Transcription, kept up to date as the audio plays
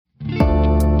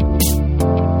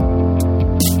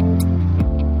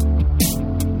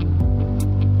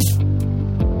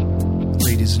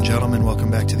everyone.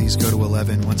 Welcome back to these Go to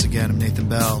 11. Once again, I'm Nathan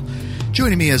Bell.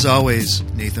 Joining me, as always,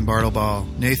 Nathan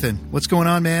Bartleball. Nathan, what's going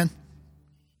on, man?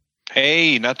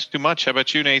 Hey, not too much. How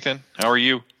about you, Nathan? How are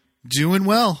you? Doing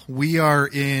well. We are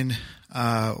in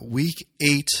week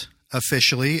 8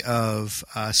 officially of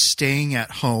staying at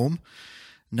home,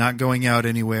 not going out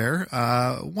anywhere.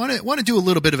 Want to do a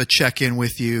little bit of a check-in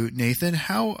with you, Nathan.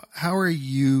 How are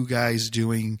you guys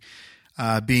doing?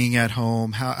 Being at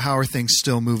home, how are things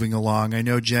still moving along? I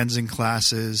know Jen's in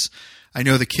classes. I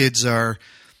know the kids are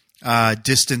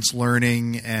distance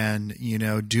learning and,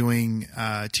 doing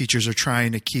teachers are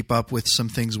trying to keep up with some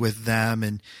things with them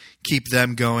and keep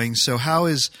them going. So how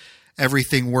is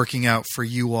everything working out for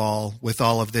you all with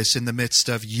all of this in the midst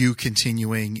of you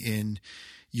continuing in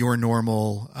your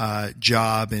normal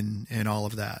job and all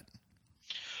of that?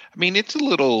 I mean, it's a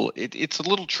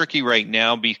little tricky right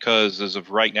now because as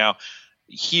of right now,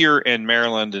 here in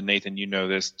Maryland, and Nathan, you know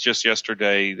this, just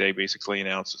yesterday they basically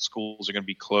announced that schools are going to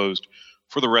be closed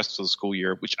for the rest of the school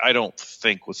year, which I don't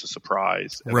think was a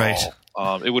surprise at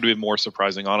all. It would have been more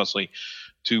surprising, honestly,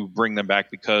 to bring them back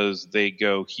because they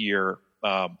go here,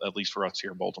 at least for us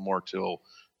here in Baltimore, till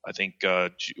I think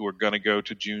we're going to go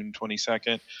to June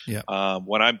 22nd. Yeah.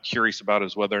 What I'm curious about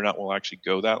is whether or not we'll actually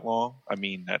go that long. I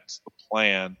mean, that's the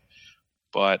plan.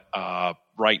 But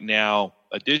right now,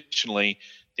 additionally,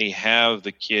 they have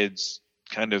the kids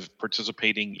kind of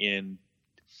participating in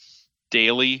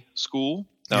daily school.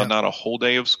 Now, not a whole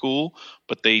day of school,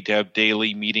 but they have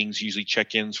daily meetings, usually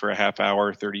check-ins for a half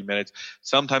hour, 30 minutes.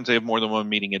 Sometimes they have more than one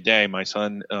meeting a day. My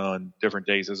son on different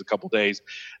days has a couple days.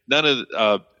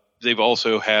 They've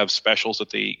also have specials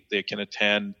that they can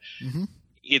attend. Mm-hmm.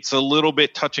 It's a little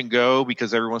bit touch and go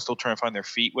because everyone's still trying to find their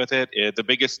feet with it. The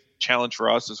biggest challenge for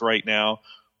us is right now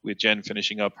with Jen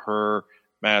finishing up her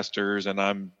master's and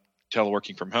I'm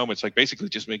teleworking from home. It's like basically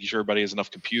just making sure everybody has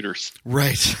enough computers.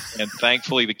 Right. And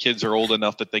thankfully the kids are old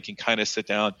enough that they can kind of sit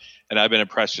down. And I've been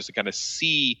impressed just to kind of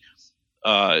see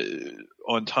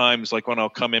on times like when I'll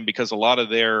come in because a lot of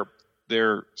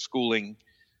their schooling,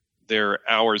 their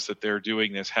hours that they're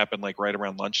doing this happen like right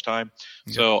around lunchtime.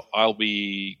 Yeah. So I'll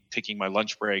be taking my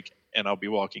lunch break and I'll be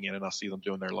walking in and I'll see them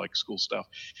doing their like school stuff.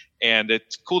 And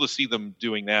it's cool to see them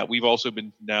doing that. We've also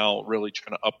been now really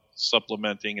trying to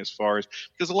supplementing as far as,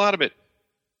 because a lot of it,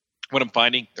 what I'm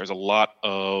finding, there's a lot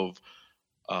of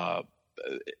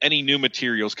any new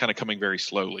materials kind of coming very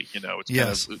slowly. It's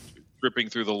kind of dripping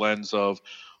through the lens of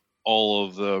all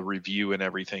of the review and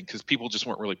everything because people just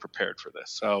weren't really prepared for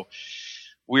this. So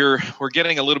we're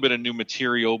getting a little bit of new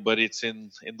material, but it's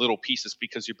in little pieces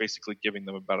because you're basically giving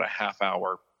them about a half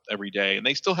hour every day, and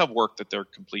they still have work that they're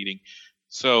completing.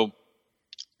 So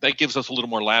that gives us a little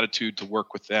more latitude to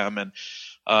work with them, and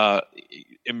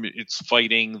it's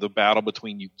fighting the battle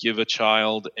between you give a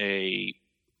child a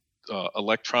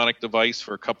electronic device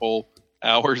for a couple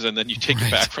hours and then you take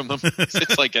it back from them.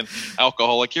 It's like an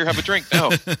alcoholic. Here, have a drink.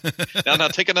 No, now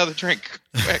take another drink,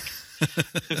 quick.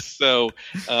 So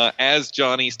as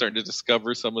Johnny's starting to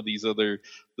discover some of these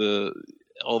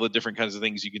all the different kinds of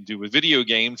things you can do with video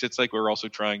games, it's like we're also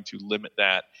trying to limit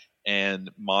that and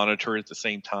monitor it at the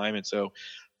same time. And so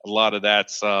a lot of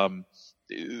that's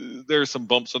there's some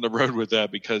bumps on the road with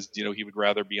that because he would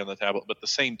rather be on the tablet, but at the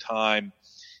same time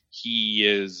he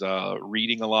is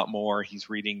reading a lot more. He's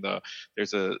reading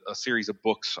there's a series of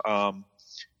books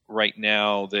right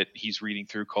now that he's reading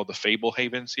through called the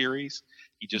Fablehaven series.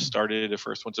 He just started the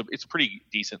first one. So it's a pretty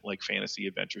decent like fantasy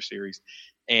adventure series.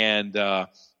 And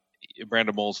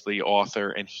Brandon Mull's the author,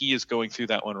 and he is going through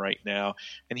that one right now.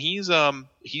 And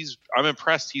I'm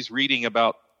impressed. He's reading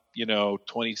about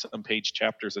 20-some page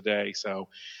chapters a day. So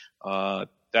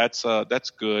that's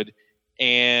good.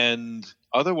 And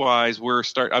otherwise,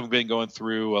 I've been going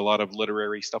through a lot of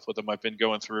literary stuff with him. I've been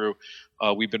going through.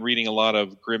 We've been reading a lot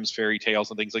of Grimm's fairy tales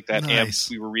and things like that. Nice.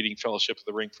 And we were reading Fellowship of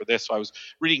the Ring for this. So I was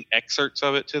reading excerpts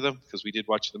of it to them because we did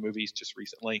watch the movies just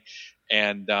recently.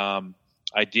 And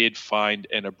I did find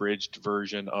an abridged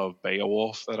version of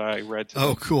Beowulf that I read to them.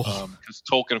 Oh, cool. Because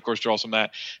Tolkien, of course, draws from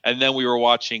that. And then we were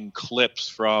watching clips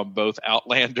from both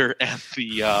Outlander and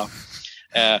the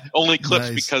only clips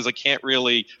because I can't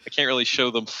really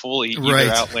show them fully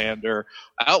either.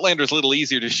 Outlander's a little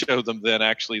easier to show them than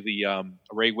actually the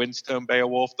Ray Winstone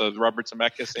Beowulf, the Robert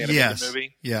Zemeckis animated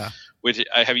movie. Yeah. Which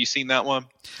have you seen that one?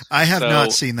 I have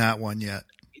not seen that one yet.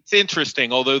 It's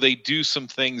interesting, although they do some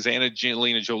things.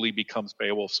 Angelina Jolie becomes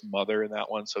Beowulf's mother in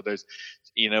that one, so there's,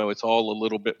 it's all a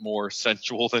little bit more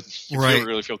sensual than you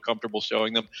really feel comfortable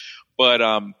showing them. But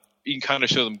you can kind of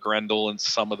show them Grendel in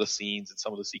some of the scenes and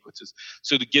some of the sequences.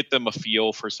 So to get them a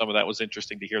feel for some of that was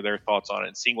interesting to hear their thoughts on it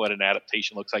and seeing what an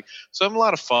adaptation looks like. So I'm a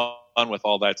lot of fun with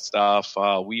all that stuff.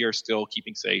 We are still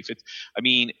keeping safe.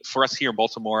 For us here in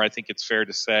Baltimore, I think it's fair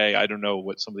to say, I don't know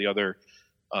what some of the other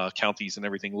counties and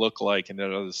everything look like in the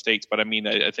other states, but I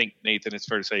think, Nathan, it's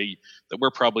fair to say that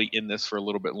we're probably in this for a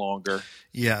little bit longer.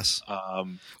 Yes.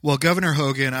 Well, Governor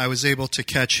Hogan, I was able to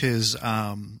catch his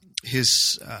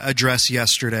address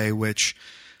yesterday, which,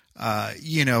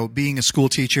 being a school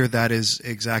teacher, that is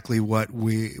exactly what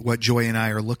Joy and I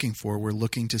are looking for. We're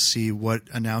looking to see what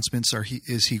announcements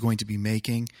is he going to be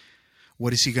making?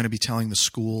 What is he going to be telling the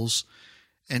schools?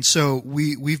 And so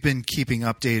we've been keeping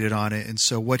updated on it. And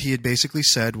so what he had basically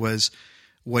said was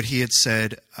what he had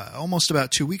said almost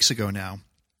about 2 weeks ago now,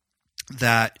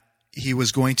 that he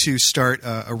was going to start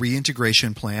a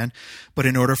reintegration plan. But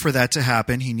in order for that to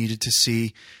happen, he needed to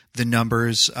see the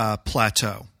numbers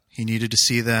plateau. He needed to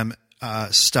see them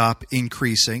stop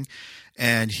increasing.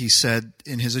 And he said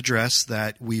in his address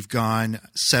that we've gone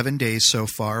 7 days so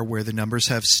far where the numbers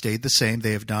have stayed the same.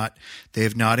 They have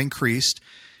not increased.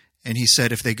 And he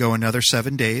said if they go another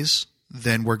 7 days,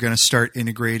 then we're going to start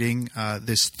integrating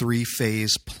this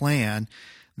 3-phase plan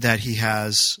that he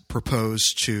has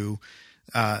proposed to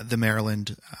the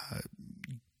Maryland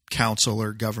council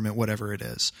or government, whatever it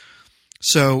is.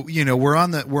 So, we're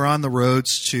on the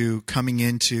roads to coming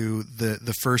into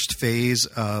the first phase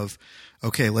of,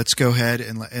 okay, let's go ahead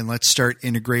and let's start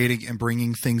integrating and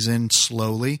bringing things in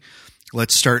slowly.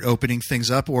 Let's start opening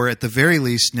things up, or at the very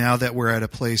least, now that we're at a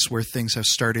place where things have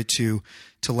started to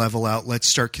level out, let's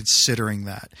start considering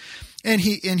that. And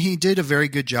he did a very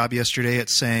good job yesterday at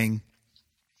saying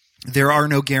there are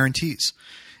no guarantees.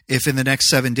 If in the next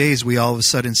 7 days we all of a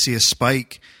sudden see a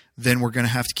spike, then we're going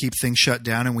to have to keep things shut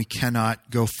down and we cannot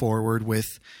go forward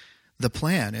with the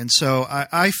plan. And so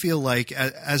I feel like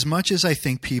as much as I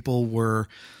think people were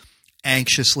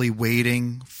anxiously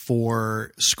waiting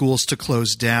for schools to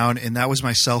close down, and that was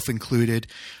myself included,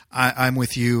 I'm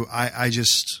with you. I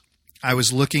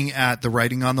was looking at the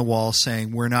writing on the wall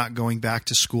saying we're not going back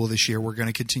to school this year. We're going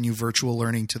to continue virtual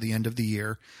learning to the end of the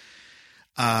year.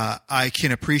 I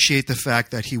can appreciate the fact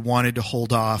that he wanted to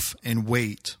hold off and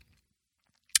wait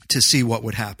to see what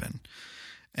would happen.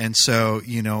 And so,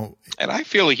 and I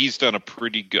feel like he's done a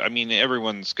pretty good,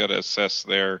 everyone's got to assess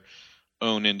their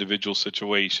own individual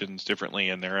situations differently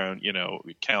in their own,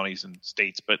 counties and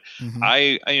states. But mm-hmm.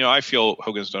 I feel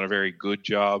Hogan's done a very good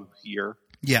job here.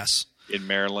 Yes. In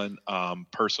Maryland.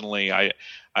 Personally,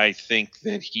 I think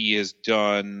that he has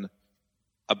done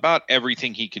about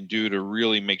everything he can do to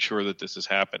really make sure that this is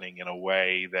happening in a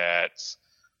way that's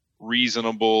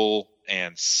reasonable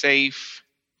and safe,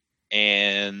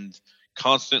 and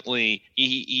constantly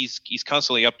he's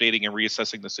constantly updating and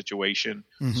reassessing the situation,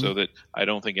 mm-hmm. so that I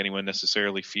don't think anyone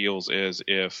necessarily feels as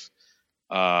if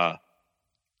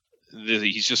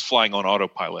he's just flying on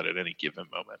autopilot at any given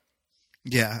moment.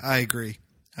 Yeah, I agree.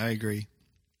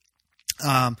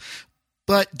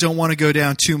 But don't want to go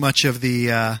down too much of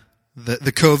the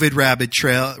COVID rabbit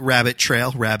trail.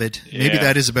 Yeah. Maybe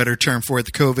that is a better term for it.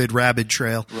 The COVID rabbit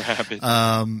trail.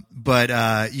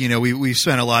 But we've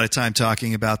spent a lot of time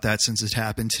talking about that since it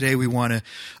happened. Today we want to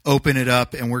open it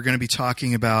up, and we're going to be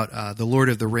talking about the Lord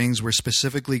of the Rings. We're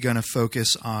specifically going to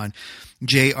focus on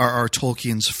J.R.R.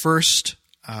 Tolkien's first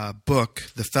book,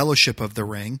 The Fellowship of the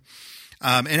Ring.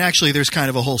 And actually, there's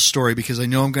kind of a whole story, because I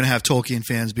know I'm going to have Tolkien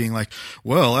fans being like,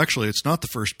 well, actually, it's not the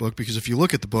first book, because if you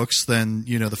look at the books, then,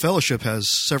 the Fellowship has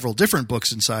several different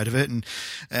books inside of it. And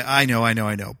I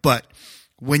know. But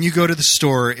when you go to the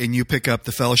store and you pick up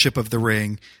The Fellowship of the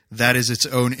Ring, that is its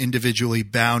own individually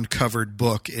bound covered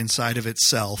book inside of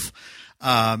itself.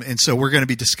 And so we're going to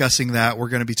be discussing that. We're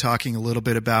going to be talking a little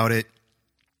bit about it.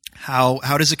 How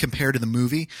does it compare to the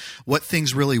movie? What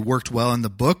things really worked well in the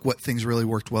book? What things really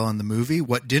worked well in the movie?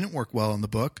 What didn't work well in the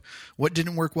book? What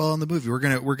didn't work well in the movie?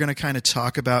 We're gonna kind of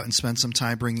talk about and spend some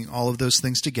time bringing all of those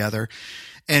things together.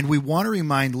 And we want to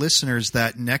remind listeners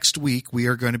that next week we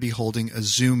are going to be holding a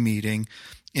Zoom meeting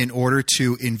in order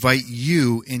to invite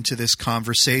you into this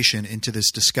conversation, into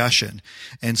this discussion.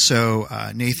 And so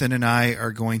Nathan and I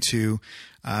are going to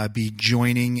be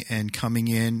joining and coming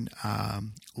in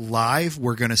live.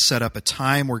 We're going to set up a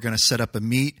time. We're going to set up a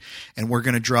meet, and we're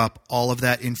going to drop all of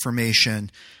that information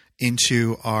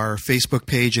into our Facebook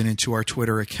page and into our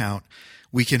Twitter account.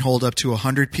 We can hold up to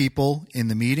 100 people in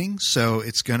the meeting, so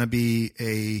it's going to be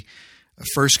a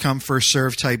first come, first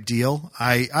serve type deal.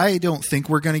 I don't think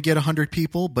we're going to get 100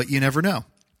 people, but you never know.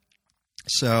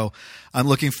 So I'm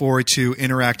looking forward to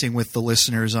interacting with the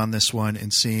listeners on this one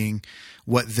and seeing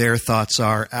what their thoughts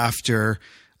are after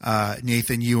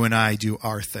Nathan, you and I do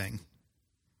our thing.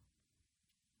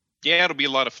 Yeah, it'll be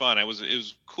a lot of fun. It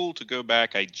was cool to go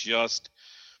back. I just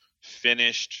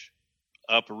finished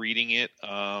up reading it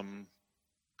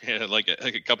like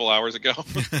a couple hours ago.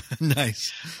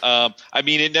 Nice. I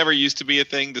mean, it never used to be a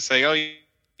thing to say, oh,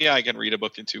 yeah, I can read a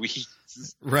book in 2 weeks.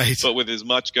 Right. But with as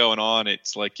much going on,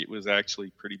 it's like it was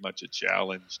actually pretty much a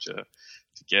challenge to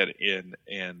get in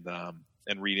and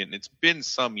read it. And it's been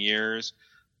some years.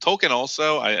 Tolkien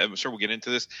also, I'm sure we'll get into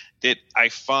this, that I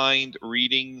find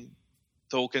reading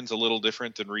Tolkien's a little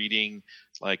different than reading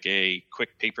like a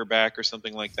quick paperback or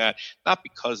something like that. Not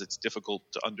because it's difficult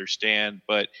to understand,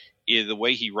 but the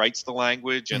way he writes the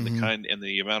language and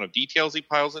the amount of details he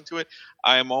piles into it.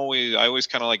 I always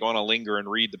kind of like want to linger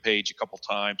and read the page a couple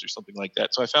times or something like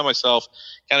that. So I found myself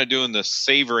kind of doing the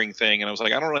savoring thing, and I was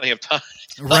like, I don't really have time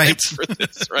for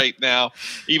this right now,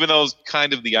 even though it's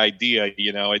kind of the idea.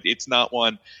 It's not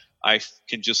one I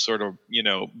can just sort of,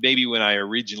 maybe when I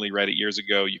originally read it years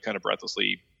ago, you kind of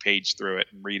breathlessly page through it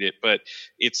and read it, but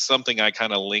it's something I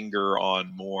kind of linger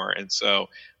on more. And so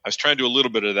I was trying to do a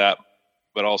little bit of that,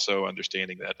 but also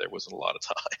understanding that there wasn't a lot of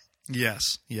time.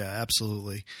 Yes. Yeah,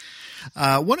 absolutely.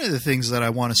 One of the things that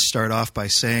I want to start off by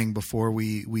saying before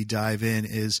we dive in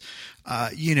is,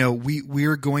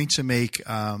 we're going to make,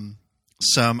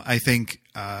 some, I think,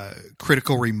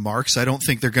 critical remarks. I don't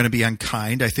think they're going to be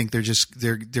unkind. I think they're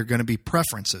going to be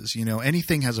preferences.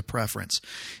 Anything has a preference.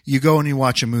 You go and you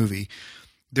watch a movie,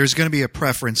 there's going to be a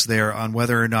preference there on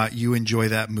whether or not you enjoy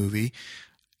that movie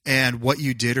and what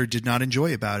you did or did not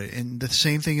enjoy about it. And the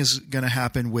same thing is going to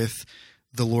happen with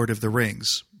The Lord of the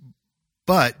Rings.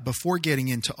 But before getting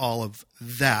into all of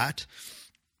that,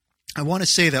 I want to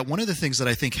say that one of the things that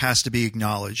I think has to be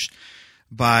acknowledged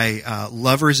by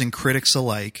lovers and critics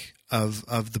alike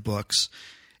of the books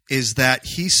is that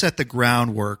he set the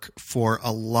groundwork for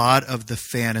a lot of the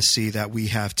fantasy that we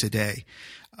have today.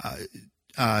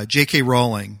 J.K.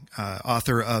 Rowling,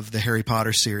 author of the Harry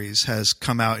Potter series, has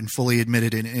come out and fully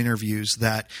admitted in interviews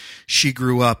that she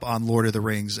grew up on Lord of the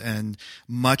Rings, and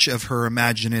much of her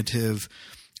imaginative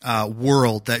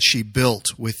world that she built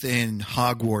within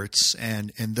Hogwarts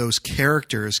and those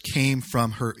characters came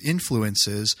from her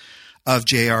influences of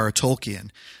J.R.R. Tolkien.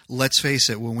 Let's face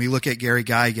it, when we look at Gary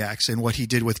Gygax and what he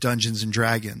did with Dungeons and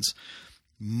Dragons,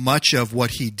 much of what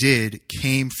he did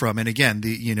came from, and again,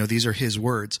 these are his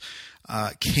words,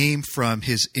 came from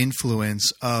his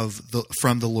influence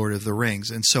from the Lord of the Rings.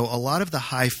 And so a lot of the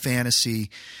high fantasy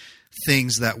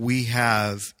things that we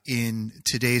have in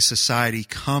today's society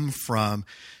come from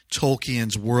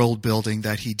Tolkien's world building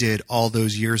that he did all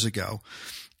those years ago.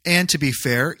 And to be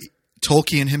fair,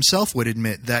 Tolkien himself would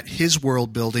admit that his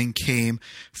world building came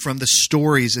from the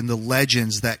stories and the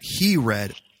legends that he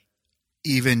read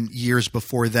even years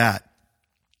before that.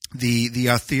 The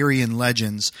Arthurian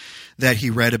legends that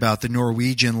he read about, the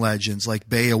Norwegian legends like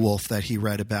Beowulf that he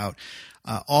read about,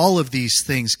 all of these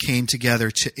things came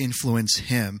together to influence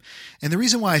him. And the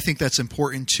reason why I think that's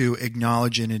important to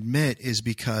acknowledge and admit is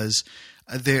because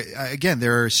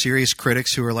there are serious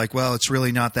critics who are like, well, it's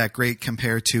really not that great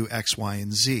compared to X, Y,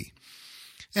 and Z.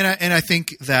 And I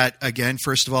think that, again,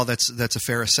 first of all, that's a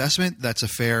fair assessment. That's a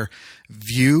fair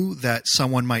view that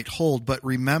someone might hold. But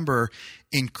remember,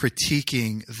 in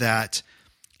critiquing that,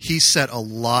 he set a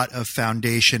lot of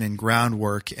foundation and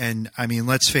groundwork. And I mean,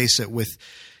 let's face it, with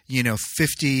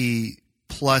 50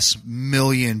 plus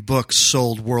million books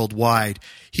sold worldwide,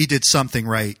 he did something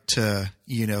right to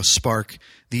spark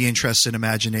the interest and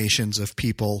imaginations of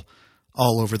people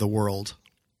all over the world.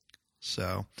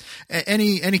 So,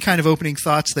 any kind of opening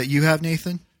thoughts that you have,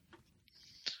 Nathan?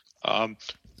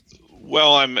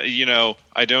 Well,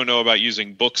 I don't know about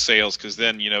using book sales because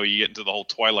then, you get into the whole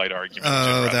Twilight argument.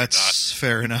 Oh, that's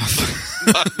fair enough.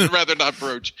 I'd rather not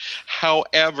broach.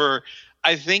 However,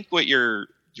 I think what you're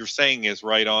saying is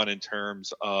right on in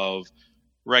terms of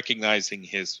recognizing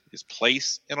his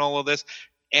place in all of this.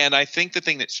 And I think the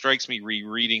thing that strikes me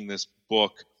rereading this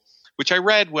book, which I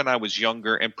read when I was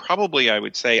younger, and probably I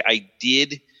would say I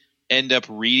did end up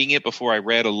reading it before I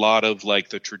read a lot of like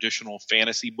the traditional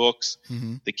fantasy books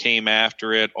that came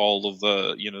after it, all of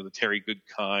the, the Terry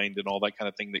Goodkind and all that kind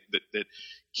of thing that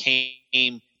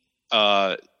came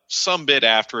some bit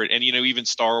after it. And, even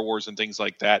Star Wars and things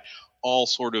like that all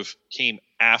sort of came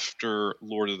after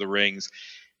Lord of the Rings.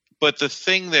 But the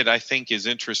thing that I think is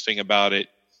interesting about it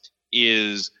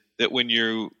is that when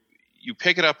you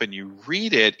pick it up and you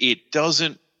read it, it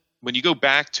doesn't, when you go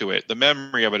back to it, the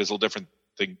memory of it is a little different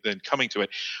than coming to it.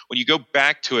 When you go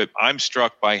back to it, I'm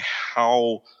struck by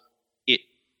how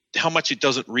much it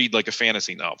doesn't read like a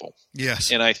fantasy novel.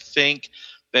 Yes. And I think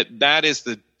that is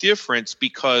the difference,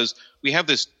 because we have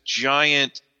this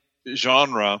giant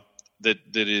genre that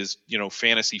is,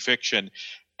 fantasy fiction,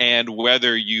 and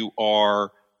whether you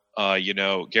are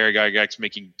Gary Gygax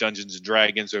making Dungeons and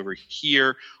Dragons over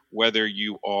here, whether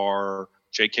you are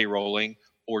J.K. Rowling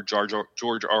or George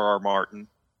R.R. Martin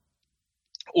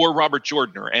or Robert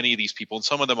Jordan or any of these people, and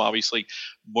some of them obviously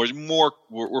were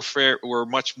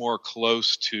much more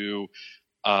close to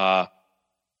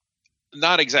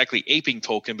not exactly aping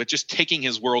Tolkien, but just taking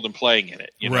his world and playing in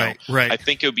it. Right. I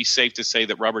think it would be safe to say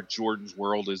that Robert Jordan's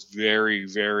world is very,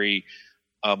 very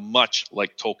much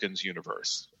like Tolkien's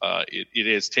universe. It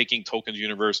is taking Tolkien's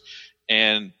universe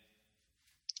and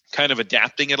kind of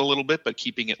adapting it a little bit, but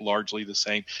keeping it largely the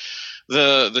same.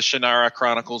 The Shannara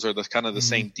Chronicles are the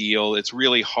same deal. It's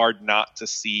really hard not to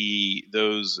see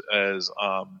those as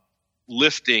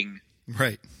lifting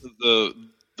the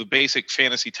basic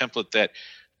fantasy template that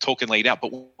Tolkien laid out.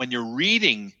 But when you're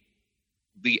reading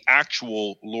the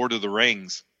actual Lord of the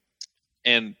Rings,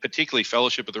 and particularly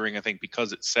Fellowship of the Ring, I think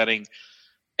because it's setting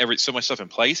so much stuff in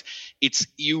place, it's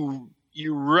you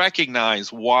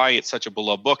recognize why it's such a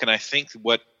beloved book. And I think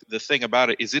what the thing about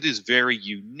it is very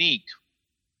unique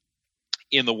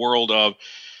in the world of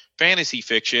fantasy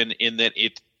fiction, in that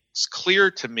it's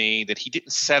clear to me that he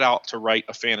didn't set out to write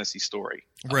a fantasy story.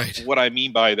 Right. What I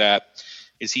mean by that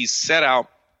is he's set out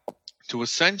to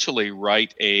essentially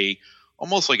write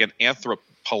almost like an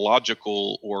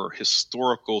anthropological or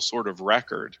historical sort of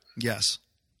record. Yes.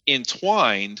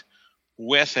 Entwined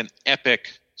with an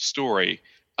epic story.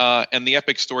 And the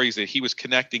epic stories that he was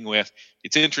connecting with,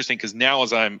 it's interesting because now,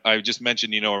 as I just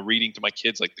mentioned, I'm reading to my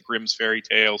kids like the Grimm's fairy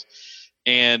tales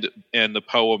and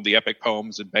the epic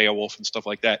poems and Beowulf and stuff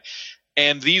like that.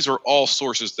 And these are all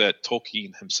sources that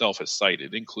Tolkien himself has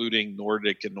cited, including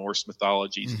Nordic and Norse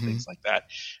mythologies and things like that.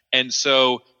 And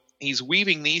so he's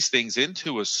weaving these things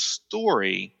into a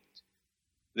story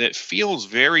that feels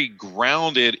very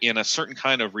grounded in a certain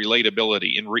kind of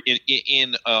relatability,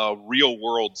 in a real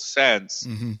world sense,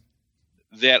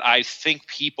 that I think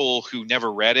people who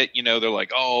never read it, they're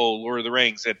like, oh, Lord of the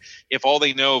Rings. And if all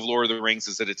they know of Lord of the Rings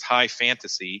is that it's high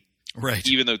fantasy, right?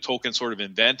 Even though Tolkien sort of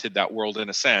invented that world in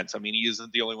a sense. I mean, he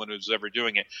isn't the only one who's ever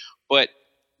doing it. But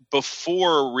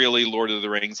before really Lord of the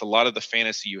Rings, a lot of the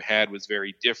fantasy you had was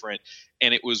very different.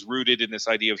 And it was rooted in this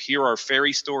idea of here are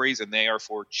fairy stories and they are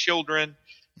for children.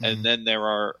 And then there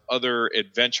are other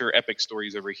adventure epic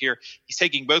stories over here. He's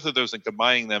taking both of those and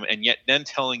combining them, and yet then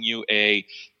telling you a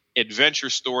adventure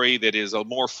story that is a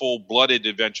more full-blooded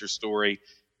adventure story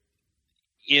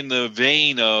in the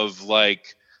vein of the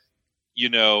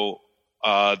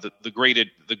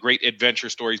great adventure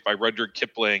stories by Rudyard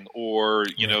Kipling, or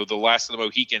The Last of the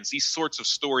Mohicans. These sorts of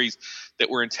stories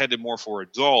that were intended more for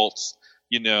adults.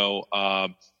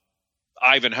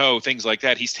 Ivanhoe, things like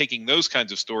that. He's taking those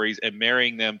kinds of stories and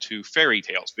marrying them to fairy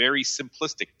tales, very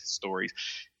simplistic stories.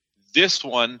 This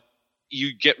one,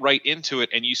 you get right into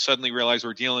it and you suddenly realize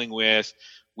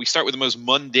we start with the most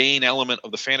mundane element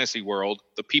of the fantasy world,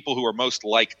 the people who are most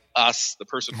like us, the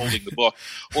person holding the book,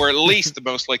 or at least the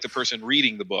most like the person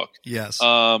reading the book. Yes.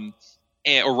 Or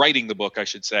writing the book, I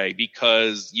should say,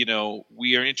 because,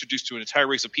 we are introduced to an entire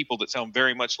race of people that sound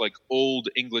very much like old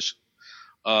English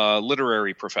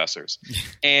literary professors,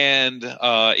 and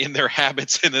in their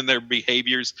habits and in their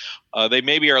behaviors, they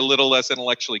maybe are a little less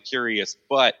intellectually curious.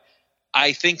 But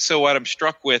I think so. What I'm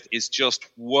struck with is just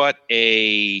what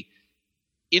a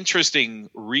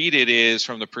interesting read it is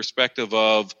from the perspective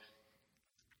of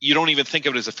you don't even think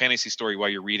of it as a fantasy story while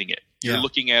you're reading it. You're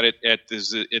looking at it at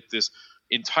this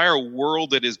entire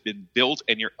world that has been built,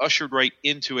 and you're ushered right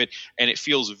into it, and it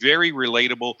feels very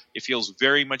relatable. It feels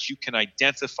very much you can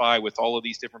identify with all of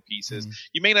these different pieces.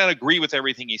 You may not agree with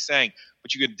everything he's saying,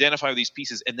 but you can identify with these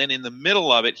pieces. And then in the middle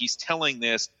of it, he's telling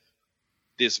this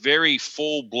very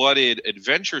full-blooded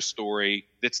adventure story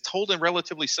that's told in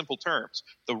relatively simple terms.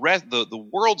 The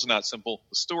world's not simple.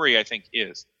 The story, I think,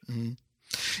 is.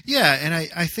 Yeah, and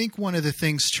I think one of the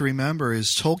things to remember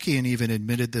is Tolkien even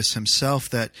admitted this himself,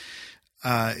 that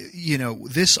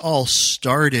this all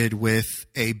started with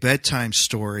a bedtime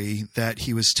story that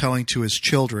he was telling to his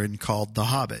children called The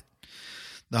Hobbit.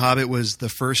 The Hobbit was the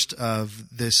first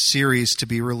of this series to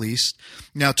be released.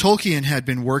 Now, Tolkien had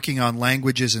been working on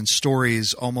languages and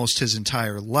stories almost his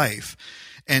entire life.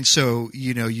 And so,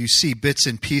 you see bits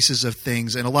and pieces of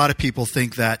things, and a lot of people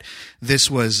think that this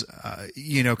was,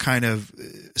 kind of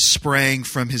sprang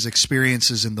from his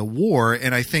experiences in the war.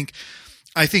 And I think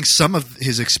I think some of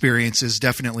his experiences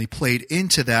definitely played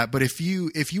into that. But if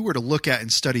you were to look at and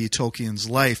study Tolkien's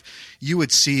life, you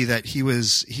would see that he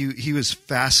was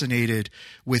fascinated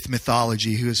with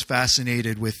mythology. He was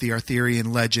fascinated with the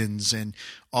Arthurian legends and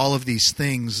all of these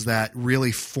things that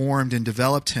really formed and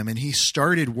developed him. And he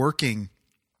started working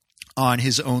on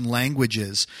his own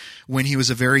languages when he was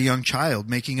a very young child,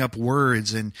 making up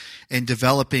words and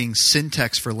developing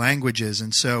syntax for languages.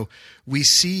 And so we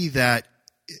see that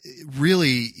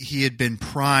really he had been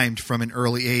primed from an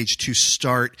early age to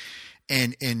start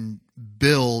and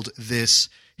build this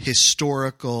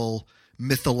historical,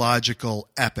 mythological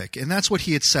epic. And that's what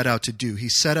he had set out to do. He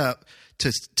set up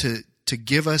to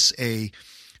give us a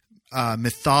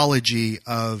mythology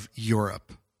of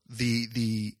Europe,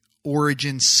 the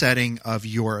origin setting of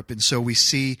Europe. And so we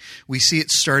see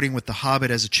it starting with The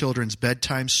Hobbit as a children's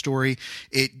bedtime story.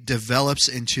 It develops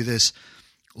into this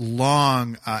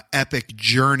long epic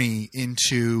journey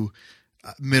into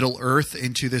Middle Earth,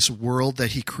 into this world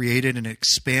that he created, and it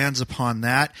expands upon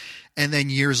that. And then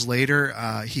years later,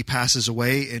 he passes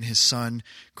away, and his son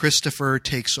Christopher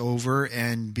takes over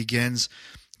and begins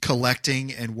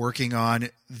collecting and working on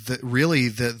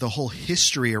the whole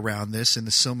history around this in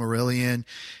the Silmarillion,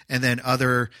 and then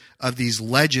other of these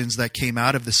legends that came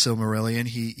out of the Silmarillion.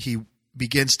 He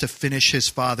begins to finish his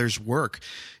father's work.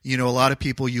 A lot of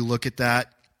people, you look at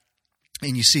that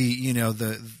and you see,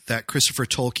 that Christopher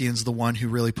Tolkien's the one who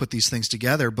really put these things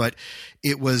together, but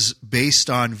it was based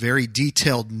on very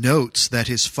detailed notes that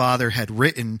his father had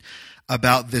written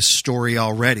about this story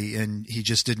already, and he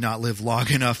just did not live long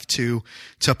enough to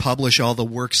publish all the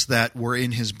works that were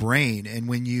in his brain. And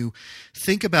when you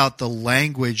think about the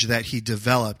language that he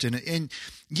developed, and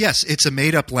yes, it's a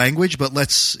made up language, but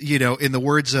let's, in the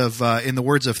words of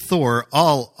Thor,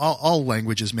 all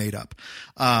language is made up.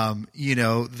 In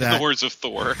the words of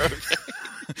Thor.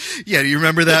 Yeah, do you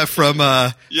remember that from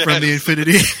the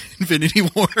Infinity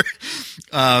War?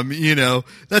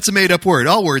 That's a made up word.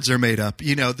 All words are made up.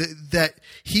 That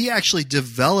he actually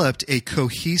developed a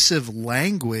cohesive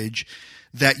language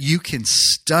that you can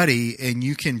study and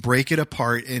you can break it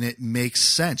apart and it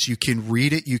makes sense. You can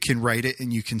read it, you can write it,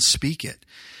 and you can speak it.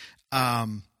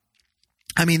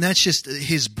 That's just,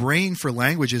 his brain for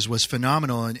languages was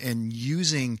phenomenal, and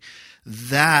using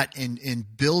that and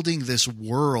building this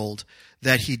world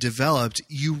that he developed,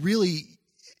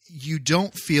 you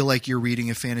don't feel like you're reading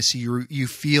a fantasy. You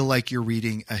feel like you're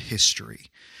reading a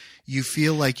history. You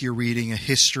feel like you're reading a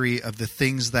history of the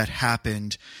things that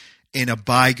happened in a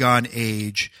bygone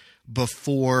age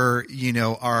before,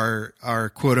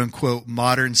 our quote unquote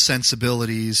modern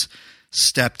sensibilities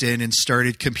stepped in and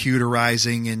started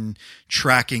computerizing and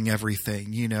tracking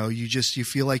everything. You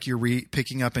feel like you're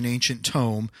picking up an ancient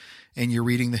tome and you're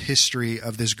reading the history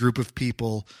of this group of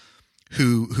people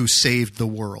who saved the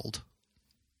world.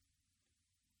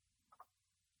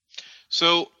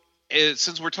 So,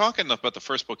 since we're talking about the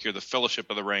first book here, The Fellowship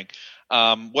of the Ring,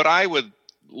 what I would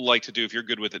like to do, if you're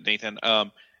good with it, Nathan,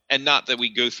 and not that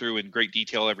we go through in great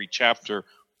detail every chapter,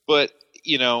 but,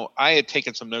 I had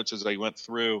taken some notes as I went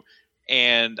through,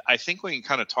 and I think we can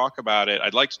kind of talk about it.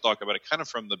 I'd like to talk about it kind of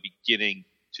from the beginning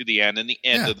to the end, and the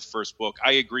end of the first book.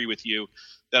 I agree with you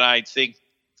that I think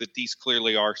that these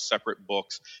clearly are separate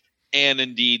books. And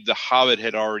indeed, The Hobbit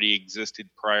had already existed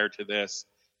prior to this.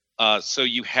 So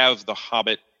you have The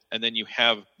Hobbit, and then you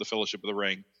have The Fellowship of the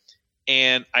Ring.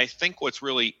 And I think what's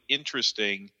really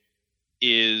interesting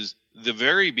is the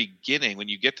very beginning, when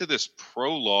you get to this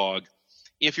prologue,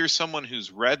 if you're someone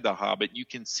who's read The Hobbit, you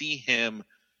can see him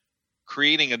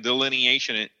creating a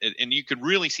delineation, and you can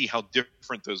really see how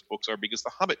different those books are, because The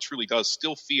Hobbit truly does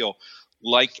still feel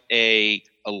like a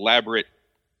elaborate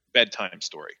bedtime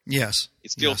story. Yes.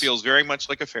 It still feels very much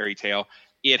like a fairy tale.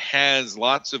 It has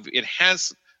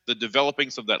the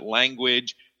developings of that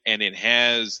language, and it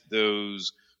has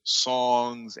those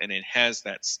songs, and it has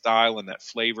that style and that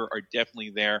flavor are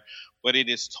definitely there, but it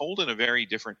is told in a very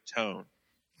different tone.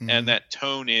 Mm-hmm. And that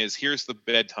tone is, here's the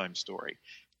bedtime story.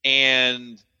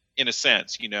 And in a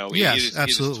sense, it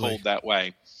is told that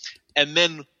way. And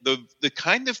then the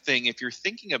kind of thing, if you're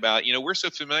thinking about, we're so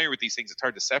familiar with these things, it's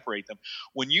hard to separate them.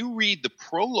 When you read the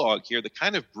prologue here, the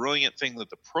kind of brilliant thing that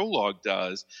the prologue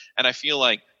does, and I feel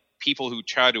like people who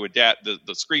try to adapt, the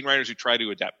screenwriters who try to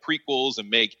adapt prequels and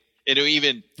make,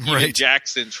 even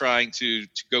Jackson trying to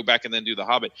go back and then do The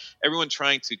Hobbit, everyone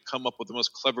trying to come up with the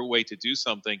most clever way to do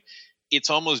something. It's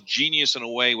almost genius in a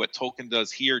way what Tolkien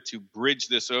does here to bridge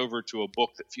this over to a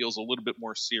book that feels a little bit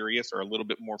more serious or a little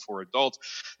bit more for adults,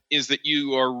 is that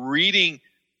you are reading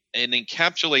an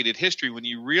encapsulated history when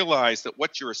you realize that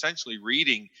what you're essentially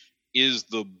reading is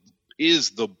the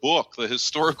is the book, the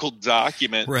historical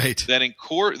document Right.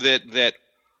 that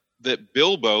that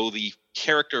Bilbo, the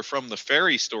character from the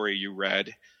fairy story you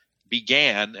read,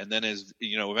 began, and then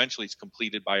eventually it's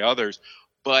completed by others.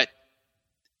 But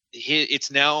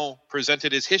it's now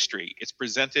presented as history. It's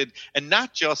presented, and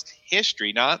not just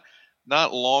history, not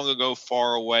long ago,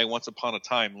 far away, once upon a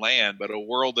time land, but a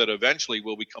world that eventually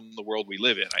will become the world we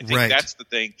live in. I think that's the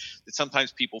thing that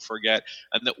sometimes people forget,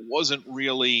 and that wasn't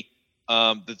really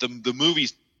that the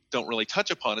movies don't really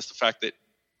touch upon, is the fact that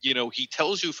he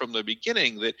tells you from the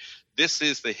beginning that this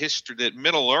is the history, that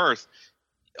Middle Earth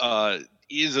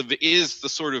is the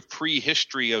sort of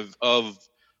prehistory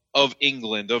of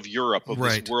England, of Europe, of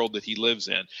this world that he lives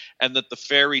in, and that the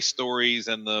fairy stories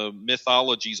and the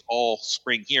mythologies all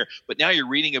spring here. But now you're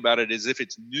reading about it as if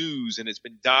it's news, and it's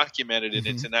been documented, and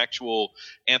it's an actual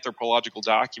anthropological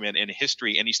document and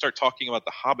history. And you start talking about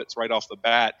the hobbits right off the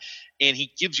bat, and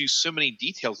he gives you so many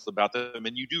details about them,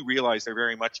 and you do realize they're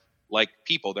very much like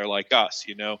people. They're like us,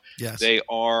 Yes. They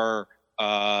are.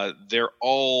 They're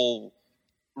all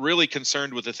really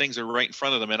concerned with the things that are right in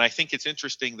front of them. And I think it's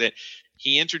interesting that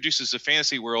he introduces the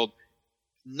fantasy world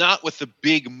not with the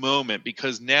big moment,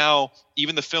 because now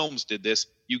even the films did this.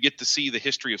 You get to see the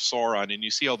history of Sauron, and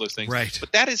you see all those things. Right.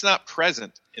 But that is not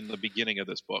present in the beginning of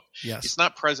this book. Yes. It's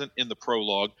not present in the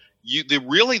prologue.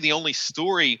 The only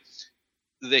story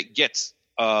that gets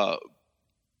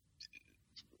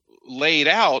laid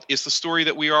out is the story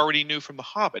that we already knew from The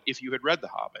Hobbit, if you had read The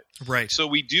Hobbit. Right. So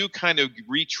we do kind of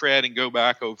retread and go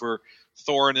back over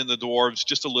Thorin and the dwarves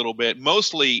just a little bit.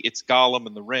 Mostly it's Gollum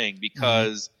and the Ring,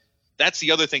 because that's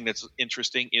the other thing that's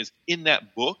interesting, is in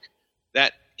that book,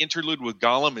 that interlude with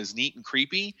Gollum is neat and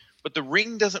creepy, but the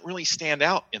ring doesn't really stand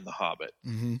out in The Hobbit.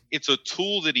 It's a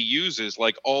tool that he uses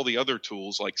like all the other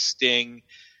tools, like Sting,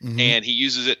 and he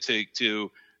uses it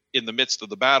to in the midst of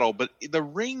the battle, but the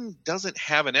ring doesn't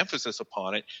have an emphasis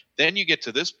upon it. Then you get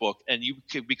to this book, and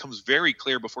it becomes very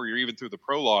clear before you're even through the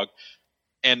prologue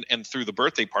and through the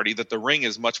birthday party that the ring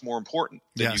is much more important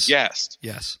than you guessed.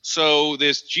 Yes. So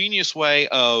this genius way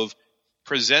of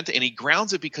presenting, and he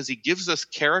grounds it because he gives us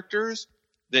characters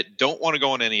that don't want to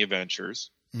go on any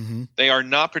adventures. They are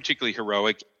not particularly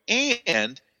heroic,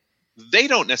 and they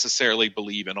don't necessarily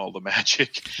believe in all the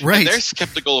magic. Right. And they're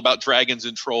skeptical about dragons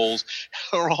and trolls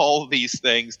or all these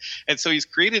things. And so he's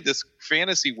created this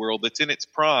fantasy world that's in its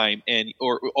prime,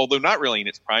 or although not really in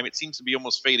its prime, it seems to be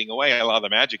almost fading away. A lot of the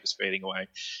magic is fading away.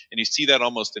 And you see that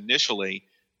almost initially,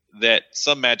 that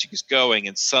some magic is going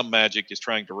and some magic is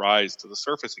trying to rise to the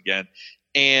surface again.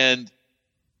 And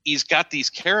he's got these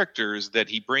characters that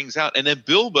he brings out. And then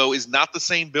Bilbo is not the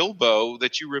same Bilbo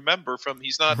that you remember from.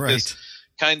 He's not this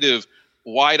kind of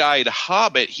wide-eyed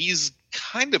hobbit. He's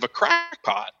kind of a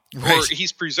crackpot, or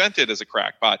he's presented as a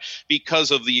crackpot because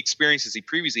of the experiences he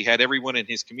previously had. Everyone in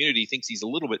his community thinks he's a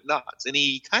little bit nuts, and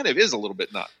he kind of is a little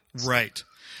bit nuts. Right.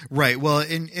 Well,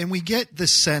 and we get the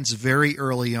sense very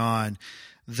early on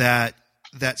that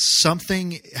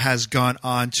something has gone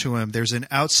on to him. There's an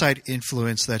outside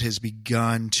influence that has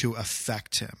begun to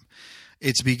affect him.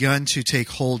 It's begun to take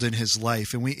hold in his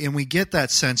life, and we get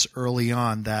that sense early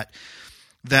on that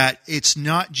it's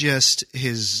not just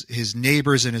his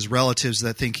neighbors and his relatives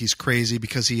that think he's crazy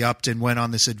because he upped and went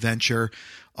on this adventure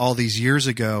all these years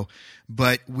ago,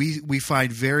 but we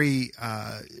find we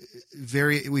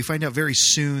find out very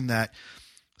soon that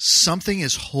something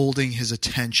is holding his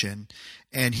attention,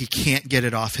 and he can't get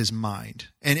it off his mind.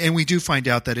 And we do find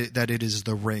out that it is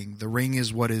the ring. The ring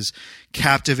is what is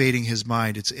captivating his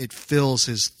mind. It fills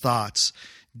his thoughts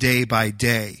day by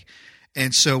day.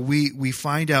 And so we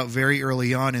find out very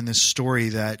early on in this story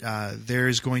that there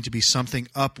is going to be something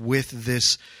up with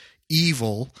this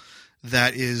evil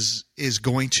that is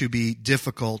going to be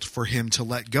difficult for him to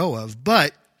let go of.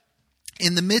 But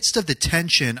in the midst of the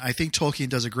tension, I think Tolkien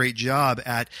does a great job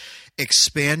at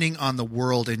expanding on the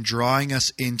world and drawing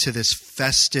us into this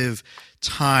festive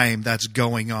time that's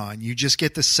going on. You just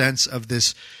get the sense of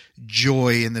this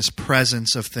joy and this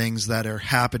presence of things that are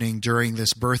happening during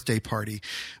this birthday party.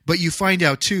 But you find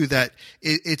out, too, that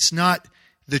it's not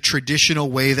the traditional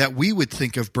way that we would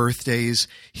think of birthdays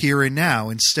here and now.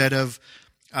 Instead of,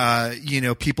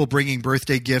 people bringing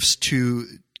birthday gifts to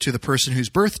the person whose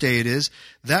birthday it is,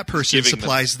 that person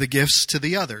supplies the gifts to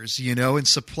the others, and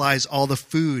supplies all the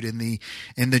food and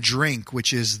the drink,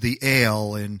 which is the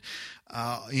ale and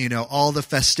all the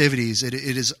festivities. It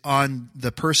is on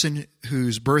the person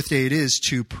whose birthday it is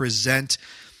to present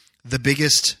the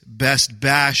biggest, best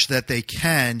bash that they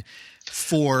can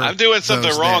for. I'm doing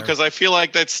something wrong because I feel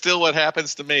like that's still what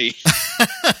happens to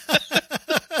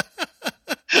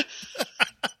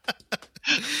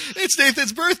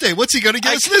Nathan's birthday. What's he going to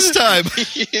get us this time?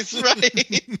 It's right.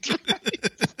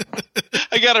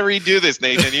 I got to redo this,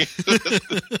 Nathan. You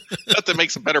have to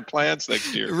make some better plans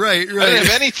next year. Right. I didn't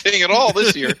have anything at all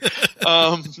this year.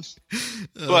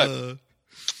 But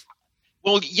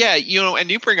well, yeah,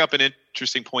 and you bring up an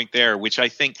interesting point there, which I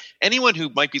think anyone who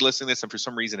might be listening to this and for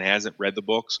some reason hasn't read the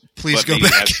books, please but go maybe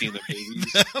back. have seen the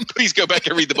movies, please go back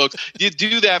and read the books. You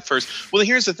do that first. Well,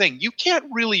 here's the thing: you can't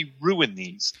really ruin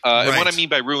these. And what I mean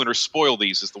by ruin or spoil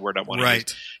these is the word I want to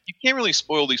use. You can't really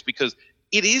spoil these because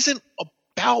it isn't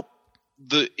about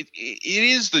it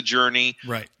is the journey,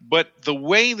 right? But the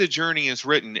way the journey is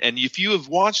written, and if you have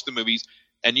watched the movies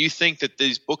and you think that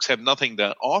these books have nothing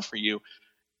to offer you,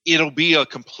 it'll be a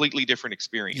completely different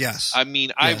experience. Yes. I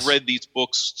mean, I've read these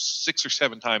books 6 or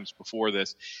 7 times before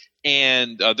this,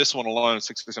 and this one alone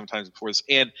 6 or 7 times before this,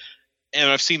 and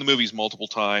I've seen the movies multiple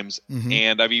times,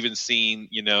 and I've even seen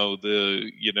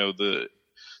the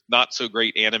not so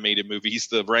great animated movies,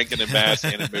 the Rankin and Bass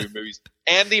animated movies,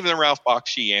 and even the Ralph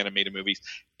Bakshi animated movies,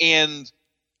 and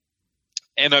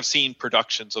I've seen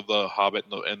productions of The Hobbit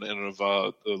and of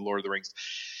the Lord of the Rings.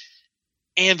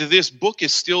 And this book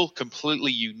is still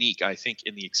completely unique, I think,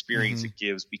 in the experience it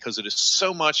gives, because it is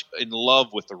so much in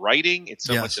love with the writing. It's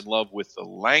so much in love with the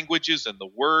languages and the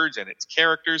words and its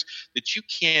characters that you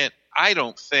can't, I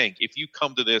don't think, if you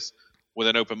come to this with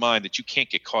an open mind, that you can't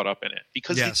get caught up in it.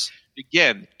 Because,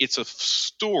 again, it's a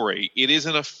story. It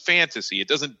isn't a fantasy. It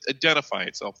doesn't identify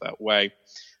itself that way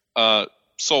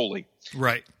solely.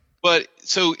 Right. But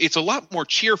so it's a lot more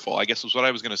cheerful, I guess is what I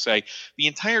was going to say. The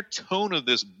entire tone of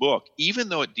this book, even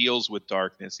though it deals with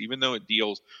darkness, even though it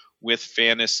deals with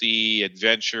fantasy,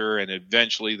 adventure, and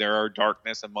eventually there are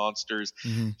darkness and monsters,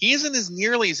 he isn't as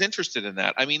nearly as interested in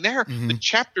that. I mean, the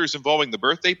chapters involving the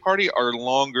birthday party are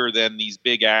longer than these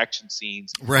big action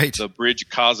scenes, right? The Bridge of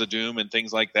Khazad-dûm and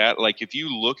things like that. Like, if you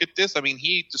look at this, I mean,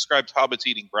 he describes hobbits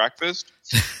eating breakfast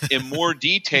in more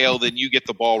detail than you get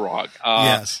the Balrog.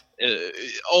 Yes.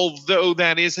 Although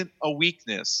that isn't a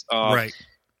weakness, right?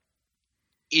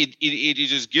 It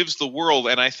just gives the world,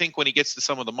 and I think when he gets to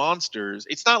some of the monsters,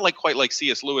 it's not quite like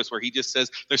C.S. Lewis, where he just says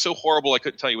they're so horrible I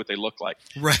couldn't tell you what they look like.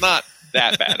 Right. It's not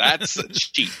that bad. That's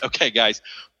cheap, okay, guys.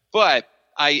 But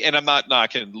I'm not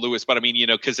knocking Lewis, but I mean,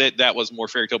 because that was more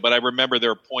fairy tale. But I remember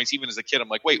there were points, even as a kid, I'm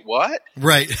like, wait, what?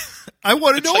 Right. I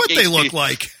want to know what they look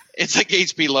like. It's like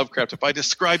H.P. Lovecraft. If I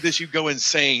describe this, you go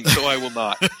insane. So I will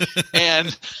not.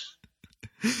 And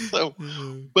so,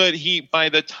 but by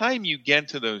the time you get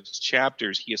to those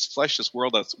chapters, he has fleshed this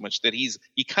world out so much that he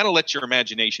kind of lets your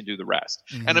imagination do the rest.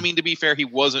 And I mean, to be fair, he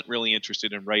wasn't really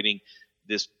interested in writing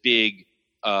this big,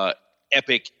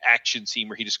 epic action scene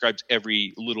where he describes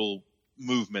every little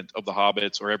movement of the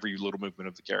hobbits or every little movement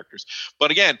of the characters. But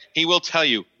again, he will tell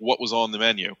you what was on the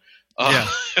menu. At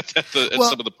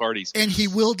some of the parties. And he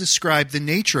will describe the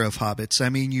nature of hobbits. I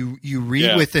mean, you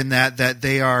read within that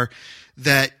they are,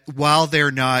 that while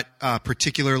they're not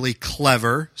particularly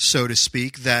clever, so to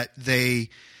speak, that they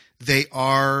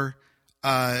are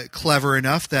clever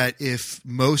enough that if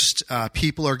most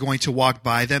people are going to walk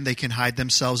by them, they can hide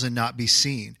themselves and not be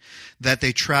seen. That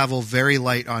they travel very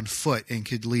light on foot and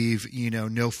could leave,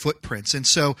 no footprints. And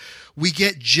so we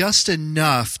get just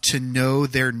enough to know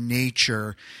their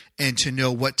nature and to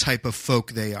know what type of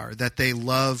folk they are, that they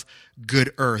love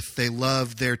good earth, they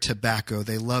love their tobacco,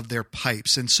 they love their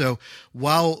pipes. And so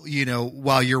while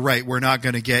you're right, we're not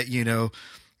going to get,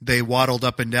 they waddled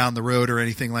up and down the road or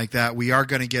anything like that, we are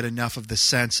going to get enough of the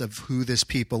sense of who this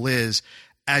people is,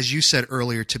 as you said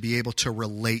earlier, to be able to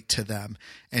relate to them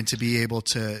and to be able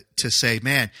to say,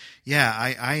 man, yeah,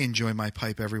 I enjoy my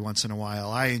pipe every once in a while.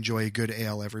 I enjoy a good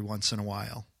ale every once in a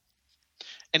while.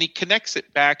 And he connects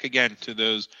it back again to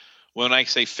those, when I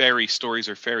say fairy stories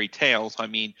or fairy tales, I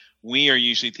mean, we are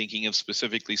usually thinking of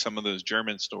specifically some of those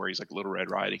German stories like Little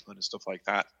Red Riding Hood and stuff like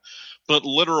that. But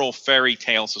literal fairy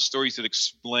tales, so stories that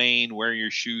explain where your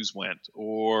shoes went,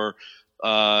 or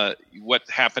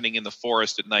what's happening in the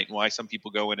forest at night and why some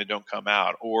people go in and don't come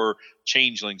out, or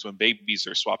changelings when babies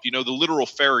are swapped. The literal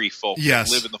fairy folk that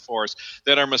live in the forest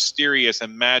that are mysterious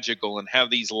and magical and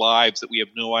have these lives that we have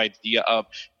no idea of.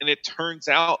 And it turns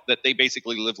out that they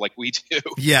basically live like we do.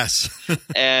 Yes.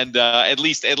 And at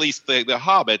least the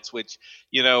hobbits, which,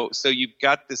 so you've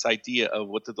got this idea of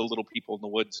what do the little people in the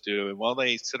woods do. And while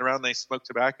they sit around, they smoke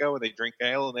tobacco and they drink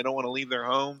ale and they don't want to leave their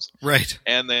homes. Right.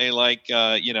 And they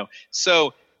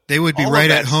so they would be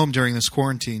right at home during this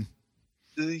quarantine.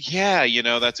 Yeah,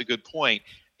 that's a good point.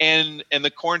 And the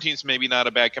quarantine's maybe not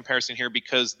a bad comparison here,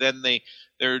 because then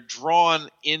they're drawn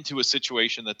into a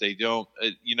situation that they don't,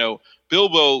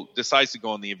 Bilbo decides to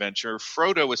go on the adventure.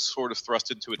 Frodo is sort of thrust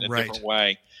into it in a different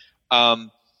way.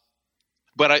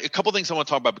 But a couple things I want to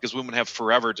talk about because we would have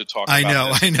forever to talk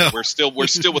about. I know. We're still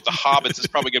with the Hobbits. It's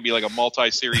probably going to be like a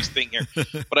multi-series thing here.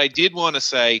 But I did want to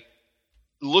say,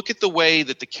 look at the way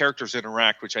that the characters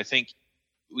interact, which I think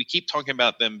we keep talking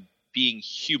about them being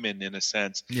human in a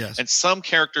sense. Yes. And some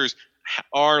characters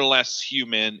are less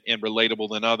human and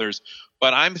relatable than others.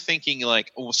 But I'm thinking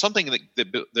like something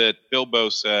that Bilbo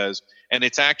says, and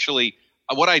it's actually –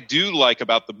 what I do like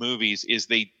about the movies is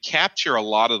they capture a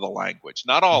lot of the language,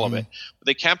 not all of it, but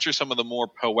they capture some of the more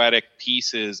poetic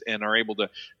pieces and are able to,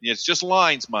 it's just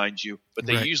lines, mind you, but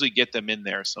they usually get them in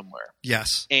there somewhere.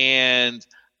 Yes. And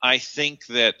I think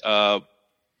that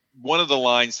one of the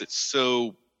lines that's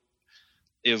so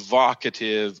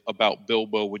evocative about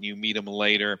Bilbo when you meet him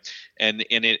later, and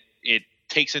it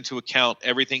takes into account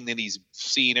everything that he's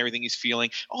seen, everything he's feeling.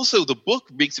 Also, the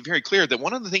book makes it very clear that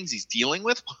one of the things he's dealing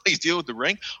with while he's dealing with the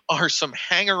ring are some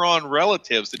hanger-on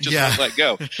relatives that just won't let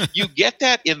go. You get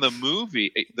that in the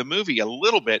movie a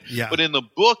little bit, but in the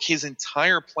book, his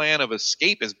entire plan of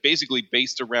escape is basically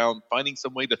based around finding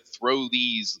some way to throw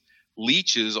these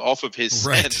leeches off of his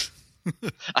scent.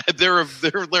 I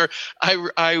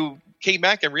came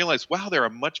back and realized, wow, they're a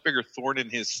much bigger thorn in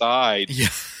his side.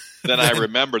 Than I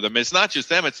remember them. It's not just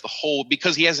them, it's the whole,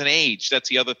 because he hasn't aged. That's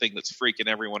the other thing that's freaking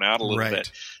everyone out a little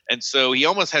bit. And so he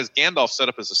almost has Gandalf set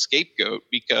up as a scapegoat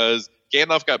because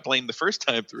Gandalf got blamed the first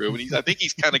time through, and I think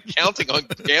he's kind of counting on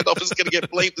Gandalf is going to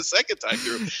get blamed the second time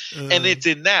through. And it's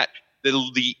in that.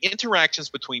 The interactions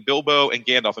between Bilbo and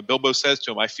Gandalf, and Bilbo says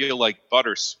to him, I feel like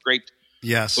butter scraped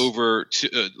over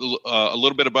a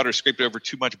little bit of butter scraped over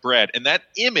too much bread. And that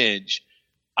image,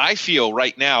 I feel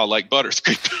right now like butter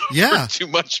scraped over too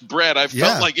much bread. I've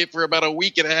felt like it for about a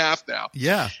week and a half now.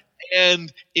 Yeah.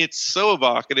 And it's so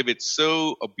evocative. It's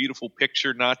so a beautiful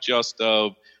picture, not just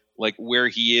of like where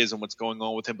he is and what's going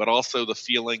on with him, but also the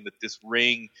feeling that this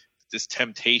ring, this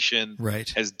temptation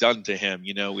has done to him.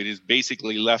 You know, it has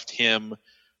basically left him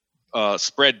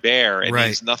spread bare, and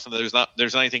he's nothing. There's not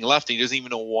anything left. He doesn't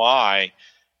even know why.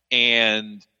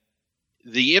 And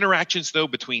the interactions though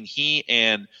between he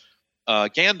and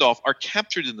Gandalf are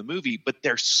captured in the movie, but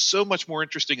they're so much more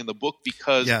interesting in the book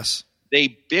because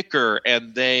they bicker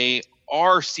and they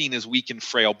are seen as weak and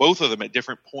frail, both of them at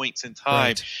different points in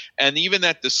time. And even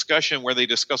that discussion where they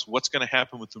discuss what's going to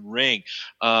happen with the ring,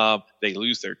 they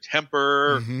lose their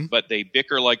temper, but they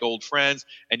bicker like old friends.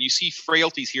 And you see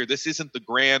frailties here. This isn't the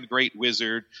grand, great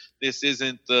wizard. This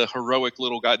isn't the heroic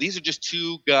little guy. These are just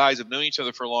two guys who have known each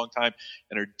other for a long time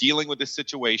and are dealing with this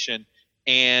situation.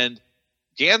 And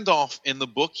Gandalf in the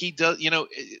book, he does, you know,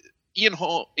 Ian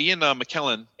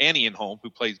McKellen and Ian Holm, who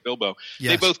plays Bilbo,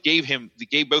 they both gave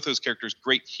both those characters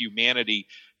great humanity.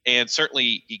 And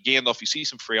certainly Gandalf, you see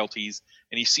some frailties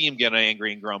and you see him get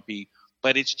angry and grumpy,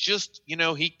 but it's just, you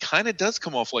know, he kind of does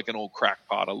come off like an old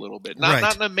crackpot a little bit,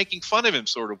 not in a making fun of him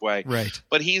sort of way,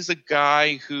 but he's a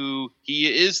guy who he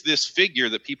is this figure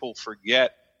that people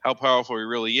forget how powerful he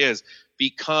really is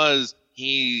because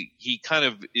he kind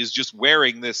of is just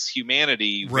wearing this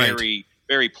humanity very,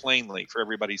 very plainly for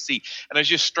everybody to see. And I was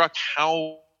just struck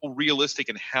how realistic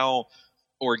and how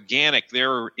organic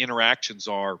their interactions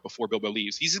are before Bilbo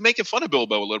leaves. He's making fun of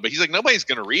Bilbo a little bit. He's like, nobody's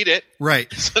going to read it.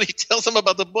 So he tells him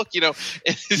about the book, you know.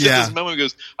 And this moment he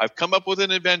goes, I've come up with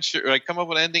an adventure, I come up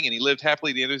with an ending, and he lived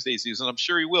happily at the end of his days. He goes, and I'm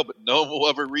sure he will, but no one will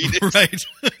ever read it.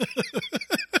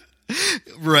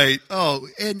 Oh,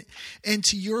 and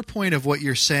to your point of what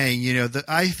you're saying, you know,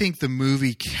 I think the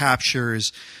movie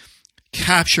captures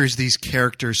these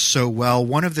characters so well.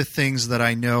 One of the things that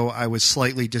I know I was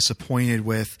slightly disappointed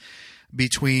with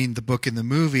between the book and the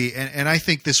movie, and I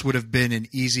think this would have been an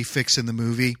easy fix in the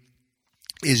movie,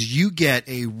 is you get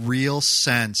a real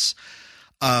sense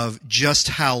of just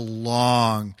how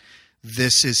long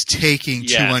this is taking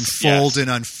to unfold and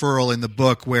unfurl in the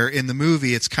book, where in the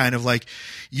movie it's kind of like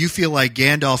you feel like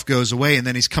Gandalf goes away and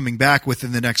then he's coming back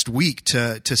within the next week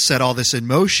to set all this in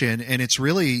motion. And it's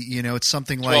really, you know, it's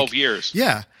something 12 like 12 years.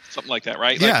 Yeah. Something like that,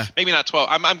 right? Yeah. Like, maybe not 12.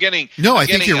 I think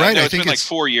you're right. No, I think it's been like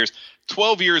 4 years.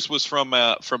 12 years was from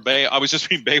Bay. I was just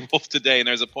reading Beowulf today, and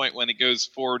there's a point when it goes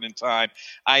forward in time.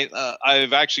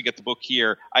 I've actually got the book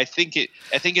here. I think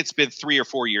it's been 3 or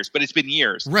 4 years, but it's been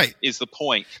years. Is the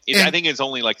point? I think it's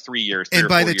only like 3 years. And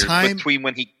by the time between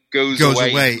when he goes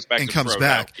away and comes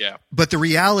back. Yeah. But the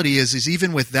reality is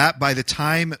even with that, by the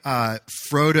time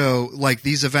Frodo, like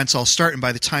these events all start, and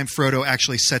by the time Frodo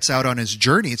actually sets out on his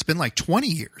journey, it's been like 20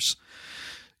 years.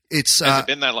 Has it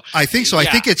been that long? I think so. Yeah.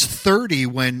 I think it's 30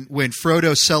 when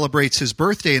Frodo celebrates his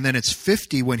birthday, and then it's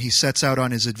 50 when he sets out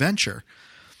on his adventure.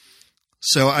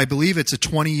 So I believe it's a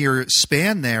 20-year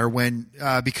span there when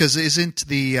because isn't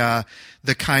the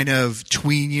kind of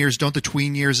tween years, don't the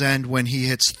tween years end when he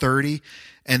hits 30,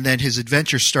 and then his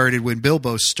adventure started when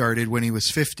Bilbo started when he was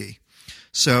 50.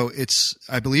 So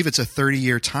I believe it's a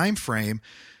 30-year time frame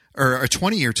or a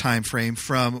 20-year time frame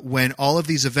from when all of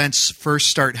these events first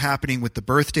start happening with the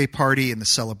birthday party and the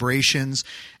celebrations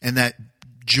and that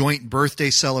joint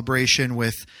birthday celebration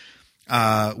with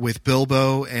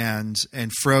Bilbo and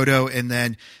Frodo, and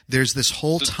then there's this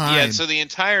whole time. Yeah, so the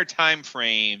entire time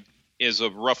frame is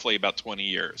of roughly about 20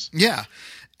 years. Yeah,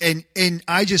 and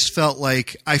I just felt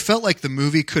like the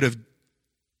movie could have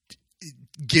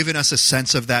given us a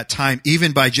sense of that time,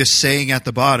 even by just saying at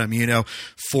the bottom,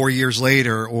 4 years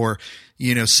later or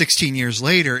 16 years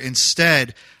later.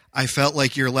 Instead, I felt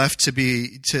like you're left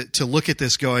to look at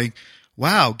this going,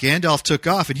 wow, Gandalf took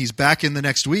off and he's back in the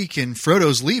next week and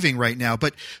Frodo's leaving right now.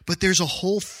 But there's a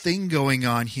whole thing going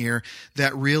on here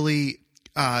that really,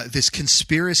 this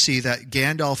conspiracy that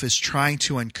Gandalf is trying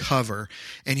to uncover,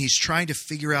 and he's trying to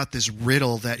figure out this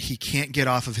riddle that he can't get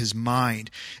off of his mind.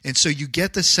 And so you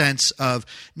get the sense of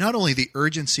not only the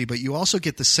urgency, but you also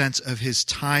get the sense of his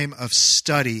time of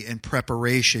study and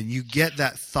preparation. You get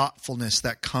that thoughtfulness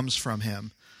that comes from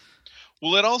him.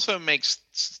 Well, it also makes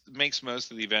most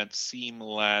of the events seem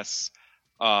less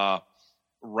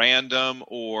random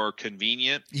or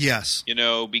convenient. Yes.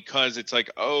 Because it's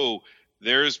like, oh,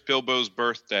 there's Bilbo's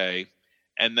birthday,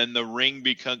 and then the ring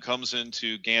comes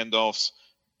into Gandalf's,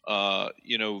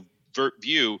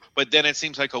 view. But then it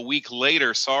seems like a week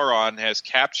later, Sauron has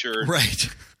captured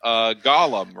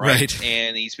Gollum, right?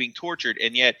 And he's being tortured.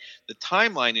 And yet the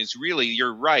timeline is really,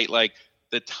 you're right, like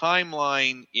the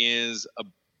timeline is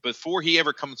before he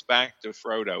ever comes back to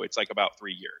Frodo, it's like about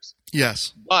 3 years.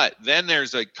 Yes. But then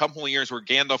there's a couple of years where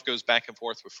Gandalf goes back and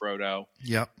forth with Frodo.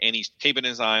 Yep. And he's keeping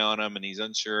his eye on him and he's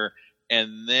unsure.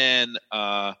 And then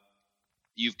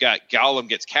you've got Gollum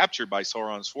gets captured by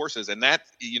Sauron's forces. And that,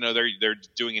 they're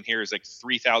doing it here is like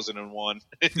 3001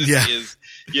 is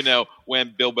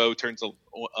when Bilbo turns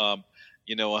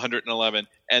 111.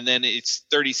 And then it's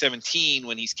 3017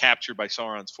 when he's captured by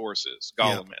Sauron's forces.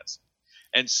 Gollum is.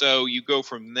 And so you go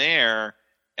from there,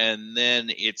 and then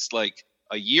it's like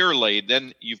a year later.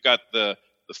 Then you've got the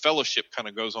Fellowship kind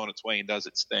of goes on its way and does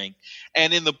its thing.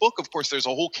 And in the book, of course, there's a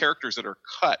whole characters that are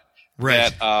cut.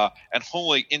 Right. And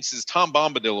holy instance, Tom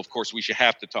Bombadil, of course, we should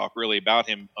have to talk really about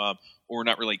him. Or we're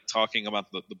not really talking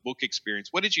about the book experience.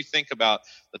 What did you think about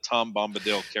the Tom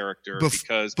Bombadil character?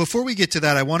 Because before we get to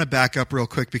that, I want to back up real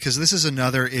quick because this is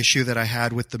another issue that I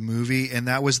had with the movie, and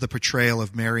that was the portrayal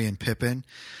of Merry and Pippin.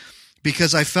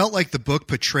 Because I felt like the book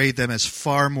portrayed them as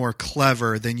far more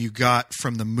clever than you got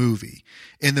from the movie.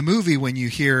 In the movie, when you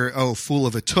hear, oh, fool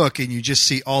of a took, and you just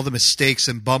see all the mistakes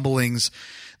and bumblings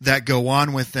that go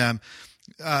on with them,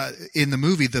 in the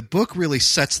movie, the book really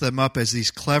sets them up as these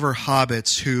clever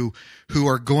hobbits who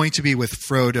are going to be with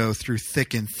Frodo through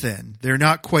thick and thin. They're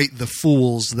not quite the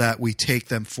fools that we take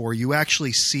them for. You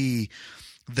actually see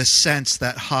the sense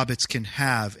that hobbits can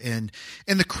have and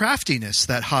the craftiness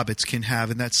that hobbits can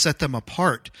have and that set them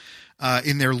apart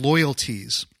in their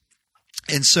loyalties.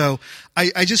 And so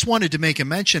I just wanted to make a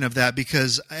mention of that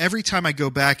because every time I go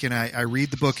back and I read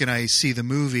the book and I see the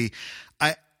movie,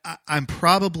 I'm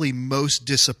probably most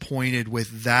disappointed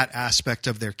with that aspect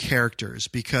of their characters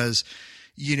because,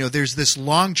 there's this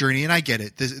long journey, and I get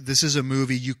it. This is a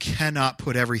movie. You cannot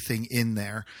put everything in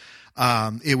there.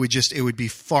 It would be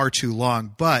far too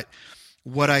long. But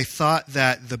what I thought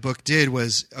that the book did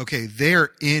was, okay,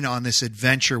 they're in on this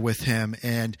adventure with him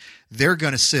and they're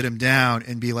going to sit him down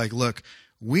and be like, look,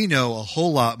 we know a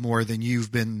whole lot more than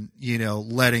you've been,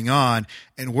 letting on,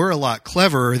 and we're a lot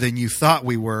cleverer than you thought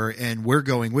we were, and we're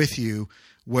going with you,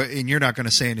 and you're not going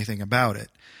to say anything about it.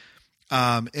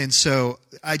 And so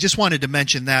I just wanted to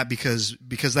mention that because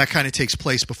that kind of takes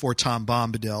place before Tom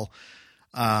Bombadil.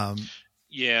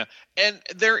 Yeah, and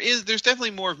there's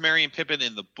definitely more of Merry and Pippin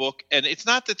in the book, and it's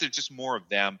not that there's just more of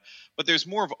them, but there's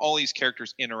more of all these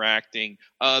characters interacting.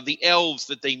 The elves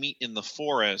that they meet in the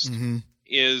forest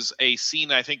is a scene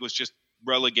I think was just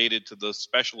relegated to the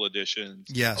special editions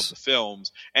of the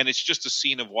films, and it's just a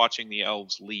scene of watching the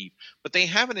elves leave. But they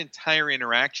have an entire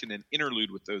interaction and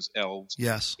interlude with those elves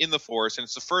in the forest, and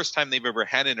it's the first time they've ever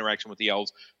had interaction with the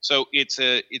elves. So it's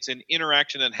an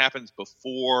interaction that happens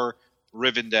before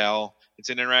Rivendell. It's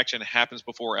an interaction that happens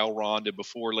before Elrond and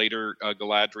before later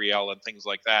Galadriel and things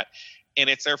like that. And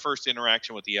it's their first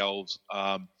interaction with the elves.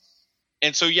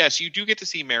 And so, yes, you do get to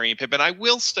see Merry and Pippin. I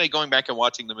will say, going back and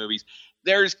watching the movies,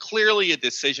 there's clearly a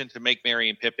decision to make Merry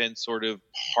and Pippin sort of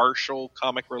partial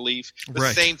comic relief. The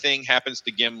Right. same thing happens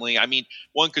to Gimli. I mean,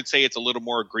 one could say it's a little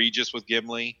more egregious with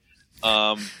Gimli.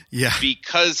 Yeah.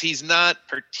 Because he's not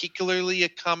particularly a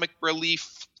comic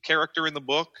relief character in the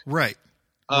book. Right.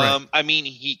 Right. I mean,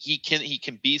 he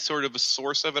can be sort of a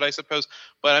source of it, I suppose.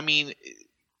 But I mean,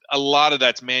 a lot of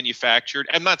that's manufactured.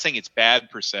 I'm not saying it's bad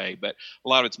per se, but a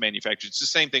lot of it's manufactured. It's the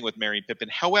same thing with Merry and Pippin.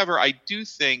 However, I do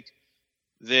think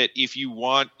that if you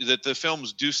want that the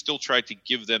films do still try to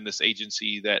give them this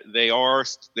agency that they are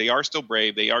still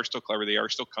brave, they are still clever, they are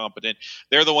still competent.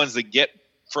 They're the ones that get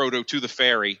Frodo to the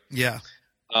ferry. Yeah.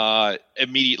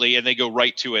 Immediately, and they go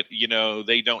right to it. You know,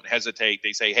 they don't hesitate.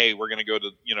 They say, "Hey, we're going to go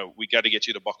to, we got to get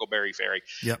you to Buckleberry Ferry."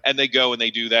 Yep. And they go and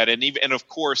they do that. And of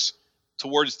course,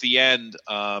 towards the end,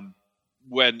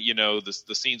 when the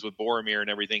scenes with Boromir and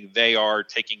everything, they are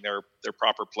taking their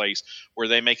proper place where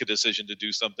they make a decision to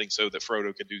do something so that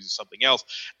Frodo can do something else.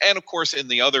 And of course, in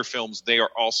the other films, they are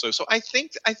also. So I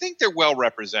think they're well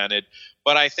represented,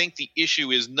 but I think the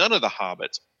issue is none of the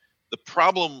hobbits. The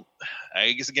problem,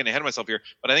 I guess, again, ahead of myself here,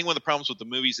 but I think one of the problems with the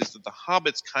movies is that the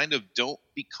hobbits kind of don't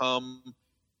become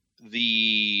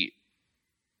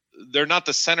they're not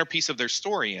the centerpiece of their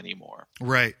story anymore.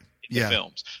 Right. In the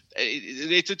films.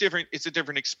 It's a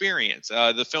different experience.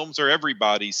 The films are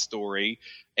everybody's story,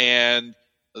 and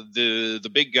the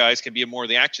big guys can be in more of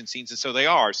the action scenes, and so they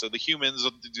are. So the humans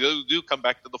do come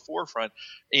back to the forefront.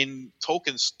 In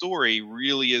Tolkien's story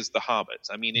really is the hobbits.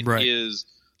 I mean, it is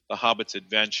the Hobbit's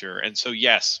adventure. And so,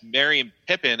 yes, Merry and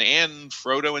Pippin and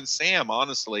Frodo and Sam,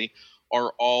 honestly,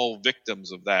 are all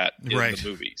victims of that in the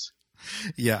movies.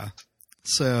 Yeah.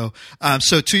 So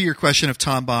to your question of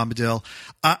Tom Bombadil,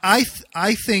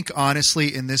 I think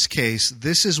honestly in this case,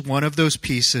 this is one of those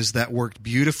pieces that worked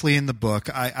beautifully in the book.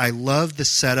 I love the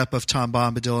setup of Tom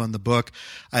Bombadil in the book.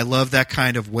 I love that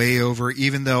kind of way over,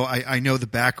 even though I know the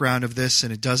background of this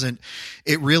and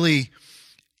it really,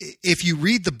 if you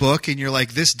read the book and you're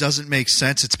like, this doesn't make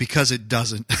sense, it's because it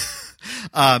doesn't.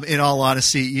 In all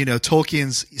honesty,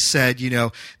 Tolkien's said,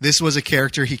 this was a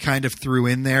character he kind of threw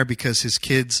in there because his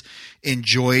kids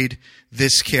enjoyed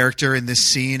this character in this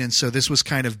scene. And so this was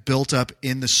kind of built up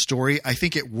in the story. I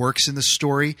think it works in the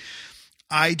story.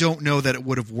 I don't know that it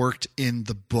would have worked in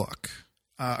the book.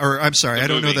 I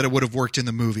don't know that it would have worked in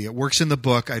the movie. It works in the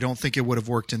book. I don't think it would have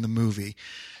worked in the movie.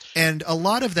 And a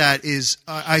lot of that is,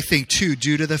 I think, too,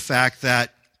 due to the fact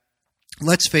that,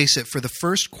 let's face it, for the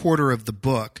first quarter of the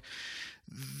book,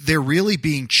 they're really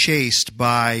being chased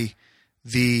by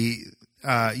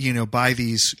by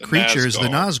these creatures, the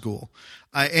Nazgul.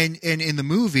 And in the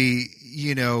movie,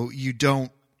 you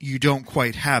don't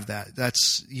quite have that.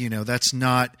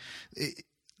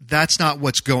 That's not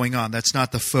what's going on. That's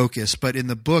not the focus. But in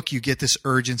the book, you get this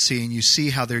urgency, and you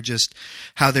see how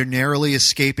they're narrowly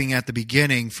escaping at the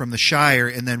beginning from the Shire,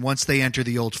 and then once they enter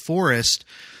the Old Forest,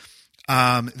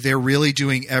 they're really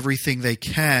doing everything they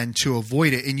can to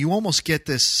avoid it. And you almost get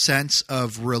this sense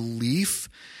of relief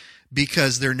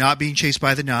because they're not being chased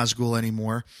by the Nazgul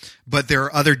anymore, but there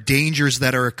are other dangers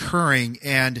that are occurring,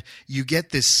 and you get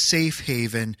this safe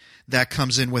haven that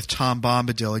comes in with Tom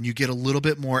Bombadil, and you get a little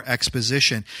bit more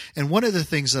exposition. And one of the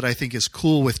things that I think is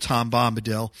cool with Tom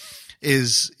Bombadil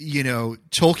is,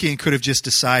 Tolkien could have just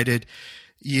decided,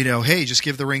 hey, just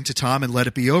give the ring to Tom and let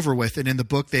it be over with. And in the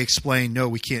book, they explain, no,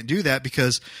 we can't do that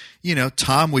because,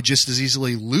 Tom would just as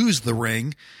easily lose the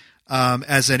ring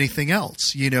as anything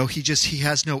else. He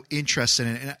has no interest in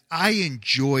it. And I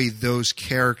enjoy those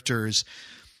characters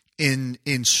in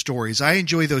stories. I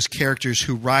enjoy those characters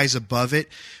who rise above it,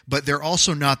 but they're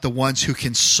also not the ones who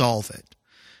can solve it.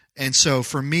 And so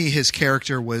for me, his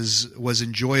character was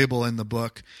enjoyable in the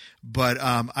book, but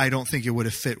I don't think it would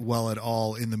have fit well at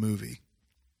all in the movie.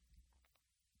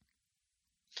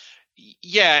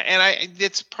 Yeah, and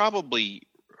it's probably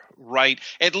right.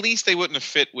 At least they wouldn't have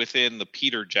fit within the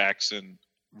Peter Jackson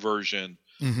version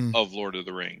of Lord of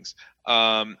the Rings.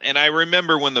 And I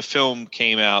remember when the film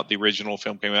came out, the original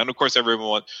film came out, and of course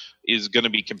everyone is going to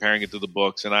be comparing it to the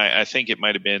books. And I think it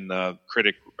might have been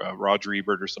critic Roger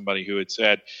Ebert or somebody who had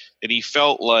said that he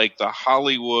felt like the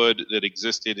Hollywood that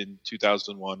existed in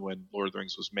 2001 when Lord of the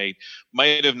Rings was made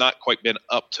might have not quite been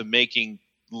up to making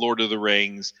Lord of the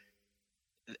Rings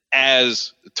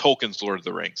as Tolkien's Lord of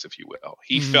the Rings, if you will.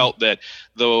 He felt that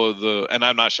and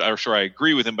I'm not sure I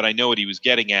agree with him, but I know what he was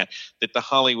getting at, that the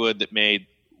Hollywood that made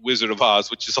Wizard of Oz,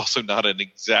 which is also not an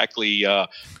exactly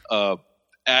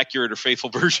accurate or faithful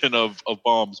version of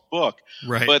Baum's book,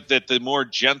 right, but that the more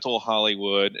gentle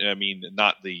Hollywood, I mean,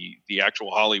 not the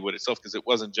actual Hollywood itself, because it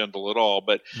wasn't gentle at all,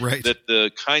 but right, that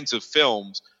the kinds of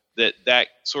films that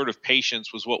sort of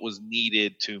patience was what was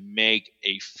needed to make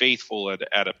a faithful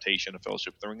adaptation of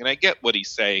Fellowship of the Ring. And I get what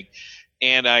he's saying.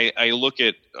 And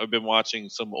I've been watching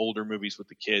some older movies with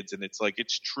the kids, and it's like,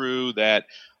 it's true that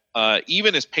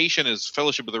even as patient as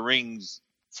Fellowship of the Rings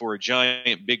for a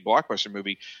giant, big blockbuster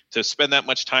movie, to spend that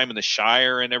much time in the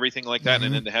Shire and everything like that,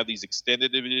 and then to have these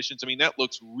extended editions, I mean, that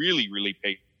looks really, really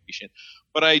patient.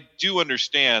 But I do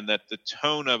understand that the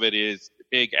tone of it is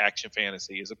big action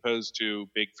fantasy as opposed to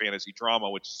big fantasy drama,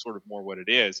 which is sort of more what it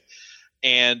is.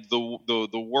 And the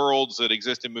worlds that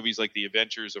exist in movies like The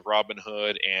Adventures of Robin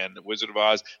Hood and Wizard of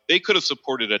Oz, they could have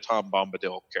supported a Tom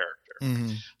Bombadil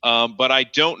character. But I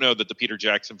don't know that the Peter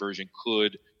Jackson version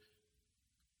could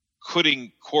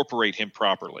incorporate him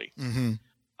properly.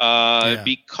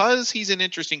 Because he's an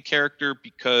interesting character,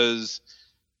 because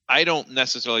I don't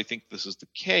necessarily think this is the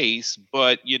case,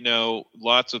 but,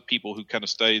 lots of people who kind of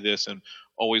study this and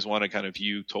always want to kind of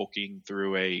view Tolkien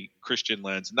through a Christian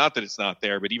lens. Not that it's not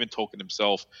there, but even Tolkien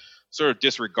himself sort of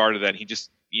disregarded that. And he just,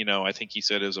 I think he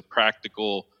said, as a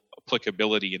practical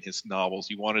applicability in his novels,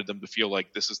 he wanted them to feel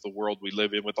like this is the world we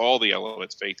live in with all the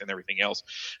elements, faith and everything else.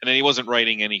 And then he wasn't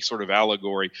writing any sort of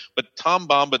allegory. But Tom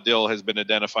Bombadil has been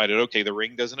identified as, okay, the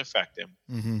ring doesn't affect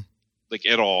him, like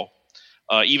at all.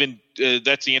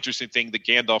 That's the interesting thing, that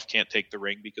Gandalf can't take the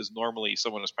ring, because normally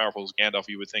someone as powerful as Gandalf,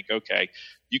 you would think, okay,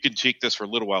 you can take this for a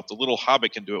little while. If the little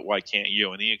hobbit can do it, why can't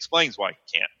you? And he explains why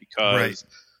he can't, because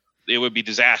it would be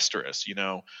disastrous,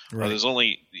 There's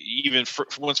only,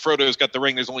 once Frodo's got the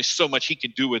ring, there's only so much he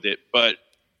can do with it. But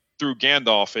through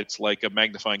Gandalf, it's like a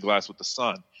magnifying glass with the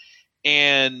sun.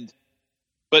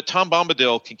 But Tom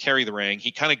Bombadil can carry the ring.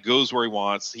 He kind of goes where he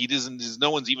wants.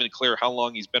 No one's even clear how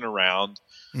long he's been around.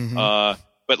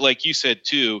 But like you said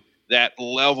too, that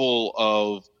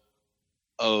level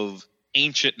of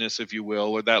ancientness, if you will,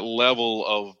 or that level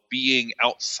of being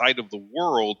outside of the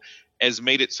world, has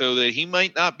made it so that he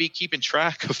might not be keeping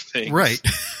track of things. Right.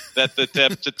 That the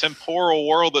temporal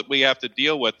world that we have to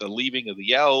deal with, the leaving of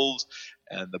the elves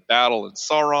and the battle in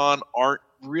Sauron, aren't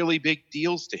really big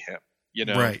deals to him.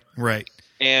 Right.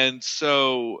 And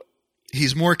so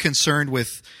he's more concerned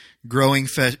with growing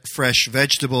fresh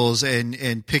vegetables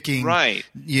and picking,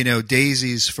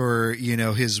 daisies for,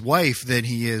 his wife than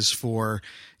he is for,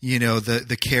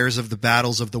 the cares of the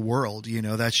battles of the world.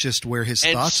 That's just where his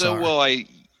thoughts are.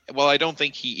 Well, I don't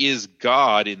think he is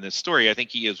God in this story. I think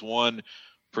he is one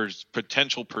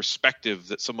potential perspective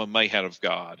that someone might have of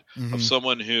God, of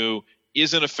someone who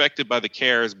isn't affected by the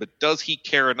cares, but does he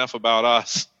care enough about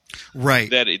us? Right.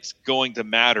 That it's going to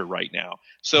matter right now.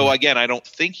 So again, I don't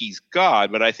think he's God,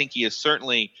 but I think he is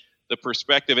certainly the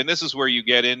perspective. And this is where you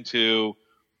get into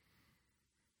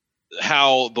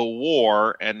how the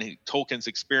war and Tolkien's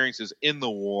experiences in the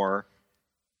war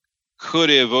could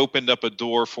have opened up a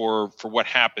door for what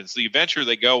happens. The adventure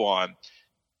they go on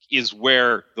is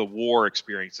where the war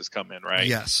experiences come in, right?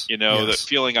 Yes. The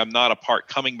feeling I'm not a part,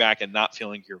 coming back and not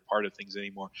feeling you're a part of things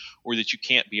anymore, or that you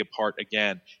can't be a part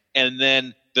again. And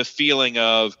then the feeling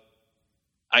of,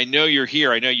 I know you're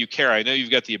here, I know you care, I know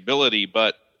you've got the ability,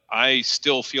 but I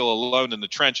still feel alone in the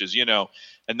trenches,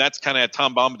 And that's kind of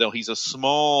Tom Bombadil. He's this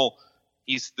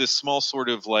small sort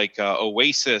of like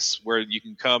oasis where you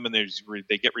can come and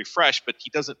they get refreshed, but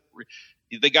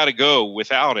they got to go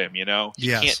without him, You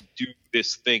can't do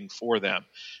this thing for them.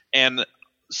 And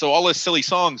so all his silly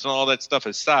songs and all that stuff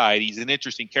aside, he's an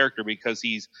interesting character because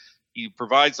he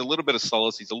provides a little bit of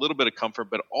solace, he's a little bit of comfort,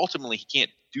 but ultimately he can't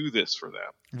do this for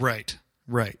them. Right.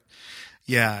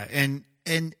 Yeah. And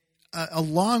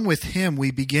along with him,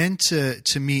 we begin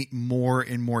to meet more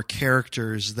and more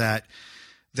characters that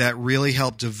really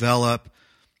help develop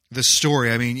the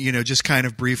story. I mean, just kind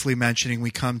of briefly mentioning,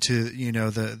 we come to,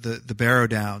 the Barrow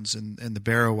Downs and the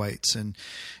Barrow-wights, and,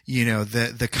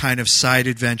 the kind of side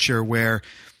adventure where,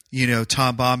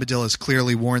 Tom Bombadil has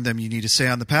clearly warned them, you need to stay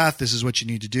on the path. This is what you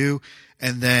need to do.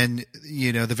 And then,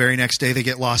 the very next day they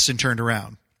get lost and turned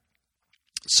around.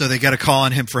 So they got to call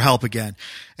on him for help again.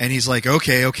 And he's like,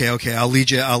 okay, I'll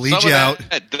lead you out.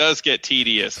 That does get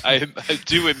tedious. I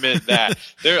do admit that.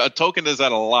 Tolkien does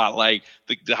that a lot. Like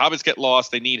the hobbits get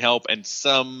lost, they need help, and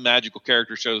some magical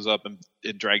character shows up and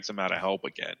drags them out of help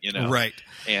again, Right.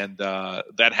 And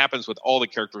that happens with all the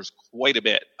characters quite a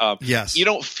bit. Yes. You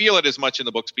don't feel it as much in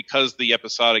the books because the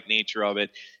episodic nature of it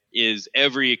is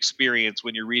every experience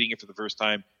when you're reading it for the first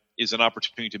time is an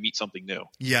opportunity to meet something new.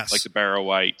 Yes. Like the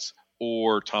Barrow-wights,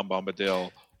 or Tom Bombadil,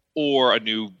 or a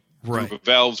new group of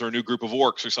elves, or a new group of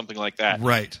orcs, or something like that.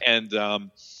 Right. And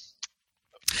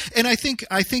I think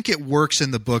it works in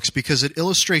the books because it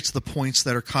illustrates the points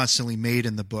that are constantly made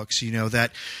in the books.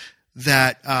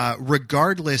 That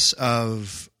regardless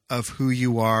of of who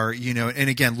you are, and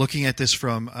again, looking at this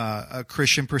from a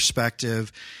Christian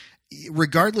perspective,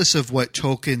 regardless of what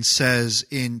Tolkien says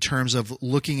in terms of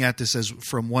looking at this as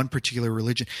from one particular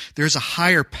religion, there's a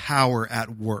higher power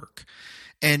at work.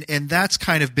 And that's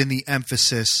kind of been the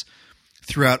emphasis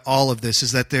throughout all of this,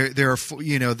 is that there are,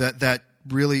 that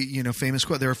really, famous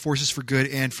quote, there are forces for good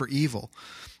and for evil.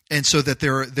 And so that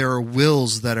there are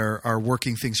wills that are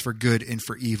working things for good and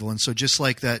for evil. And so just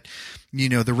like that,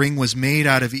 the ring was made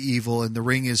out of evil and the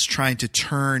ring is trying to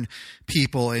turn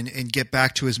people and get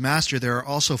back to his master, there are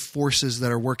also forces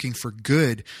that are working for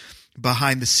good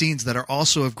behind the scenes that are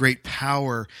also of great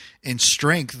power and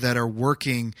strength that are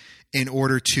working in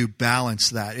order to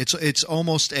balance that. It's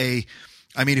almost if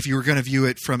you were going to view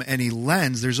it from any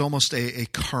lens, there's almost a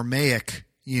karmic,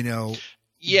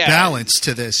 balance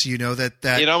to this,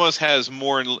 that it almost has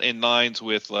more in lines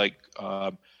with like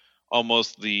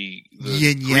almost the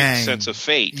yin Greek yang sense of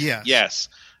fate. Yes,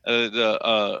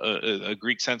 a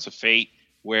Greek sense of fate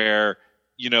where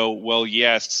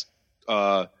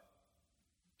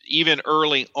even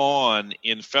early on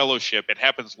in Fellowship, it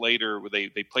happens later where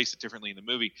they place it differently in the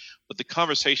movie, but the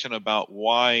conversation about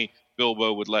why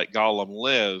Bilbo would let Gollum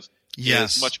live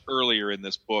is much earlier in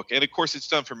this book. And of course it's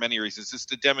done for many reasons. It's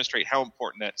to demonstrate how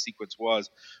important that sequence was,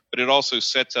 but it also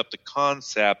sets up the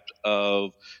concept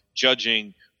of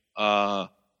judging,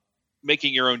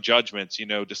 making your own judgments,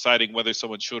 deciding whether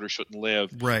someone should or shouldn't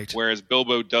live. Right. Whereas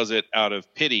Bilbo does it out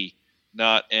of pity,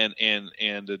 not and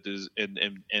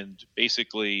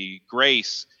basically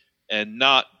grace, and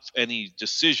not any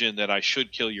decision that I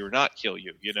should kill you or not kill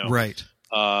you. Right.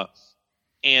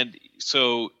 And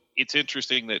so it's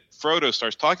interesting that Frodo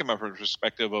starts talking about from a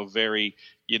perspective of very,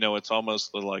 it's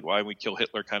almost like why we kill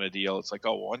Hitler kind of deal. It's like,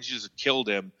 oh, why don't you just kill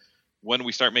him when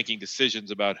we start making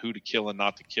decisions about who to kill and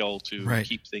not to kill to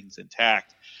keep things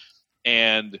intact.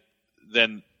 And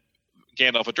then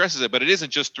Gandalf addresses it, but it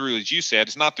isn't just through, as you said,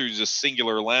 it's not through just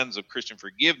singular lens of Christian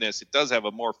forgiveness. It does have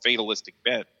a more fatalistic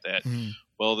bent that,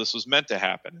 well, this was meant to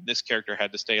happen, and this character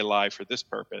had to stay alive for this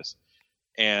purpose.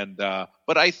 And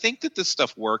but I think that this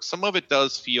stuff works. Some of it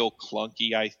does feel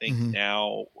clunky, I think,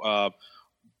 now.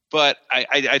 But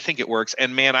I think it works.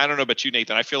 And, man, I don't know about you,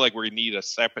 Nathan. I feel like we need a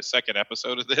second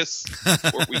episode of this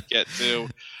before we get to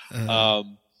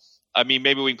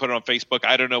maybe we can put it on Facebook.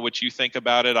 I don't know what you think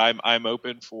about it. I'm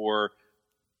open for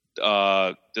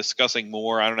discussing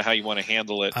more. I don't know how you want to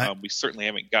handle it. We certainly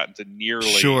haven't gotten to nearly.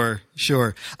 Sure.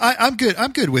 I'm good.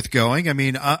 I'm good with going.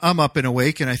 I'm up and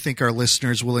awake, and I think our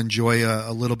listeners will enjoy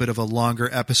a little bit of a longer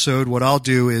episode. What I'll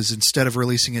do is, instead of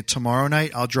releasing it tomorrow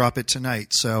night, I'll drop it tonight.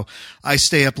 So I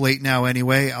stay up late now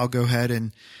anyway. I'll go ahead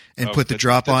and put the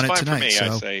drop on it tonight. For me, so.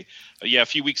 I say. A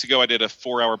few weeks ago I did a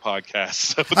 4-hour podcast.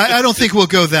 So I don't think we'll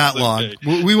go that long.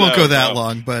 We won't go that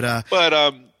long, but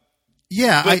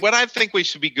yeah. But what I think we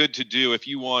should be good to do, if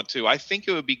you want to, I think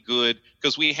it would be good,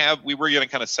 because we were going to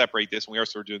kind of separate this, and we are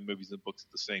sort of doing movies and books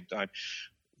at the same time.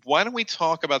 Why don't we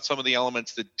talk about some of the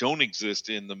elements that don't exist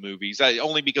in the movies?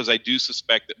 Only because I do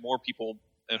suspect that more people,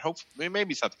 and hopefully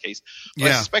maybe it's not the case, but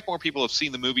I suspect more people have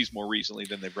seen the movies more recently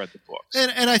than they've read the books.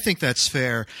 And I think that's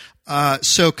fair.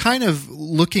 So kind of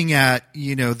looking at,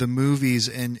 the movies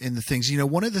and the things,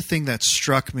 one of the things that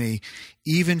struck me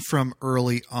even from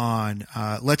early on,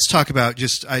 let's talk about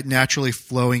just naturally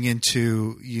flowing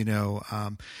into,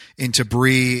 into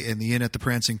Bree and the Inn at the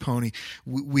Prancing Pony.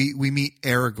 We meet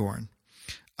Aragorn.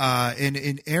 And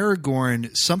in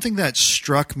Aragorn, something that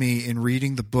struck me in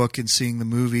reading the book and seeing the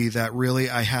movie that really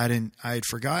I had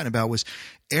forgotten about was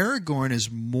Aragorn is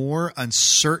more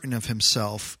uncertain of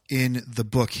himself in the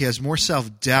book. He has more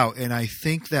self-doubt, and I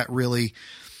think that really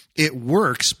it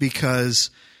works because,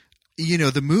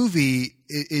 the movie,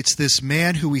 it's this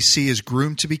man who we see is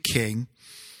groomed to be king.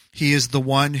 He is the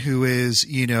one who is,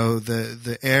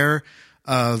 the heir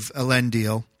of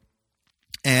Elendil.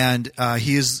 And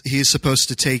he is supposed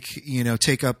to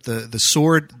take up the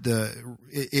sword,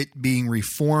 it being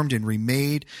reformed and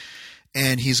remade,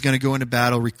 and he's going to go into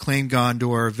battle, reclaim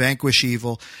Gondor, vanquish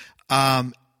evil.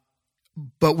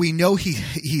 But we know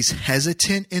he's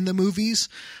hesitant in the movies,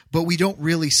 but we don't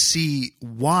really see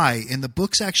why. And the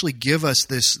books actually give us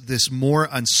this more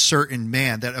uncertain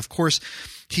man that, of course,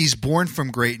 he's born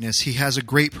from greatness. He has a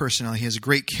great personality. He has a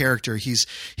great character. He's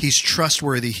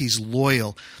trustworthy. He's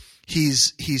loyal.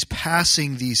 He's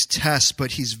passing these tests,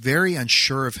 but he's very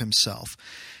unsure of himself.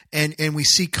 And we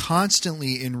see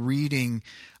constantly in reading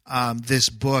this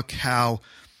book how,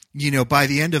 by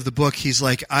the end of the book, he's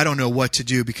like, I don't know what to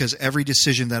do because every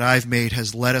decision that I've made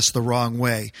has led us the wrong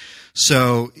way.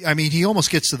 So, he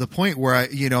almost gets to the point where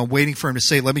I'm waiting for him to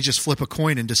say, let me just flip a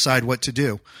coin and decide what to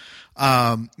do.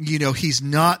 He's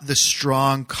not the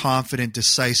strong, confident,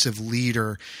 decisive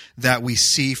leader that we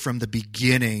see from the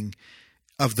beginning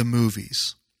of the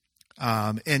movies.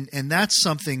 And that's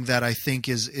something that I think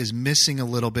is missing a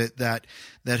little bit, that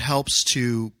helps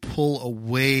to pull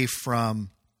away from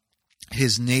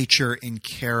his nature and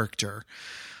character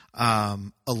a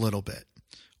little bit.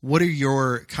 What are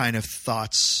your kind of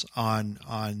thoughts on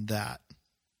that?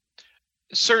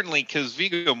 Certainly, because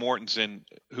Viggo Mortensen,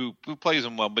 who plays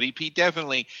him well, but he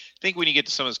definitely, I think when you get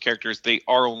to some of his characters, they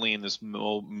are only in this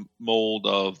mold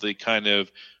of the kind of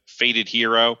faded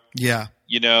hero. Yeah.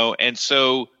 And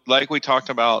so like we talked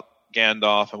about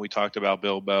Gandalf and we talked about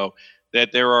Bilbo,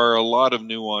 that there are a lot of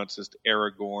nuances to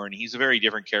Aragorn. He's a very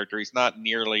different character. He's not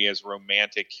nearly as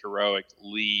romantic, heroic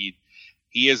lead.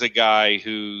 He is a guy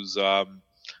who's not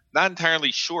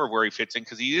entirely sure where he fits in,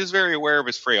 because he is very aware of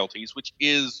his frailties, which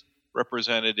is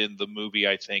represented in the movie,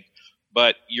 I think.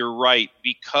 But you're right,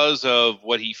 because of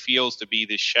what he feels to be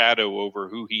the shadow over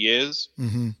who he is,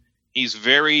 he's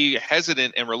very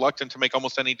hesitant and reluctant to make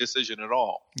almost any decision at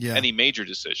all, any major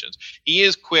decisions. He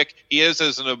is quick. He has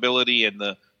an ability and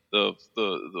the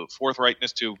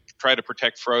forthrightness to try to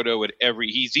protect Frodo at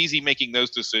he's easy making those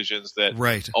decisions that,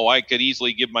 I could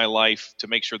easily give my life to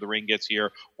make sure the ring gets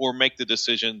here, or make the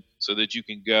decision so that you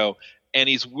can go. And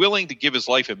he's willing to give his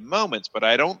life in moments, but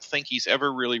I don't think he's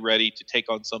ever really ready to take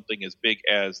on something as big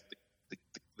as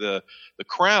the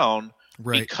crown,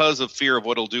 because of fear of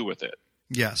what he'll do with it.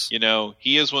 Yes.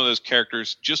 He is one of those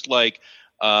characters, just like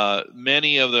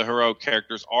many of the heroic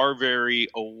characters are very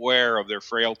aware of their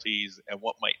frailties and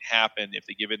what might happen if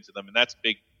they give in to them. And that's a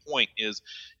big point is,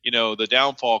 the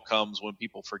downfall comes when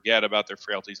people forget about their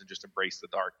frailties and just embrace the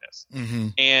darkness.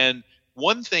 And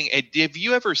one thing, have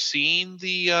you ever seen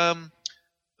the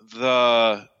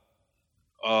Ralph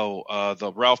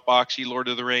Bakshi Lord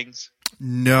of the Rings?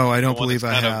 No, I don't believe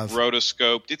I have.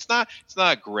 Rotoscoped. It's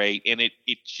not great, and it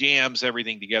jams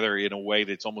everything together in a way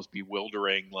that's almost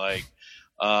bewildering. Like,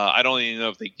 I don't even know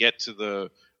if they get to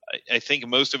the. I think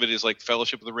most of it is like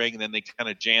Fellowship of the Ring, and then they kind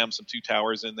of jam some Two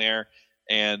Towers in there,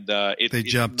 and none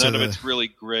of it's really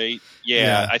great.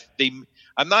 Yeah.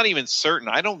 I'm not even certain.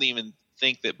 I don't even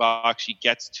think that Bakshi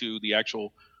gets to the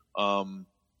actual.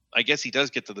 I guess he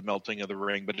does get to the melting of the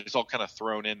ring, but it's all kind of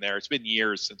thrown in there. It's been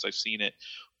years since I've seen it.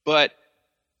 But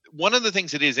one of the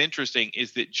things that is interesting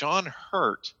is that John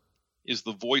Hurt is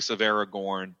the voice of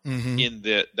Aragorn in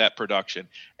that production.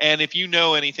 And if you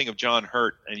know anything of John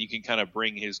Hurt, and you can kind of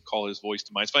call his voice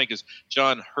to mind, it's funny because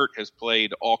John Hurt has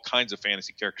played all kinds of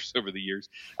fantasy characters over the years,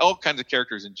 all kinds of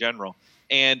characters in general.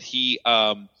 And his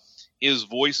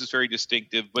voice is very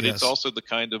distinctive, but it's also the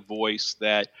kind of voice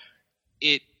that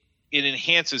it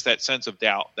enhances that sense of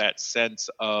doubt, that sense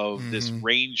of this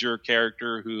ranger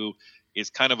character who is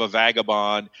kind of a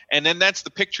vagabond. And then that's the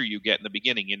picture you get in the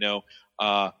beginning.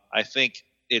 I think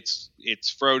it's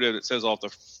Frodo that says off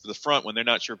the front when they're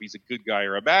not sure if he's a good guy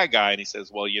or a bad guy. And he says,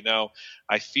 well,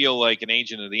 I feel like an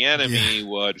agent of the enemy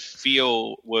would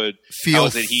feel fairer.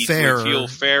 Feel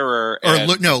fairer.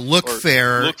 Look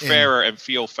fairer. Look fairer and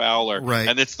feel fouler. Right.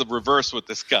 And it's the reverse with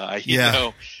this guy, you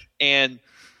know? And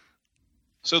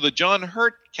so the John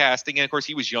Hurt casting, and of course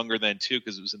he was younger then too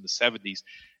because it was in the 70s,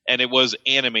 and it was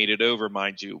animated over,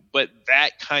 mind you. But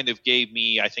that kind of gave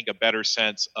me, I think, a better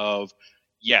sense of,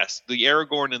 yes, the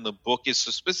Aragorn in the book is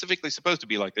specifically supposed to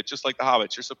be like that, just like the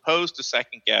Hobbits. You're supposed to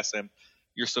second guess him.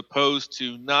 You're supposed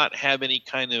to not have any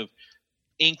kind of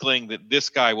inkling that this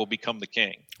guy will become the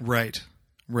king. Right.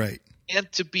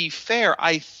 And to be fair,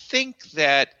 I think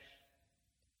that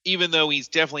even though he's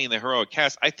definitely in the heroic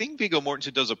cast, I think Viggo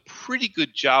Mortensen does a pretty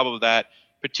good job of that,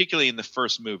 particularly in the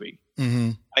first movie.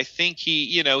 I think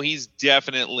he's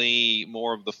definitely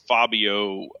more of the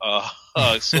Fabio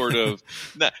sort of.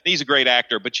 He's a great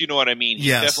actor, but you know what I mean.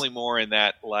 He's definitely more in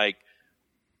that like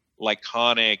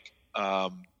laconic,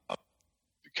 kind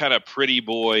of pretty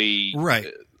boy,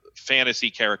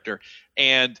 fantasy character.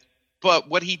 But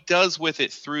what he does with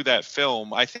it through that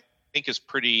film, I think is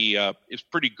pretty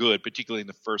good, particularly in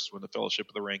the first one, The Fellowship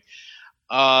of the Ring.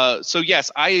 So yes,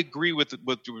 I agree with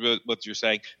what you're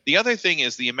saying. The other thing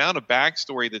is the amount of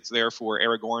backstory that's there for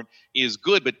Aragorn is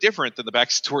good, but different than the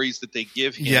backstories that they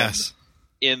give him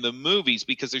in the movies,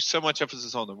 because there's so much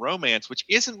emphasis on the romance, which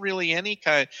isn't really any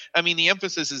kind. I mean, the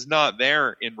emphasis is not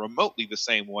there in remotely the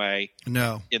same way.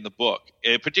 No, in the book,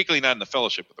 particularly not in the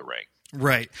Fellowship of the Ring.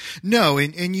 Right. No,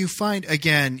 and you find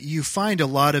a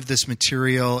lot of this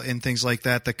material and things like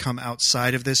that come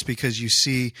outside of this, because you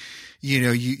see,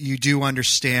 you do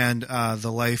understand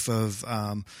the life of,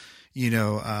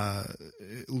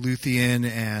 Luthien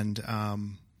and,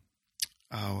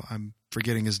 I'm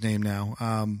forgetting his name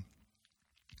now.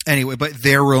 Anyway, but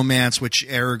their romance, which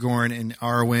Aragorn and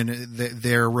Arwen,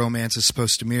 their romance is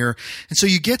supposed to mirror. And so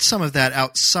you get some of that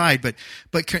outside, but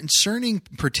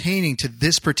pertaining to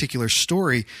this particular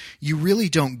story, you really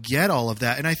don't get all of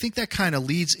that. And I think that kind of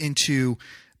leads into,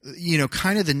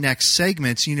 kind of the next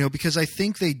segments, because I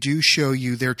think they do show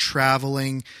you they're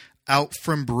traveling out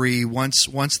from Bree. Once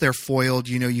they're foiled,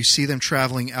 you see them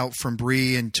traveling out from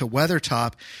Bree and to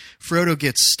Weathertop. Frodo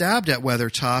gets stabbed at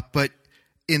Weathertop, but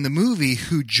in the movie,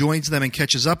 who joins them and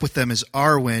catches up with them is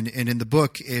Arwen, and in the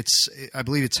book, I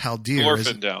believe it's Haldir.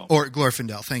 Glorfindel. Or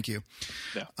Glorfindel, thank you.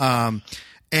 Yeah.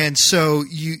 And so,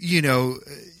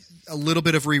 a little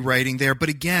bit of rewriting there. But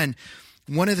again,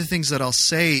 one of the things that I'll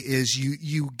say is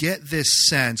you get this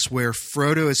sense where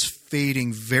Frodo is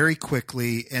fading very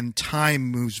quickly and time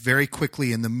moves very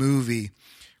quickly in the movie,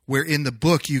 where in the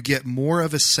book you get more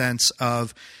of a sense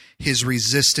of his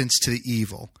resistance to the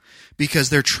evil. Because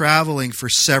they're traveling for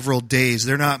several days.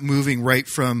 They're not moving right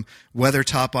from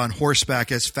Weathertop on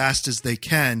horseback as fast as they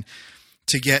can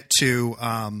to get to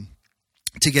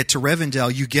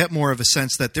Rivendell. You get more of a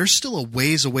sense that they're still a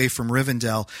ways away from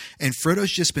Rivendell, and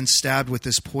Frodo's just been stabbed with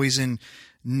this poison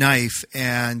knife,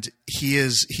 and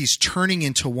he's turning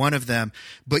into one of them.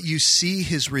 But you see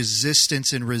his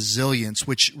resistance and resilience,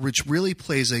 which really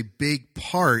plays a big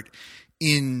part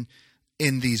in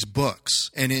these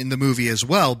books and in the movie as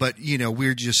well, but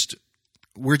we're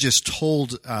just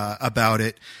told about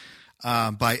it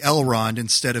by Elrond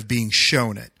instead of being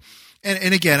shown it.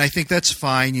 And again, I think that's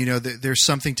fine. There's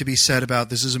something to be said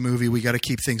about this is a movie. We got to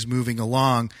keep things moving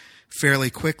along fairly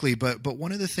quickly. But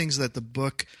one of the things that the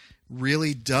book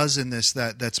really does in this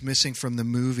that's missing from the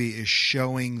movie is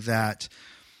showing that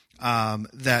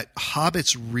that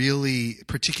hobbits really,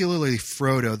 particularly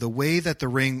Frodo, the way that the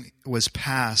ring was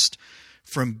passed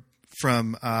from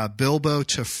Bilbo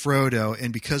to Frodo,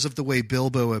 and because of the way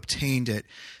Bilbo obtained it,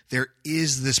 there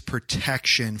is this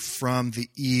protection from the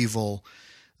evil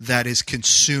that is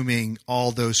consuming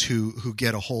all those who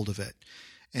get a hold of it.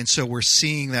 And so we're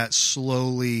seeing that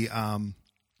slowly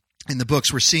in the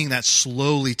books. We're seeing that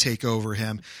slowly take over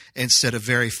him instead of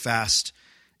very fast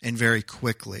and very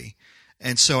quickly.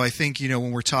 And so I think,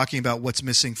 when we're talking about what's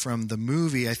missing from the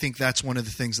movie, I think that's one of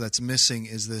the things that's missing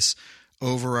is this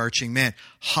overarching man.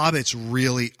 Hobbits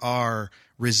really are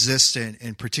resistant,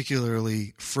 and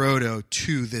particularly Frodo,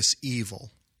 to this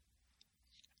evil.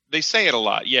 They say it a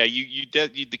lot. Yeah,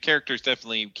 the characters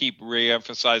definitely keep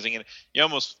re-emphasizing it. You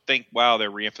almost think, wow, they're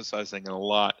re-emphasizing it a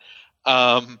lot.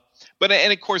 But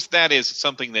of course, that is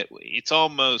something that it's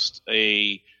almost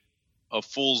a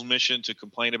fool's mission to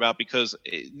complain about, because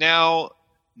now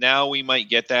we might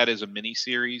get that as a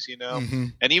mini-series, Mm-hmm.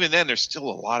 And even then, there's still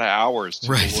a lot of hours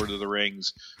to Right. the Lord of the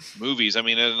Rings movies. I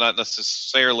mean, it's not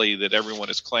necessarily that everyone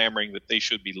is clamoring that they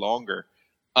should be longer.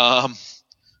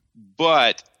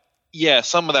 But yeah,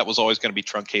 some of that was always going to be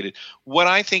truncated. What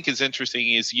I think is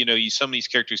interesting is, some of these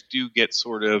characters do get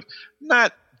sort of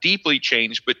not deeply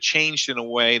changed, but changed in a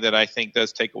way that I think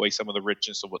does take away some of the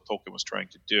richness of what Tolkien was trying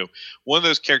to do. One of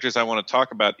those characters I want to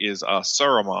talk about is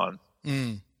Saruman.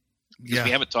 Yeah.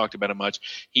 We haven't talked about him much.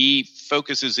 He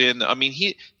focuses in. I mean,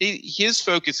 his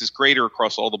focus is greater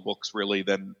across all the books, really,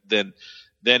 than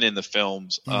in the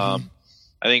films. Mm-hmm.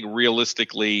 I think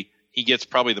realistically, he gets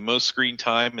probably the most screen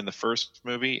time in the first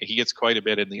movie. He gets quite a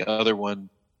bit in the other one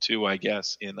too, I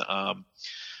guess, in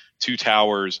Two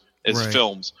Towers as Right.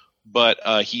 films.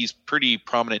 But he's pretty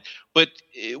prominent. But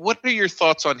what are your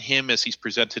thoughts on him as he's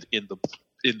presented in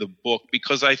the book?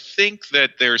 Because I think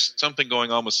that there's something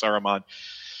going on with Saruman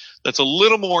that's a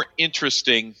little more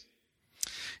interesting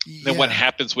than what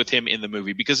happens with him in the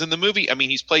movie. Because in the movie, I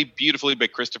mean, he's played beautifully by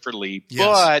Christopher Lee, Yes.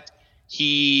 but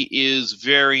he is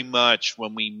very much,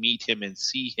 when we meet him and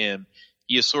see him,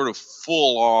 he is sort of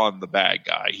full on the bad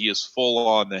guy. He is full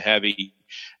on the heavy.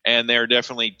 And they're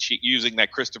definitely using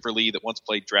that Christopher Lee that once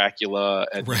played Dracula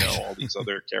and Right. all these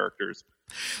other characters.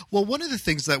 Well, one of the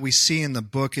things that we see in the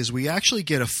book is we actually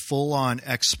get a full-on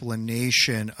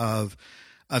explanation of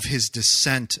his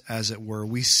descent, as it were.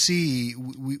 We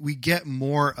get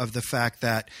more of the fact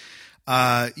that,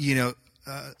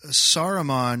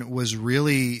 Saruman was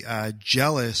really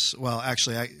jealous. Well,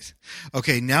 actually,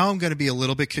 now I'm going to be a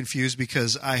little bit confused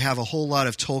because I have a whole lot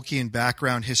of Tolkien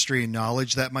background, history, and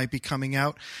knowledge that might be coming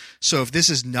out. So if this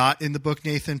is not in the book,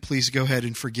 Nathan, please go ahead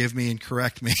and forgive me and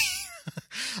correct me.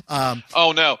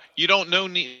 Oh no, you don't. No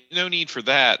need for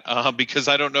that because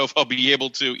I don't know if I'll be able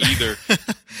to either.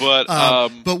 But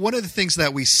one of the things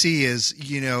that we see is,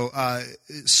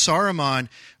 Saruman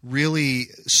really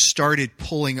started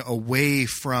pulling away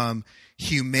from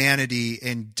humanity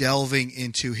and delving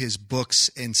into his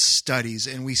books and studies.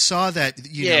 And we saw that,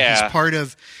 you know,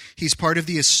 he's part of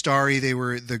the Astari. They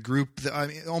were the group,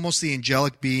 almost the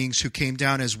angelic beings who came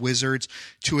down as wizards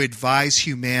to advise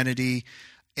humanity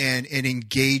and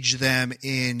engage them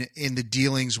in the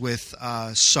dealings with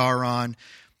Sauron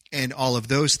and all of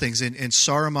those things. And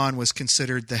Saruman was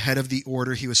considered the head of the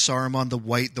order. He was Saruman the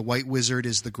White. The White Wizard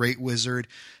is the Great Wizard,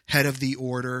 head of the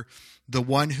order, the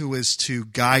one who is to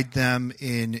guide them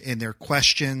in their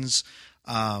questions.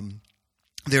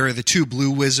 There are the two blue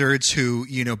wizards who,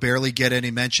 you know, barely get any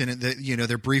mention. You know,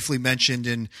 they're briefly mentioned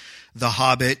in The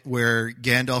Hobbit, where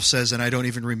Gandalf says, and I don't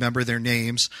even remember their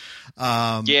names.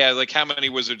 Like how many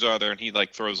wizards are there? And he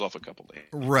like throws off a couple names.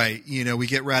 Right. You know, we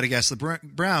get Radagast the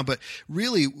Brown, but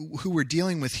really who we're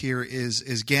dealing with here is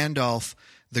Gandalf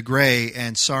the Gray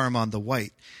and Saruman the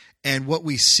White. And what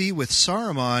we see with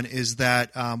Saruman is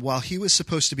that while he was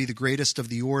supposed to be the greatest of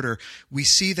the order, we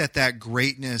see that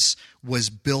greatness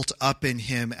was built up in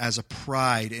him as a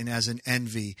pride and as an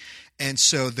envy. And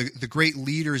so the great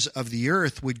leaders of the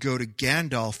earth would go to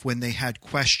Gandalf when they had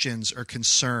questions or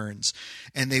concerns,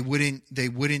 and they wouldn't go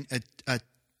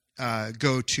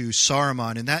to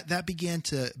Saruman. And that began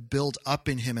to build up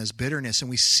in him as bitterness. And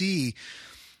we see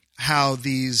how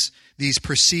these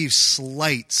perceived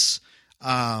slights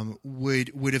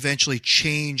would eventually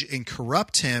change and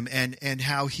corrupt him, and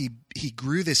how he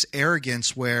grew this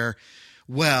arrogance where,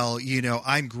 well, you know,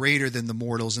 I'm greater than the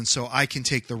mortals, and so I can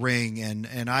take the ring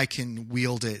and I can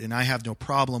wield it and I have no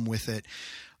problem with it.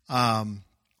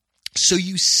 So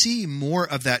you see more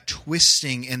of that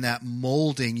twisting and that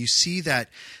molding. You see that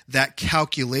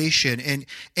calculation, and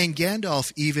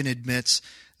Gandalf even admits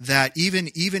that even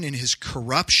in his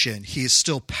corruption, he is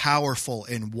still powerful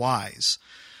and wise.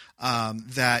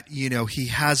 That, you know, he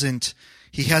hasn't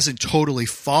totally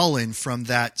fallen from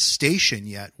that station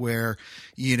yet, where,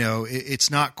 you know,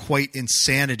 it's not quite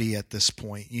insanity at this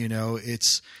point. You know,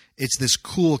 it's this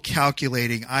cool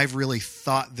calculating, I've really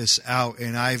thought this out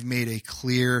and I've made a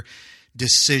clear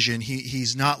decision.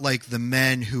 He's not like the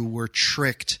men who were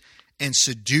tricked and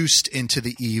seduced into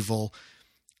the evil.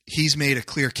 He's made a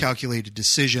clear calculated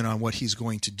decision on what he's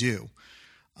going to do.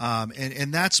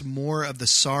 And that's more of the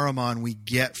Saruman we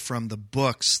get from the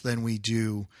books than we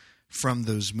do from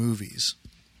those movies.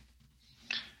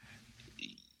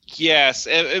 Yes,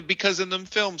 because in the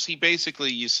films, he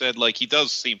basically, you said, like, he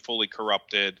does seem fully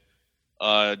corrupted.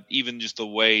 Even just the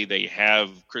way they have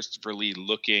Christopher Lee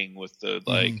looking with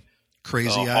the crazy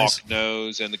eyes, hawk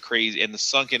nose, and the crazy and the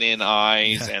sunken in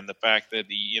eyes, and the fact that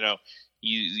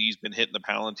he's been hitting the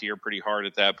Palantir pretty hard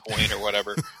at that point or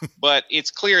whatever. But it's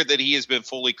clear that he has been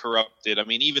fully corrupted. I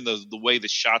mean, even the way the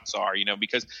shots are, you know,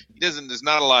 because there's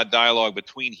not a lot of dialogue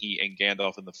between he and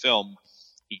Gandalf in the film.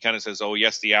 He kind of says, "Oh,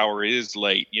 yes, the hour is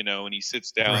late," you know, and he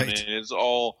sits down, and it's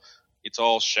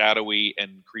all shadowy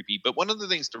and creepy. But one of the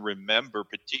things to remember,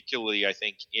 particularly I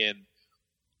think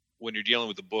when you're dealing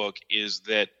with the book, is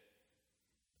that,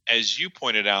 as you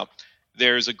pointed out,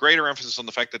 there's a greater emphasis on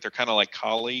the fact that they're kind of like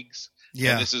colleagues.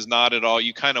 Yeah. And this is not at all.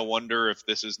 You kind of wonder if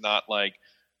this is not like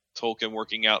Tolkien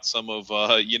working out some of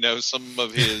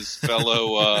his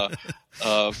fellow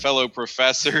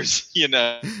professors, you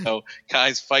know,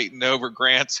 guys fighting over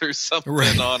grants or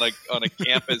something on a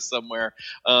campus somewhere,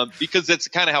 because that's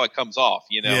kind of how it comes off.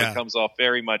 You know, It comes off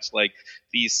very much like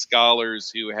these scholars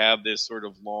who have this sort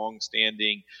of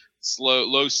long-standing,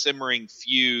 low simmering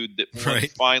feud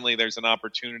that finally there's an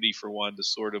opportunity for one to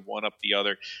sort of one up the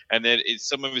other, and then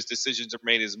some of his decisions are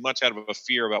made as much out of a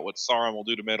fear about what Sauron will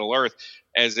do to Middle Earth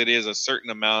as it is a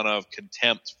certain amount of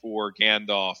contempt for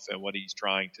Gandalf and what he's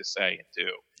trying to say and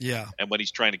do, and what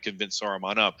he's trying to convince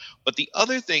Saruman of. But the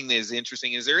other thing that is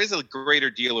interesting is there is a greater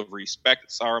deal of respect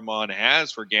that Saruman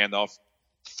has for Gandalf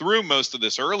through most of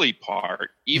this early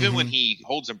part, even when he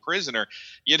holds him prisoner.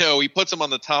 You know, he puts him on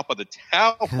the top of the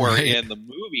tower in the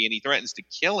movie, and he threatens to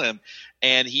kill him,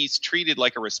 and he's treated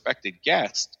like a respected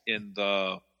guest in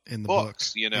the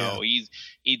books. You know,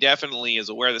 he definitely is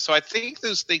aware of this. So I think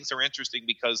those things are interesting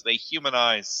because they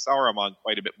humanize Saruman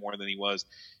quite a bit more than he was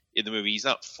in the movie. He's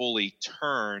not fully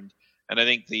turned, and I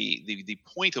think the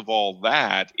point of all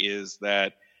that is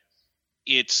that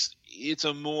it's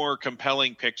a more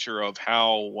compelling picture of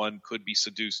how one could be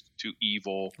seduced to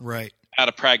evil out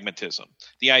of pragmatism.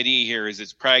 The idea here is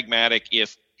it's pragmatic.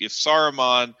 If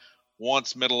Saruman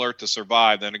wants Middle Earth to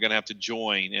survive, then they're going to have to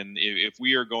join. And if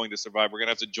we are going to survive, we're going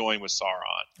to have to join with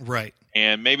Sauron. Right.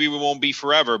 And maybe we won't be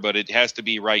forever, but it has to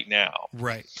be right now.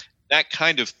 Right. That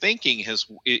kind of thinking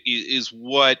is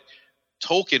what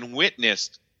Tolkien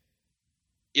witnessed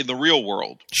in the real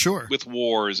world. Sure. With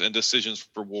wars and decisions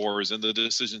for wars and the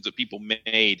decisions that people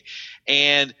made.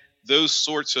 And those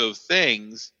sorts of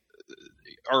things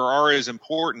are as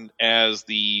important as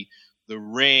the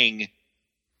ring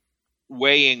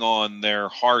weighing on their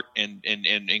heart and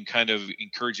kind of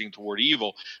encouraging toward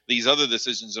evil. These other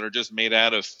decisions that are just made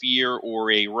out of fear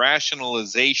or a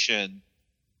rationalization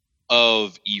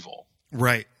of evil.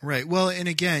 Right. Well, and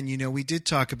again, we did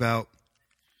talk about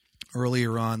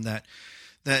earlier on that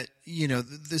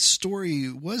this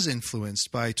story was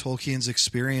influenced by Tolkien's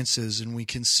experiences, and we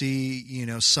can see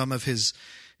some of his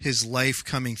life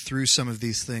coming through some of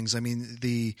these things. I mean,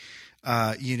 the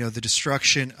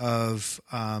destruction of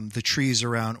the trees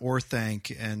around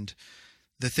Orthanc and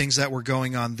the things that were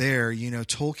going on there.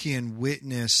 Tolkien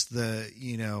witnessed the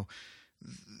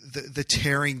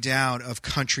tearing down of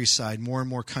countryside, more and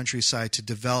more countryside to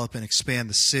develop and expand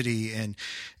the city, and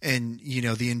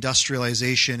the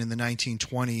industrialization in the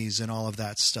 1920s and all of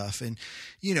that stuff. And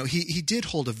he did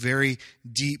hold a very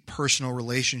deep personal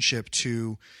relationship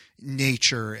to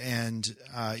nature, and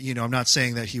I'm not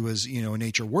saying that he was a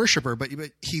nature worshiper, but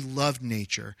he loved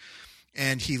nature.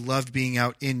 And he loved being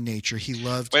out in nature. He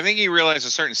loved. I think he realized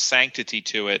a certain sanctity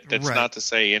to it. That's Right. not to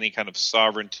say any kind of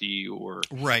sovereignty or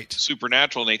Right.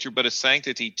 supernatural nature, but a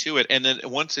sanctity to it. And then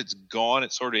once it's gone,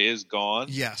 it sort of is gone.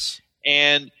 Yes.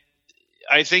 And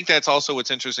I think that's also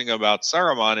what's interesting about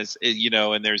Saruman is,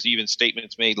 and there's even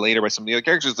statements made later by some of the other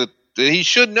characters that he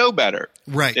should know better.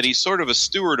 Right. That he's sort of a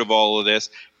steward of all of this.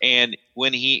 And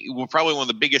probably one of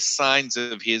the biggest signs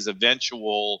of his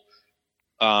eventual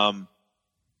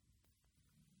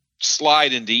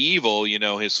slide into evil,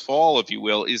 his fall, if you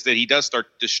will, is that he does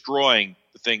start destroying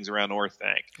the things around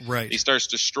Orthanc. Right. He starts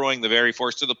destroying the very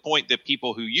forest to the point that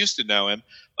people who used to know him,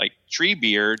 like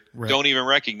Treebeard, Right. don't even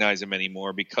recognize him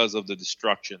anymore because of the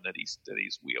destruction that he's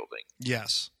wielding.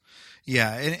 Yes.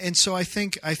 Yeah. And so I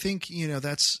think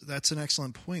that's an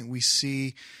excellent point. We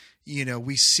see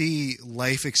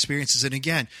life experiences, and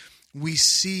again, we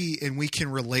see and we can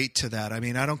relate to that. I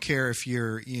mean, I don't care if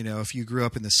if you grew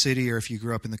up in the city or if you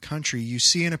grew up in the country, you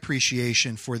see an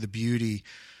appreciation for the beauty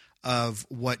of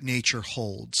what nature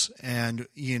holds. And,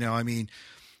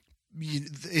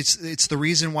 it's the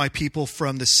reason why people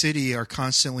from the city are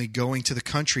constantly going to the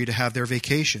country to have their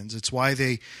vacations. It's why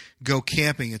they go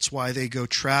camping. It's why they go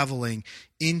traveling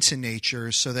into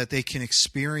nature so that they can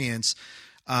experience,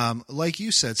 like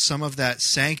you said, some of that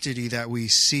sanctity that we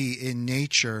see in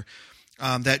nature,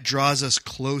 that draws us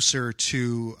closer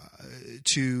to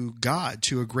God,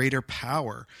 to a greater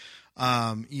power.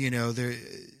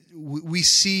 We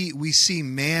see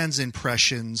man's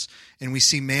impressions and we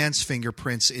see man's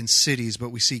fingerprints in cities,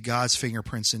 but we see God's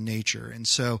fingerprints in nature. And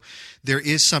so there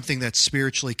is something that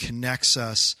spiritually connects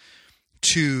us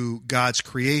to God's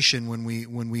creation when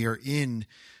we are in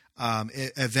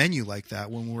a venue like that,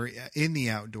 when we're in the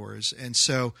outdoors. And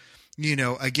so,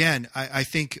 again, I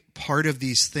think part of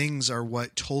these things are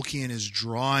what Tolkien is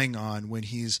drawing on when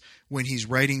he's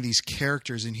writing these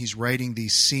characters and he's writing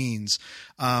these scenes.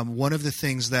 One of the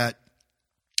things that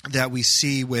we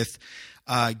see with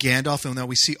Gandalf, and that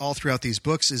we see all throughout these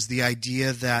books, is the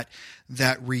idea that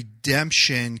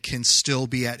redemption can still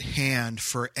be at hand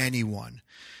for anyone.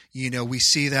 We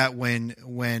see that when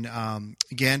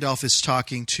Gandalf is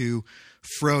talking to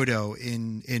Frodo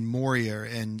in Moria,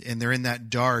 and they're in that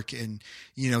dark, and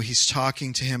he's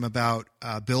talking to him about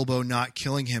Bilbo not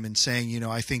killing him and saying,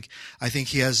 I think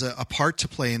he has a part to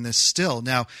play in this still.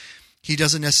 Now, he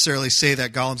doesn't necessarily say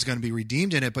that Gollum's going to be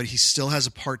redeemed in it, but he still has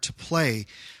a part to play,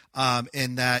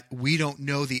 and that we don't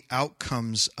know the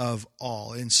outcomes of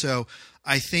all. And so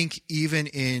I think even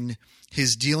in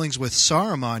his dealings with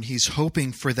Saruman, he's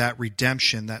hoping for that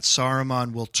redemption, that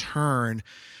Saruman will turn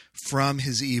from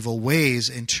his evil ways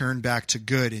and turn back to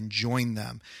good and join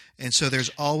them. And so there's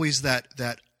always that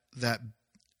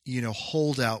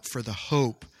holdout for the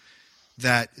hope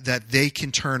that they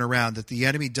can turn around, that the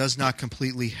enemy does not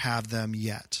completely have them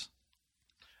yet.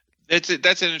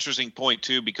 That's an interesting point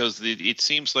too, because it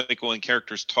seems like when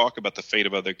characters talk about the fate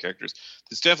of other characters,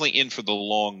 it's definitely in for the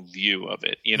long view of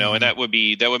it, Mm-hmm. and that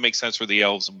would make sense for the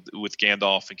elves with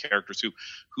Gandalf and characters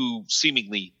who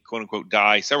seemingly quote unquote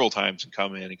die several times and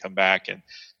come in and come back, and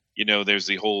there's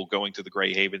the whole going to the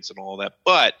Grey Havens and all that.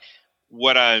 But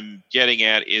what I'm getting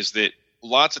at is that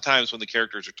lots of times when the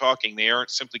characters are talking, they aren't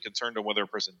simply concerned on whether a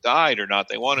person died or not.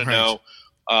 They want to know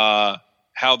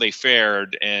how they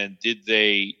fared, and did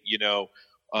they,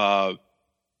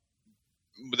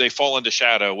 they fall into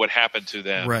shadow, what happened to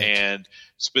them. Right. And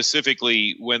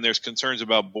specifically when there's concerns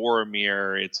about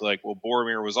Boromir, it's like, well,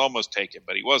 Boromir was almost taken,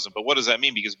 but he wasn't. But what does that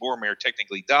mean? Because Boromir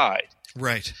technically died.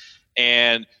 Right.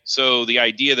 And so the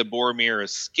idea that Boromir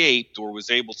escaped or was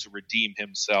able to redeem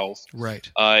himself, right?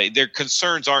 Their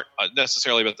concerns aren't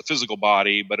necessarily about the physical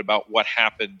body, but about what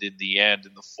happened in the end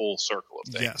in the full circle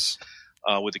of things. Yes.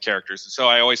 With the characters. And so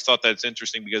I always thought that's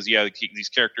interesting because, these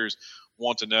characters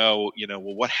want to know,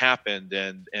 well, what happened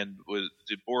and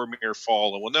did Boromir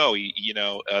fall? And well, no,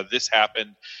 this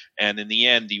happened. And in the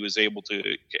end, he was able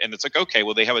to, and it's like, okay,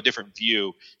 well, they have a different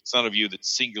view. It's not a view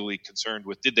that's singularly concerned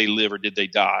with did they live or did they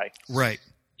die? Right.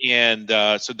 And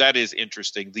so that is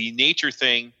interesting. The nature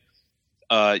thing,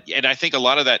 and I think a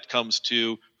lot of that comes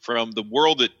from the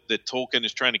world that Tolkien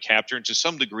is trying to capture, and to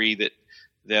some degree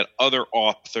that other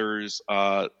authors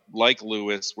like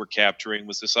Lewis were capturing,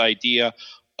 was this idea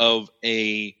of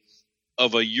a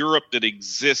Europe that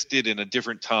existed in a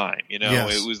different time.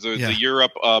 Yes. It was the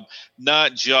Europe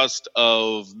not just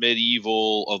of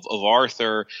medieval of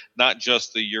Arthur, not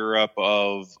just the Europe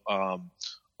of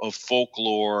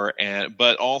folklore,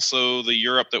 but also the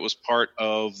Europe that was part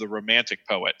of the Romantic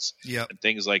poets and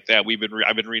things like that.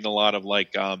 I've been reading a lot of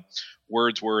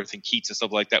Wordsworth and Keats and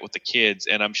stuff like that with the kids,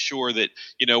 and I'm sure that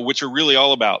which are really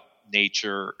all about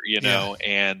nature,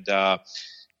 and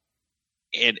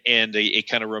a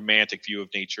kind of romantic view of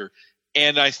nature.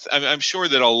 And I'm sure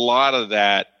that a lot of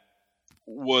that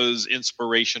was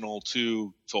inspirational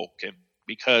to Tolkien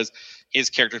because his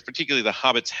characters, particularly the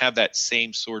hobbits, have that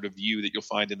same sort of view that you'll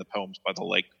find in the poems by the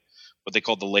lake, what they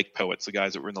called the lake poets, the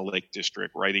guys that were in the Lake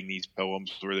District writing these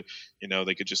poems where,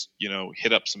 they could just,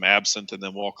 hit up some absinthe and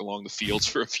then walk along the fields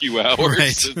for a few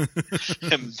hours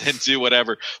and do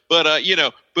whatever. But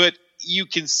you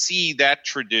can see that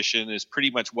tradition is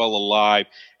pretty much well alive.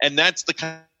 And that's the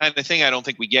kind of thing I don't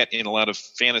think we get in a lot of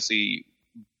fantasy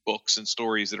books and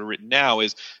stories that are written now,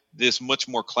 is this much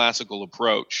more classical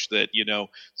approach that,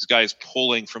 this guy is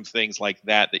pulling from things like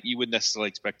that you wouldn't necessarily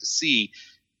expect to see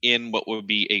in what would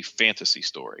be a fantasy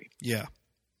story. Yeah.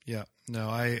 No,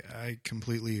 I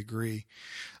completely agree.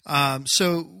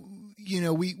 So,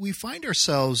 we find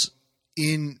ourselves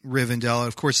in Rivendell.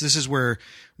 Of course, this is where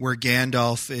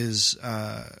Gandalf is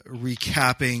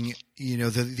recapping,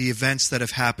 the events that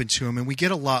have happened to him, and we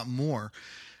get a lot more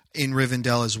in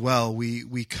Rivendell as well.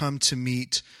 We come to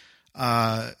meet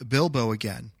Bilbo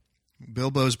again.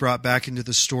 Bilbo's brought back into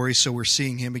the story, so we're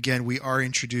seeing him again. We are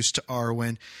introduced to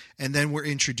Arwen, and then we're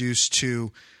introduced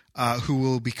to who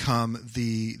will become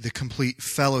the complete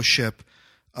Fellowship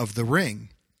of the Ring.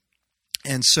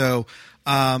 And so,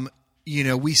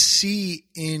 we see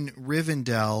in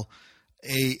Rivendell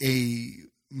a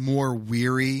more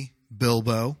weary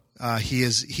Bilbo. He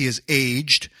is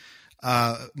aged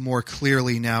more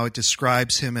clearly now. It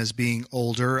describes him as being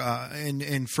older, and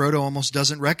Frodo almost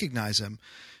doesn't recognize him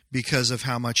because of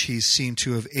how much he's seemed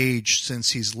to have aged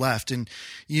since he's left. And,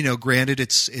 granted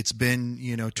it's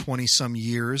been, 20 some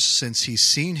years since he's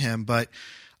seen him, but,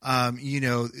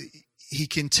 he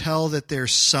can tell that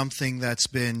there's something that's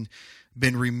been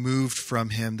removed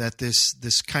from him, that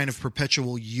this kind of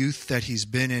perpetual youth that he's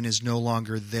been in is no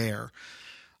longer there.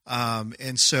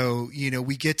 And so,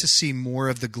 we get to see more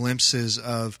of the glimpses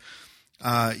of,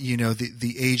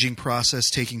 the aging process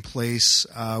taking place.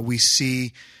 We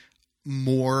see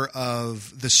more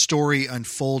of the story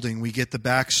unfolding. We get the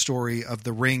backstory of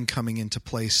the ring coming into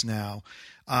place now.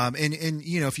 And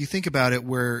if you think about it,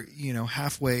 we're,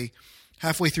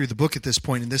 halfway through the book at this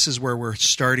point, and this is where we're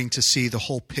starting to see the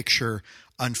whole picture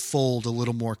unfold a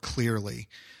little more clearly.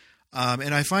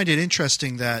 And I find it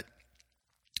interesting that,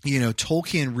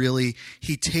 Tolkien really,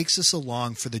 he takes us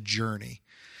along for the journey,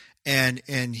 and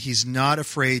he's not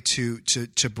afraid to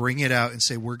bring it out and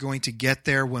say, we're going to get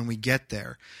there when we get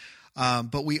there.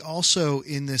 But we also,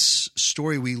 in this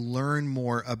story, we learn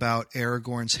more about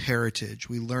Aragorn's heritage.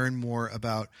 We learn more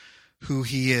about who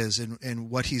he is and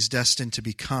what he's destined to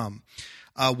become.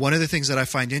 One of the things that I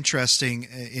find interesting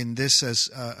in this, as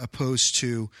opposed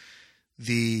to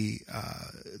the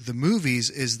movies,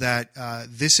 is that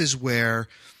this is where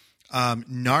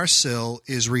Narsil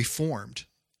is reformed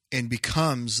and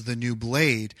becomes the new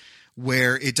Blade,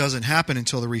 where it doesn't happen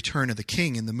until the Return of the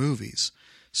King in the movies.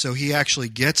 So he actually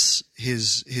gets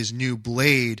his new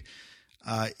blade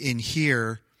in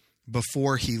here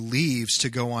before he leaves to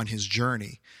go on his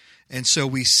journey. And so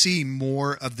we see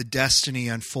more of the destiny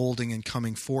unfolding and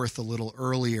coming forth a little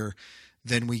earlier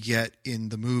than we get in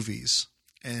the movies.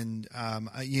 And,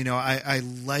 I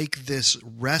like this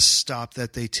rest stop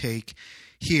that they take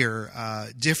here,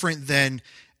 different than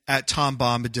at Tom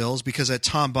Bombadil's, because at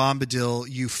Tom Bombadil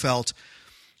you felt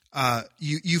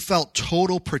you felt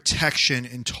total protection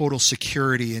and total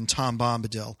security in Tom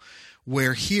Bombadil,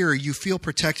 where here you feel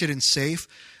protected and safe,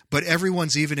 but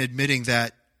everyone's even admitting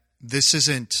that this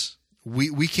isn't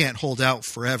we can't hold out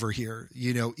forever here.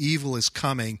 Evil is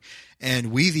coming,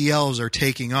 and we, the elves, are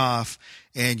taking off,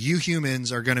 and you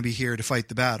humans are going to be here to fight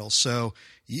the battle. So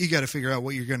you got to figure out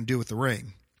what you're going to do with the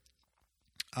ring.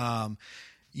 And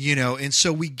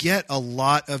so we get a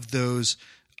lot of those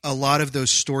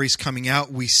stories coming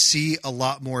out. We see a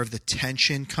lot more of the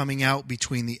tension coming out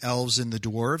between the elves and the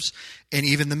dwarves, and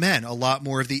even the men, a lot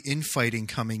more of the infighting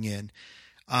coming in.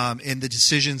 And the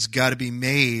decisions got to be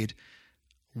made.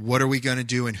 What are we going to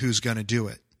do, and who's going to do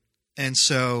it? And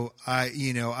so I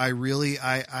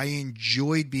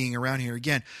enjoyed being around here.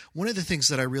 Again, one of the things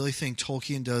that I really think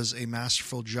Tolkien does a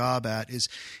masterful job at is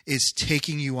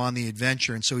taking you on the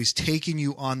adventure. And so he's taking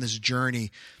you on this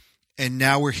journey, and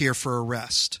now we're here for a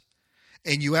rest.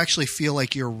 And you actually feel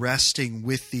like you're resting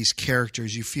with these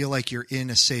characters. You feel like you're in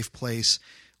a safe place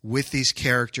with these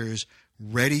characters,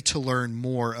 ready to learn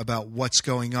more about what's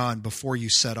going on before you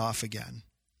set off again.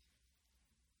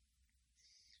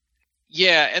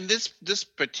 Yeah, and this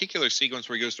particular sequence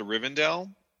where he goes to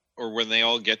Rivendell, or when they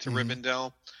all get to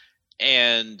Rivendell,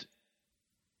 and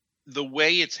the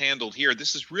way it's handled here,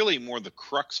 this is really more the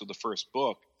crux of the first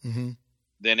book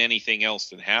than anything else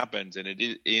that happens. And it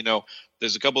is,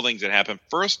 there's a couple things that happen.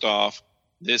 First off,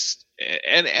 this,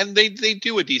 and they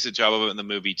do a decent job of it in the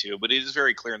movie too, but it is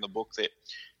very clear in the book that,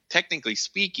 technically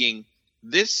speaking,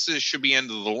 this should be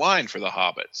end of the line for the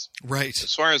hobbits. Right.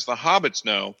 As far as the hobbits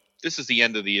know, this is the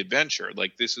end of the adventure.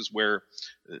 Like, this is where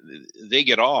they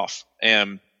get off,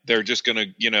 and they're just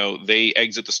going to, they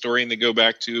exit the story and they go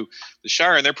back to the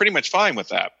Shire, and they're pretty much fine with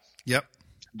that. Yep.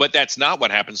 But that's not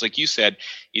what happens. Like you said,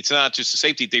 it's not just a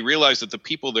safety. They realize that the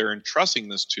people they're entrusting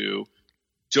this to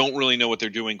don't really know what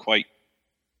they're doing quite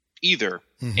either.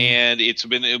 And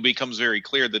it becomes very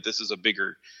clear that this is a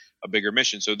bigger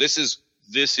mission. So this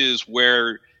is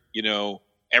where,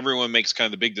 everyone makes kind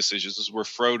of the big decisions. This is where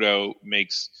Frodo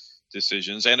makes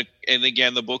decisions. And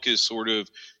again, the book is sort of,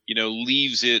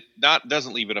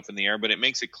 doesn't leave it up in the air, but it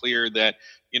makes it clear that,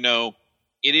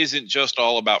 it isn't just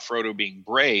all about Frodo being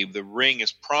brave. The ring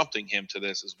is prompting him to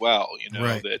this as well.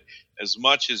 Right. That as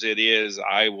much as it is,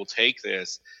 I will take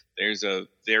this,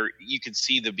 you can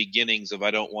see the beginnings of, I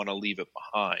don't want to leave it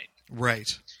behind.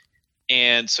 Right.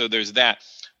 And so there's that.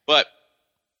 But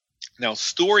now,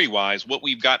 story-wise, what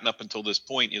we've gotten up until this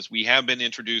point is we have been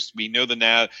introduced. We know the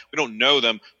Naz. We don't know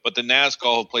them, but the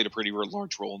Nazgul have played a pretty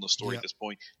large role in the story at this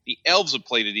point. The elves have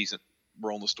played a decent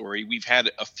role in the story. We've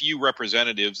had a few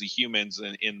representatives, the humans,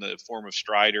 in the form of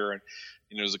Strider, and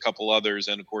there's a couple others,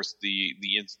 and of course the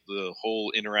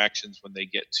whole interactions when they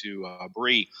get to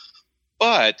Bree.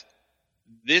 But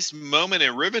this moment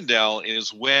in Rivendell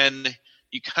is when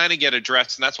you kind of get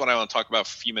addressed, and that's what I want to talk about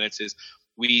for a few minutes. Is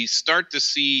we start to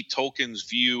see Tolkien's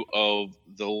view of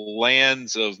the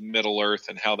lands of Middle-earth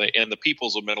and the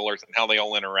peoples of Middle-earth and how they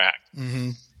all interact,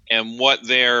 and what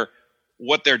their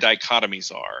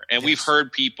dichotomies are. And we've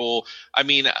heard people. I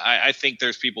mean, I think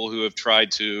there's people who have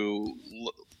tried to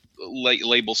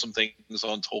label some things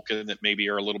on Tolkien that maybe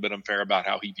are a little bit unfair about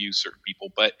how he views certain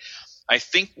people. But I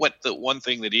think the one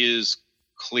thing that is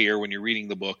clear when you're reading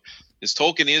the book is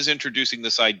Tolkien is introducing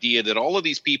this idea that all of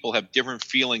these people have different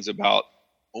feelings about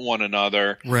one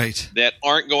another, right, that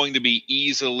aren't going to be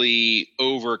easily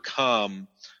overcome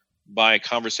by a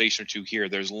conversation or two here.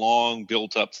 There's long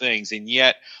built up things, and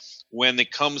yet when it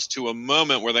comes to a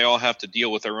moment where they all have to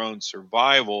deal with their own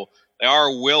survival, they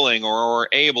are willing or are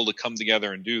able to come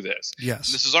together and do this. Yes.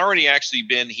 And this has already actually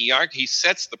been, he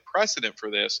sets the precedent for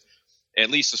this, at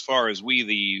least as far as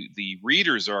we, the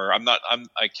readers are. I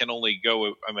can't only,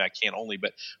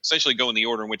 but essentially go in the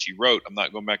order in which he wrote. I'm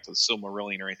not going back to the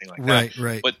Silmarillion or anything like that.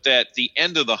 Right. But that the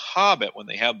end of the Hobbit, when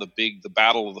they have the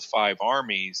battle of the five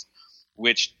armies,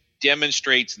 which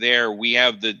demonstrates we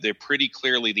have the pretty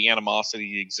clearly the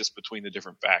animosity that exists between the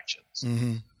different factions.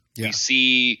 Yeah. We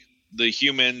see the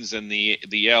humans and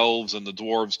the elves and the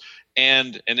dwarves,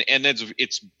 and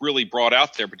it's really brought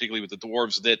out there, particularly with the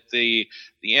dwarves, that the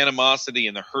animosity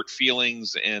and the hurt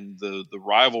feelings and the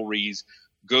rivalries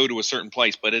go to a certain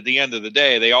place. But at the end of the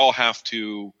day, they all have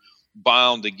to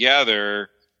bound together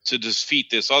to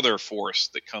defeat this other force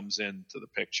that comes into the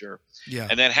picture. Yeah.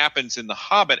 And that happens in The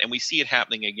Hobbit, and we see it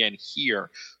happening again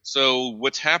here. So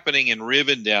what's happening in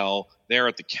Rivendell there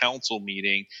at the council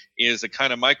meeting is a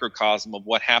kind of microcosm of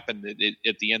what happened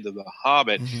at the end of The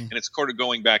Hobbit. And it's sort of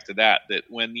going back to that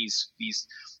when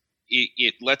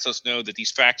it lets us know that these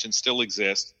factions still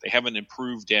exist. They haven't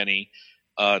improved any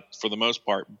for the most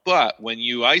part. But when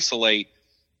you isolate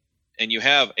and you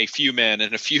have a few men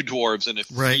and a few dwarves and a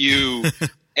few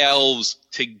elves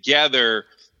together,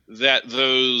 that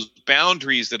those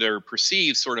boundaries that are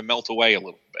perceived sort of melt away a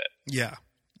little bit. Yeah.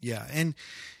 And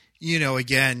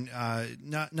again,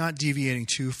 not deviating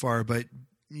too far, but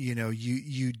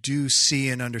you do see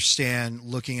and understand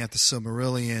looking at the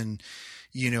Silmarillion,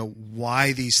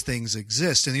 why these things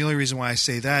exist. And the only reason why I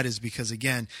say that is because,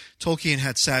 again, Tolkien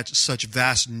had such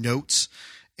vast notes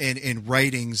and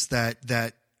writings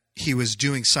that he was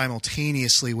doing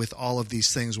simultaneously with all of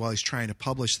these things while he's trying to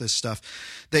publish this stuff,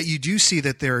 that you do see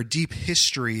that there are deep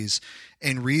histories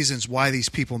and reasons why these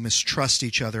people mistrust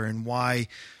each other and why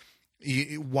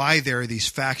there are these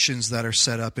factions that are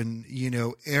set up. And,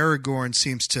 Aragorn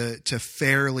seems to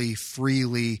fairly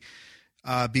freely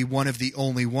be one of the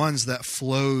only ones that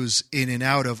flows in and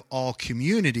out of all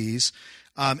communities,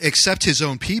 except his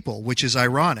own people, which is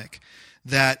ironic.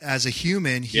 That as a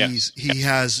human, he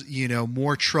has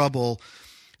more trouble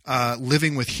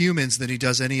living with humans than he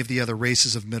does any of the other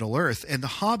races of Middle Earth. And the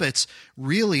hobbits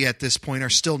really at this point are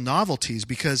still novelties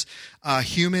because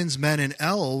humans, men, and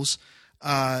elves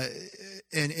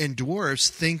and dwarves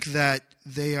think that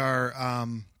they are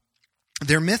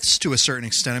they're myths to a certain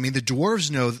extent. I mean, the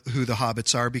dwarves know who the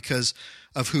hobbits are because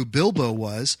of who Bilbo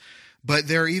was. But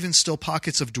there are even still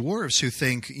pockets of dwarves who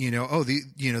think,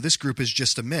 this group is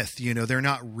just a myth. They're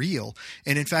not real.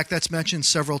 And in fact, that's mentioned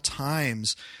several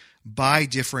times by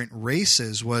different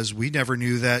races. We never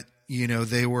knew that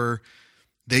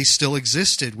they still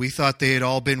existed. We thought they had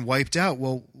all been wiped out.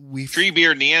 Well,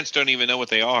 Treebeard and the Ents don't even know what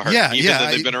they are. Yeah, even though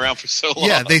they've been around for so long.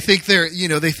 Yeah, they think they're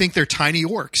tiny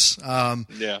orcs.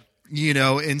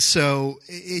 And so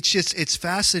it's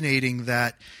fascinating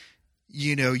that.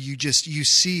 You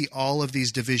see all of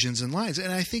these divisions and lines.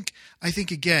 And I think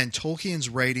again, Tolkien's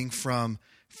writing from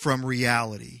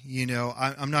reality.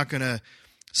 I'm not going to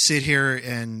sit here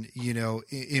and,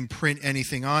 imprint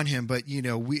anything on him, but,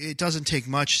 it doesn't take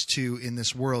much to, in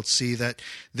this world, see that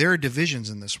there are divisions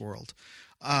in this world.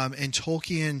 And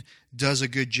Tolkien does a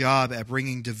good job at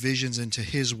bringing divisions into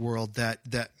his world that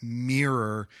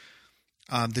mirror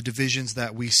the divisions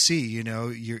that we see.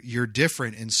 You're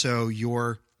different, and so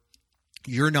you're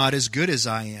not as good as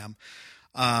I am.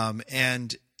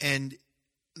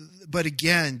 But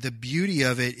again, the beauty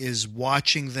of it is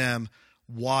watching them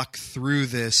walk through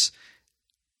this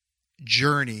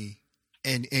journey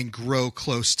and grow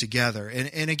close together.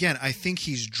 And again, I think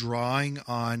he's drawing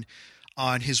on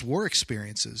his war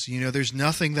experiences. There's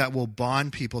nothing that will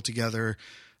bond people together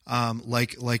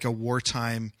like a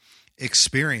wartime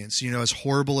experience. As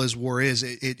horrible as war is,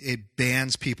 it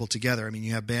bands people together. I mean,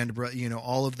 you have Band of Brothers,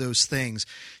 all of those things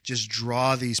just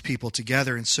draw these people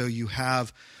together. And so you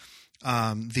have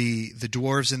the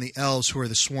dwarves and the elves who are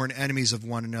the sworn enemies of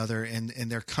one another, and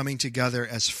they're coming together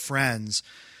as friends,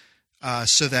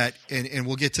 so that, and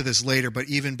we'll get to this later, but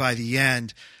even by the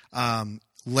end,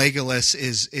 Legolas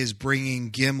is bringing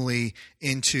Gimli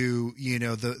into,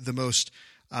 the most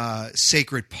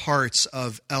sacred parts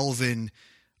of elven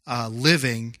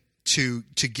living to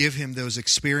give him those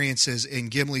experiences, and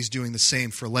Gimli's doing the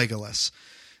same for Legolas.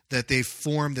 That they've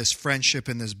formed this friendship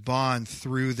and this bond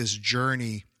through this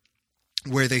journey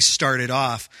where they started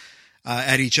off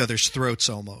at each other's throats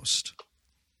almost.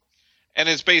 And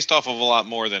it's based off of a lot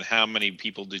more than how many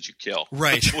people did you kill,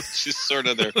 right? Which is sort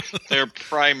of their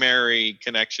primary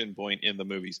connection point in the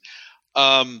movies.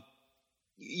 And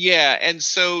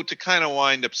so to kind of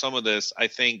wind up some of this, I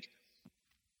think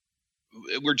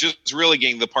we're just really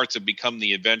getting the parts that become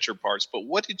the adventure parts. But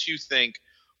what did you think?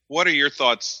 What are your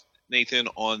thoughts, Nathan,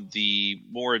 on the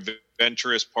more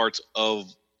adventurous parts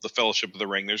of the Fellowship of the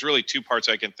Ring? There's really two parts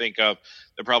I can think of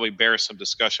that probably bear some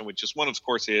discussion, which is one, of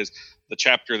course, is the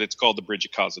chapter that's called the Bridge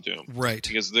of Khazad-dûm. Right.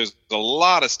 Because there's a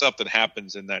lot of stuff that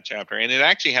happens in that chapter, and it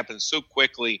actually happens so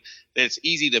quickly that it's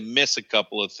easy to miss a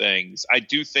couple of things. I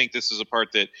do think this is a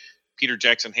part that Peter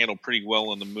Jackson handled pretty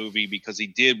well in the movie because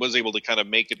he was able to kind of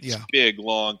make it this big,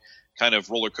 long kind of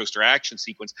roller coaster action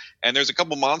sequence. And there's a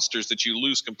couple monsters that you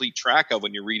lose complete track of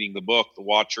when you're reading the book, the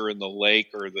Watcher in the lake,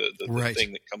 or the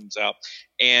thing that comes out.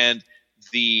 And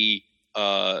then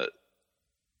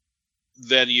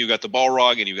you got the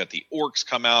Balrog, and you got the orcs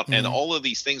come out, and all of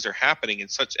these things are happening in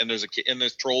such, and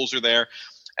there's trolls are there,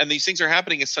 and these things are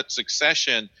happening in such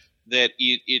succession that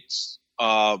it's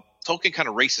Tolkien kind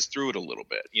of races through it a little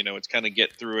bit. It's kind of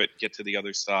get through it, get to the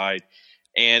other side.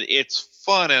 And it's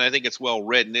fun, and I think it's well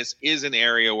written. This is an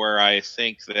area where I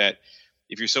think that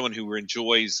if you're someone who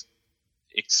enjoys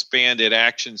expanded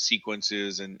action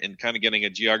sequences and kind of getting a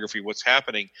geography of what's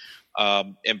happening,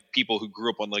 and people who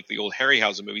grew up on like the old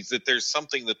Harryhausen movies, that there's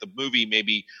something that the movie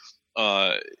maybe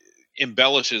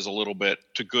embellishes a little bit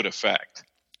to good effect.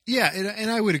 Yeah,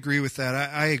 and I would agree with that.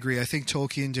 I agree. I think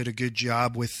Tolkien did a good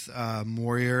job with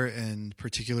Moria, and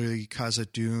particularly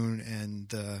Khazad-dûm,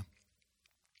 and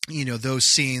those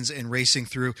scenes and racing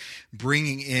through,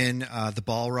 bringing in the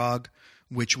Balrog,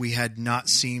 which we had not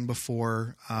seen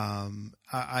before.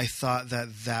 I thought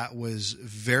that was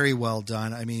very well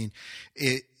done. I mean,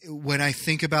 when I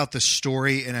think about the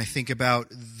story and I think about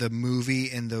the movie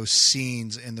and those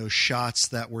scenes and those shots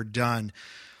that were done,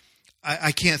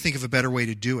 I can't think of a better way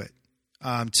to do it.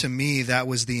 To me, that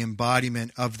was the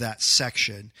embodiment of that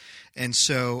section. And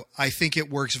so I think it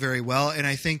works very well. And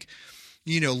I think,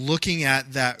 looking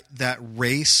at that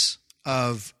race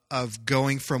of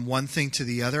going from one thing to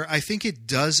the other, I think it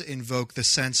does invoke the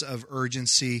sense of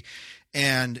urgency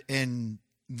and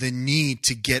the need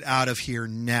to get out of here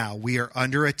now. We are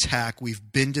under attack. We've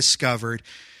been discovered.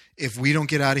 If we don't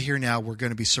get out of here now, we're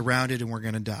going to be surrounded and we're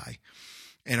going to die.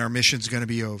 And our mission's going to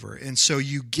be over. And so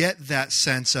you get that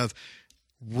sense of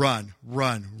run,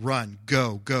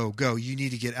 go, go, go. You need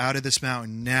to get out of this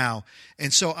mountain now.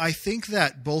 And so I think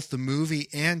that both the movie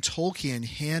and Tolkien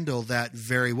handle that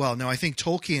very well. Now, I think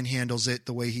Tolkien handles it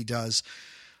the way he does,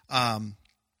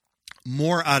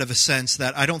 more out of a sense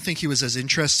that I don't think he was as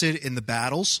interested in the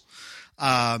battles.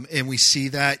 And we see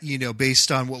that,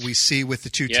 based on what we see with the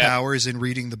two towers and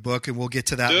reading the book, and we'll get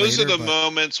to that later. Those are the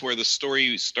moments where the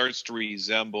story starts to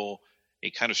resemble a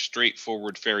kind of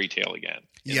straightforward fairy tale again.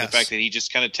 And the fact that he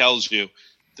just kind of tells you,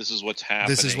 this is what's happening.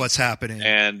 This is what's happening.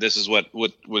 And this is what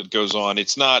goes on.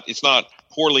 It's not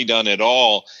poorly done at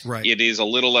all. Right. It is a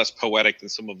little less poetic than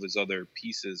some of his other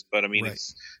pieces, but I mean,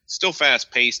 It's still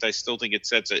fast paced. I still think it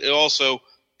sets it. It also,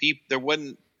 it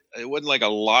wasn't like a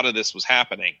lot of this was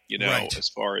happening, as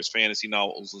far as fantasy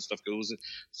novels and stuff goes. So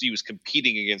he was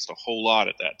competing against a whole lot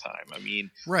at that time. I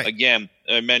mean, again,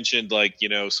 I mentioned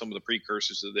some of the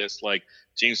precursors of this, like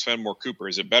James Fenimore Cooper.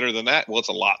 Is it better than that? Well, it's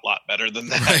a lot better than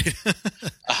that.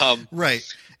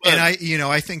 Right. And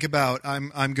I think about,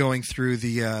 I'm going through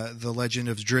the Legend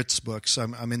of Drizzt books.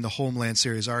 I'm in the Homeland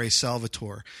series, R.A.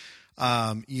 Salvatore.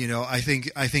 I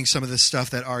think some of the stuff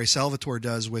that R.A. Salvatore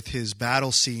does with his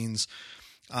battle scenes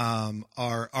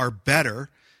are better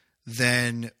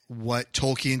than what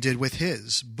Tolkien did with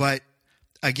his. But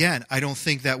again, I don't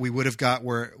think that we would have got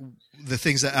where the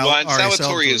things that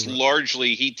Salvatore is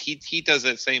largely he does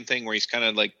that same thing where he's kind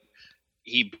of like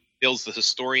he builds the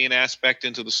historian aspect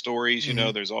into the stories.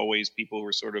 There's always people who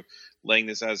are sort of laying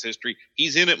this as history.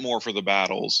 He's in it more for the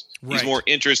battles. Right. He's more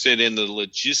interested in the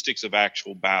logistics of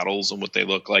actual battles and what they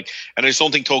look like. And I just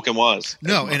don't think Tolkien was.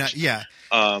 No, and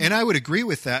and I would agree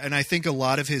with that. And I think a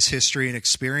lot of his history and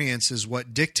experience is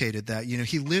what dictated that.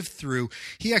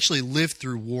 He actually lived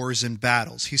through wars and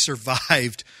battles. He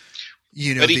survived,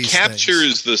 but he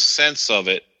captures the sense of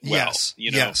it well.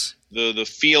 Yes. The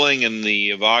feeling and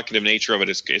the evocative nature of it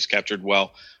is captured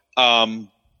well. I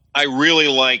really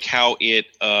like how it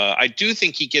I do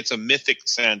think he gets a mythic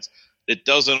sense that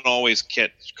doesn't always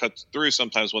cut through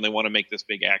sometimes when they want to make this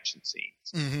big action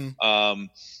scenes. Mm-hmm.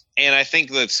 And I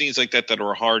think that scenes like that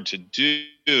are hard to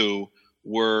do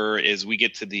were as we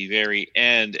get to the very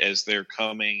end as they're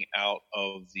coming out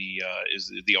of the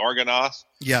Argonath.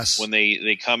 Yes. When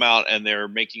they come out and they're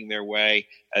making their way,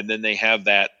 and then they have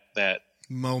that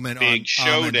moment big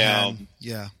showdown.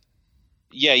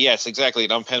 Yes, exactly.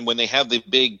 At Umpen, when they have the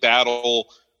big battle,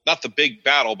 not the big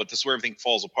battle, but this is where everything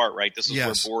falls apart, right? This is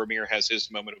where Boromir has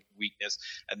his moment of weakness,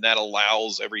 and that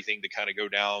allows everything to kind of go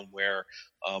down where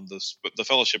the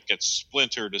Fellowship gets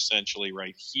splintered essentially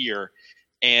right here.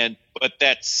 But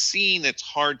that scene that's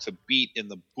hard to beat in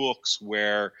the books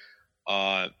where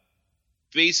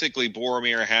basically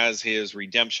Boromir has his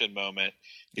redemption moment.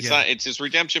 It's his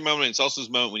redemption moment. It's also his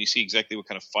moment when you see exactly what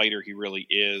kind of fighter he really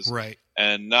is. Right.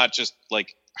 And not just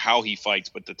like how he fights,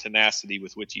 but the tenacity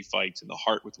with which he fights and the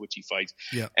heart with which he fights.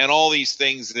 Yeah. And all these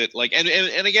things that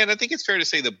and again, I think it's fair to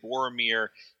say that Boromir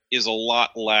is a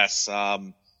lot less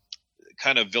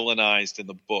kind of villainized in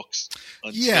the books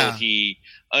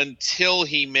until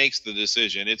he makes the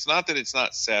decision. It's not that it's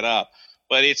not set up,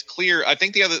 but it's clear. I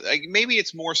think maybe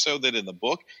it's more so that in the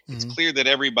book, it's clear that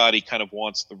everybody kind of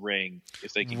wants the ring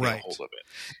if they can get a hold of it.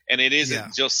 And it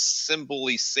isn't just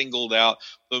simply singled out.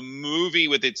 The movie,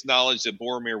 with its knowledge that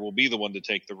Boromir will be the one to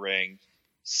take the ring,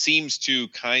 seems to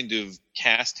kind of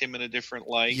cast him in a different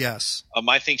light. Yes.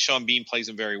 I think Sean Bean plays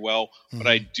him very well, but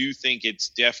I do think it's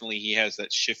definitely he has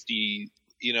that shifty,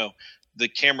 the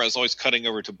camera is always cutting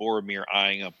over to Boromir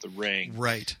eyeing up the ring.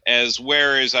 Right.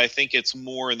 Whereas I think it's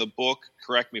more in the book,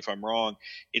 correct me if I'm wrong,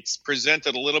 it's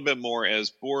presented a little bit more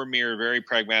as Boromir very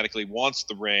pragmatically wants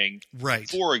the ring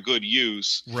for a good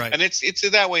use. Right. And it's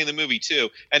that way in the movie too.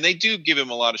 And they do give him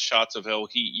a lot of shots of how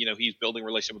he's building a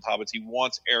relationship with hobbits. He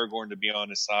wants Aragorn to be on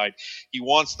his side. He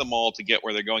wants them all to get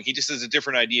where they're going. He just has a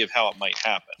different idea of how it might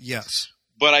happen. Yes.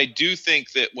 But I do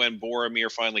think that when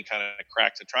Boromir finally kind of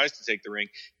cracks and tries to take the ring,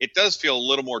 it does feel a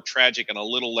little more tragic and a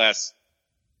little less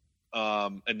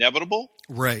inevitable.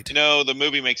 Right. The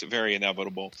movie makes it very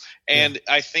inevitable. And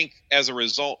I think as a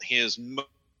result, his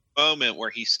moment where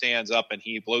he stands up and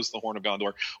he blows the horn of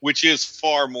Gondor, which is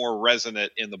far more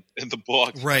resonant in the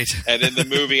book, right, and in the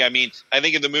movie. I mean, I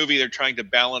think in the movie they're trying to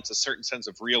balance a certain sense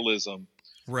of realism,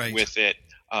 right, with it.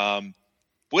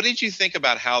 What did you think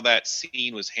about how that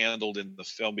scene was handled in the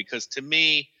film? Because to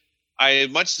me, as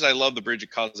much as I love the Bridge of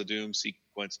Khazad-dûm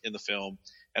sequence in the film,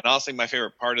 and honestly, my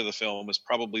favorite part of the film was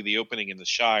probably the opening in the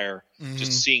Shire,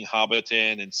 just seeing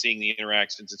Hobbiton and seeing the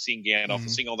interactions and seeing Gandalf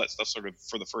and seeing all that stuff sort of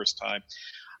for the first time.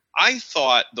 I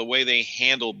thought the way they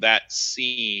handled that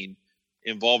scene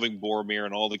involving Boromir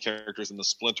and all the characters and the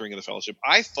splintering of the Fellowship,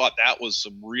 I thought that was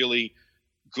some really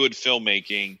good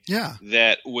filmmaking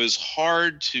that was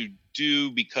hard to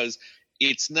do because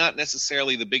it's not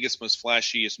necessarily the biggest, most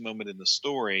flashiest moment in the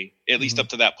story, at least up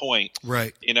to that point.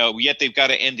 Right. Yet they've got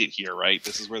to end it here, right?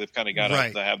 This is where they've kind of got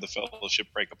to have the Fellowship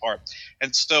break apart.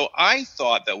 And so I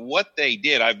thought that what they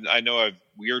did, I know I've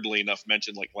weirdly enough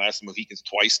mentioned like Last of the Mohicans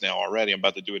twice now already. I'm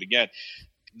about to do it again.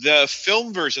 The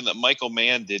film version that Michael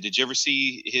Mann did you ever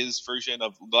see his version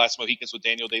of The Last Mohicans with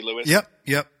Daniel Day-Lewis?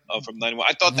 Yep. From 91.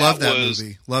 I thought Love that was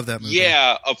movie. Love that movie.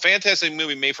 Yeah, a fantastic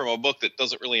movie made from a book that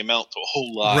doesn't really amount to a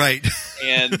whole lot. Right.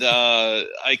 And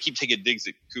I keep taking digs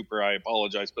at Cooper. I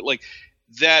apologize, but like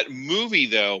that movie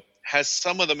though has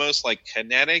some of the most like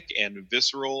kinetic and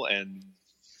visceral and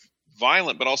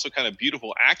violent, but also kind of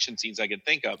beautiful action scenes I can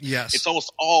think of. Yes. It's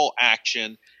almost all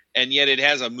action. And yet it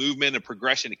has a movement, a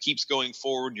progression. It keeps going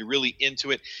forward. You're really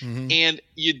into it,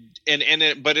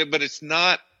 but it's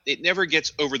not. It never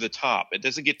gets over the top. It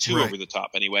doesn't get too over the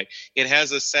top anyway. It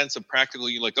has a sense of practical.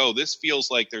 You're like, oh, this feels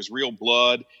like there's real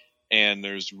blood and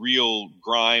there's real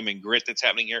grime and grit that's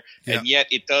happening here. Yeah. And yet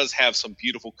it does have some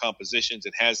beautiful compositions.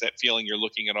 It has that feeling you're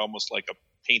looking at almost like a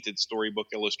painted storybook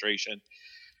illustration.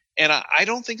 And I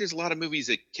don't think there's a lot of movies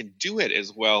that can do it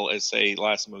as well as say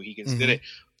Last of the Mohicans did it.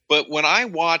 But when I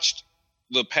watched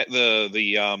the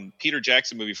Peter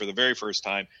Jackson movie for the very first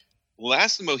time,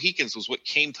 Last of the Mohicans was what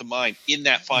came to mind in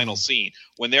that final scene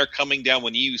when they're coming down,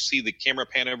 when you see the camera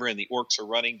pan over and the orcs are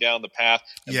running down the path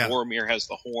and Boromir has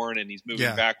the horn and he's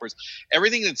moving backwards.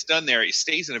 Everything that's done there, it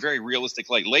stays in a very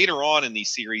realistic light. Later on in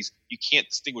these series, you can't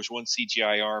distinguish one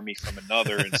CGI army from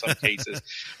another in some cases.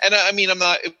 And I mean,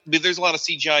 there's a lot of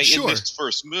CGI in this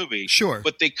first movie,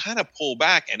 but they kind of pull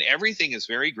back and everything is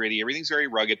very gritty. Everything's very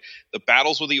rugged. The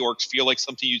battles with the orcs feel like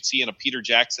something you'd see in a Peter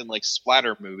Jackson like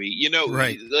splatter movie,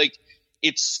 like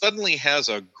it suddenly has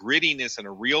a grittiness and a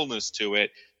realness to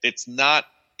it that's not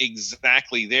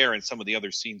exactly there in some of the other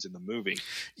scenes in the movie.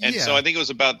 And so I think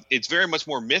it's very much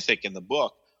more mythic in the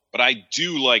book, but I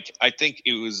think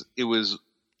it was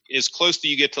as close to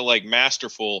you get to like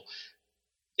masterful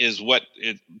is what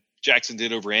Jackson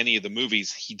did over any of the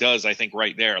movies he does, I think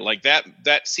right there. Like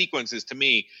that sequence is to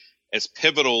me as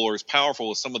pivotal or as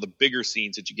powerful as some of the bigger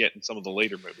scenes that you get in some of the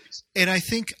later movies. And I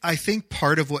think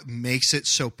part of what makes it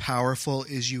so powerful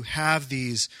is you have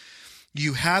these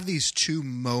two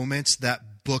moments that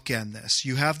bookend this.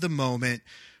 You have the moment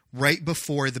right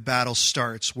before the battle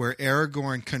starts where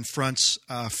Aragorn confronts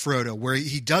Frodo, where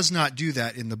he does not do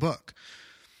that in the book.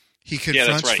 He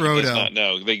confronts Frodo. He does not,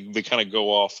 no, they kind of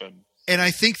go off and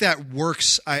I think that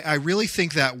works. I really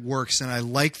think that works, and I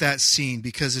like that scene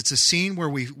because it's a scene where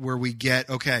we get,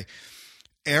 okay,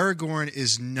 Aragorn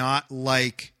is not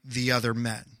like the other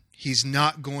men. He's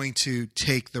not going to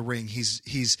take the ring.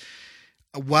 He's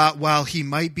while he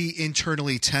might be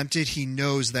internally tempted, he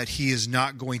knows that he is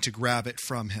not going to grab it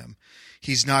from him.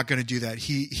 He's not going to do that.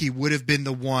 He would have been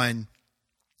the one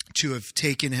to have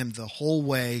taken him the whole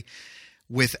way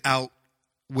without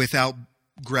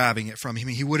grabbing it from him.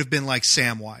 He would have been like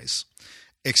Samwise,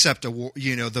 except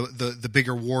the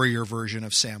bigger warrior version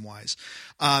of Samwise.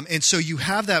 And so you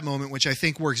have that moment, which I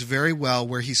think works very well,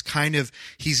 where he's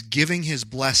giving his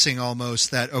blessing almost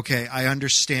that, okay, I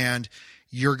understand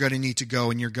you're going to need to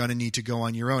go and you're going to need to go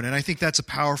on your own. And I think that's a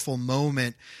powerful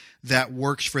moment that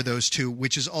works for those two,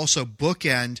 which is also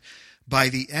bookend by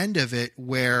the end of it,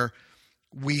 where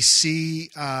we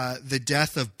see the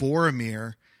death of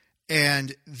Boromir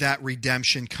and that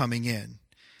redemption coming in.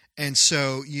 And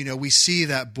so, we see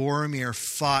that Boromir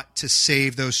fought to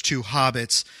save those two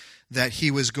hobbits that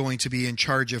he was going to be in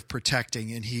charge of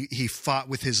protecting. And he fought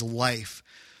with his life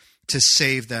to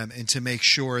save them and to make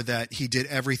sure that he did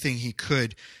everything he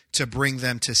could to bring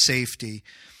them to safety.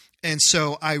 And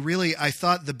so I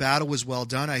thought the battle was well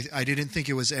done. I didn't think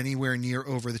it was anywhere near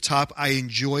over the top. I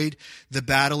enjoyed the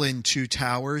battle in Two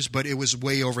Towers, but it was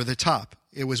way over the top.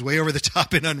 It was way over the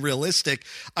top and unrealistic.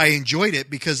 I enjoyed it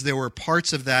because there were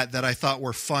parts of that I thought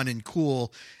were fun and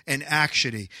cool and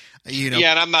actiony.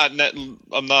 Yeah, and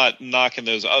I'm not knocking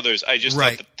those others. I just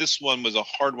right. thought that this one was a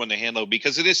hard one to handle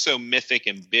because it is so mythic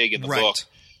and big in the right. book.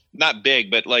 Not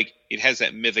big, but like it has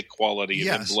that mythic quality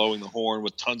yes. of them blowing the horn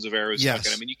with tons of arrows yes.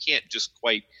 stuck in. I mean, you can't just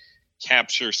quite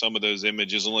capture some of those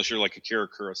images unless you're like Akira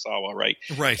Kurosawa, right?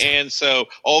 Right. And so,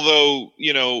 although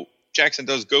Jackson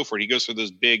does go for it. He goes for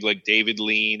those big, like David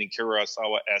Lean and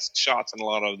Kurosawa-esque shots and a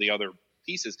lot of the other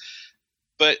pieces.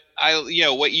 But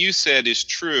what you said is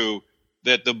true,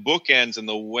 that the bookends and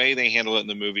the way they handle it in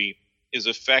the movie is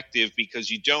effective because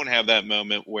you don't have that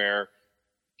moment where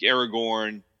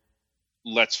Aragorn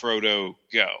lets Frodo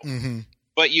go. Mm-hmm.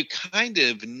 But you kind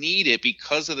of need it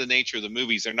because of the nature of the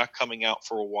movies. They're not coming out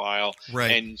for a while.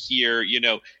 Right. And here,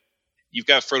 you've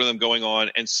got Frodo and them going on.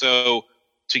 And so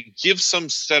to give some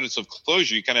sense of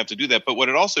closure, you kind of have to do that. But what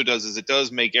it also does is it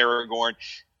does make Aragorn,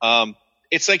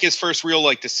 it's like his first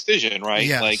real decision, right?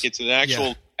 Yes. Like it's an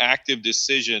actual active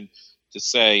decision to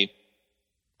say,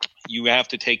 you have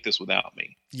to take this without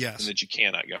me. Yes. And that you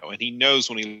cannot go. And he knows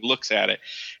when he looks at it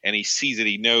and he sees it,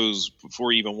 he knows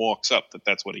before he even walks up that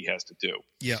that's what he has to do.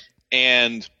 Yeah.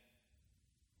 And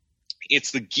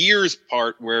it's the gears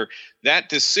part where that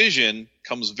decision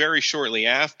comes very shortly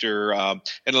after.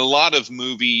 In a lot of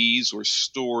movies or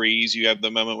stories, you have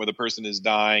the moment where the person is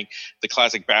dying, the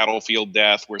classic battlefield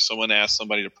death where someone asks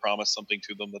somebody to promise something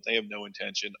to them that they have no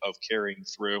intention of carrying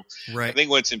through. Right. I think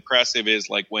what's impressive is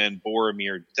like when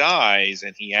Boromir dies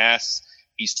and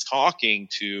he's talking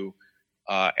to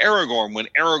Aragorn, when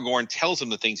Aragorn tells him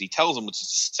the things he tells him, which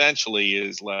essentially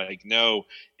is like, no,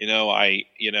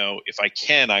 if I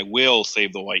can, I will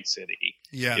save the White City.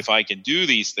 Yeah. If I can do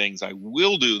these things, I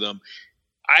will do them.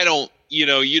 I don't,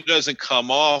 it doesn't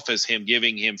come off as him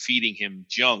feeding him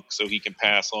junk so he can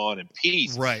pass on in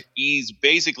peace. Right. He's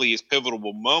basically his pivotal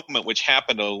moment, which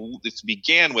it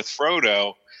began with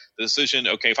Frodo. The decision,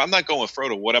 okay, if I'm not going with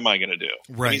Frodo, what am I going to do?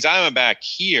 Right. It means I'm back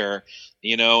here,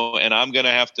 and I'm going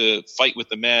to have to fight with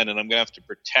the men, and I'm going to have to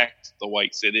protect the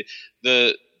White City.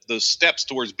 The steps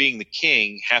towards being the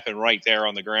king happen right there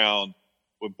on the ground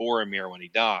with Boromir when he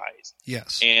dies.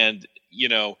 Yes. And,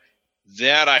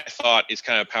 that I thought is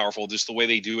kind of powerful, just the way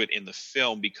they do it in the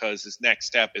film, because this next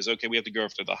step is, okay, we have to go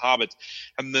after the hobbits.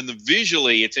 And then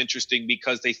visually, it's interesting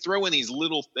because they throw in these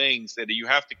little things that you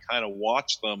have to kind of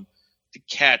watch them to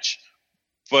catch,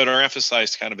 but are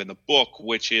emphasized kind of in the book,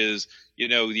 which is,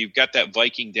 you've got that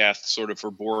Viking death sort of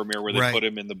for Boromir where they right. put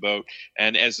him in the boat.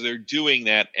 And as they're doing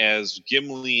that, as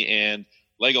Gimli and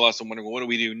Legolas are wondering, well, what do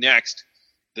we do next?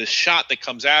 The shot that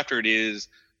comes after it is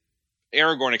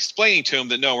Aragorn explaining to him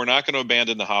that, no, we're not going to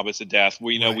abandon the hobbits to death.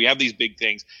 We have these big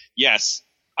things. Yes,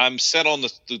 I'm set on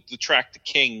the track to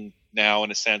king now,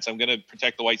 in a sense. I'm going to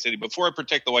protect the White City. Before I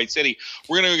protect the White City,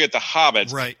 we're going to go get the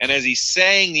hobbits. Right. And as he's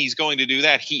saying he's going to do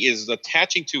that, he is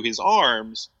attaching to his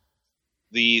arms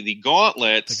the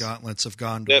gauntlets. The gauntlets of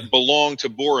Gondor. That belong to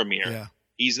Boromir. Yeah.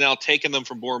 He's now taken them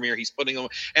from Boromir. He's putting them.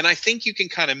 And I think you can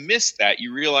kind of miss that.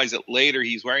 You realize that later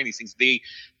he's wearing these things. They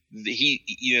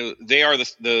are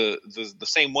the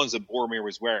same ones that Boromir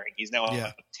was wearing. He's now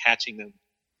attaching them.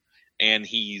 And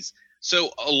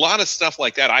so a lot of stuff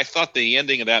like that. I thought the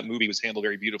ending of that movie was handled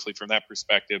very beautifully from that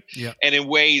perspective, and in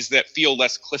ways that feel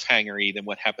less cliffhanger-y than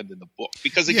what happened in the book.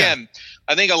 Because again,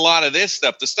 I think a lot of this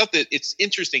stuff, the stuff that it's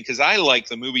interesting because I like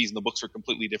the movies and the books for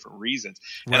completely different reasons,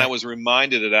 and I was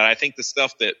reminded of that. I think the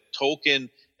stuff that Tolkien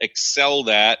excelled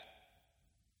at,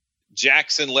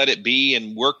 Jackson let it be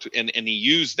and worked, and he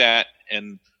used that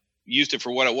and used it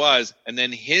for what it was, and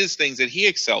then his things that he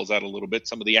excels at a little bit,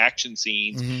 some of the action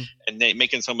scenes, and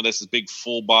making some of this big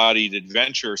full-bodied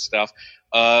adventure stuff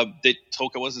that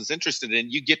Tolkien wasn't as interested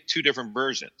in. You get two different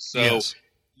versions, so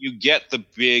you get the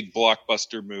big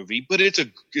blockbuster movie, but it's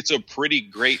a pretty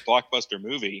great blockbuster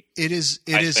movie. It is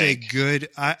a good.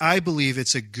 I believe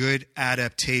it's a good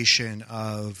adaptation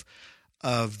of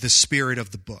the spirit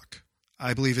of the book.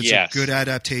 I believe it's a good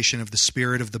adaptation of the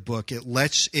spirit of the book.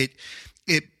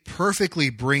 It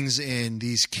perfectly brings in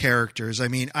these characters. I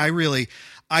mean,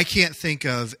 I can't think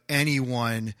of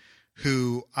anyone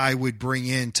who I would bring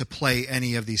in to play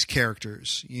any of these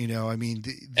characters. I mean,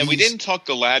 and we didn't talk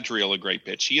Galadriel a great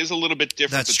bit. She is a little bit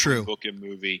different between book and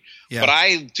movie. Yeah. But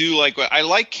I do like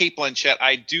Cate Blanchett.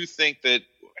 I do think that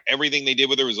everything they did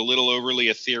with her was a little overly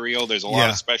ethereal. There's a lot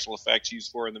of special effects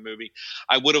used for her in the movie.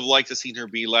 I would have liked to seen her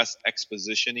be less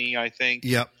exposition-y, I think.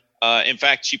 Yep. In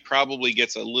fact, she probably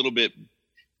gets a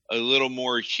little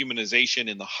more humanization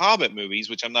in the Hobbit movies,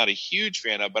 which I'm not a huge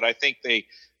fan of, but I think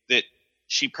that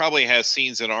she probably has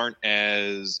scenes that aren't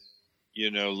as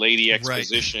Lady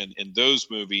Exposition in those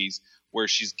movies, where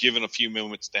she's given a few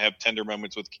moments to have tender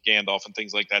moments with Gandalf and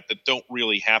things like that don't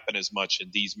really happen as much in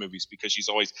these movies, because she's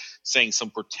always saying some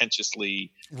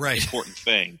pretentiously important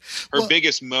thing. Her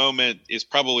biggest moment is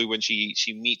probably when she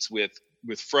meets with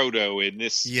Frodo in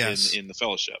this in the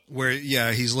Fellowship, where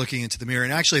he's looking into the mirror.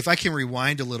 And actually, if I can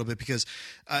rewind a little bit, because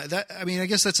I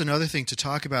guess that's another thing to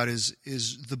talk about is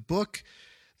the book.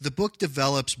 The book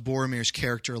develops Boromir's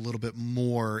character a little bit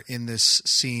more in this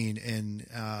scene in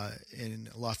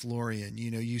Lothlorien.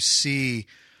 You see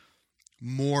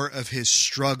more of his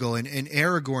struggle, and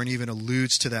Aragorn even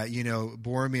alludes to that.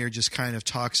 Boromir just kind of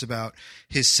talks about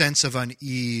his sense of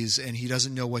unease, and he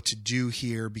doesn't know what to do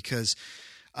here because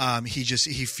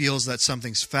he feels that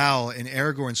something's foul, and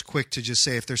Aragorn's quick to just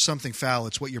say, if there's something foul,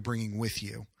 it's what you're bringing with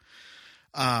you.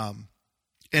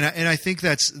 And I think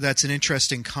that's an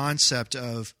interesting concept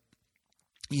of,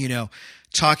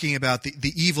 talking about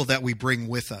the evil that we bring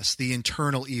with us, the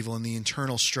internal evil and the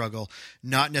internal struggle,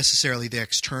 not necessarily the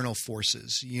external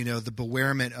forces. The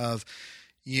bewarement of,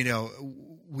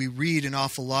 we read an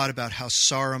awful lot about how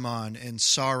Saruman and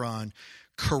Sauron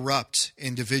corrupt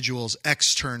individuals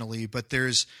externally, but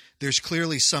there's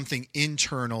clearly something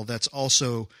internal that's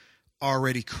also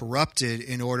already corrupted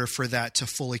in order for that to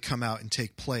fully come out and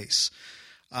take place.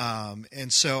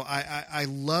 And so I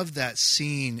love that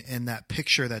scene and that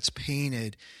picture that's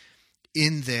painted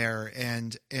in there,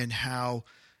 and how,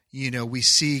 we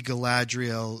see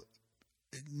Galadriel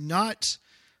not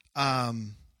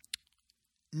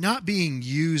being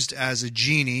used as a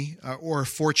genie or a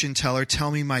fortune teller. Tell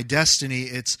me my destiny.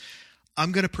 It's,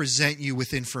 I'm going to present you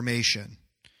with information,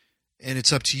 and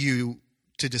it's up to you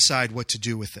to decide what to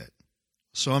do with it.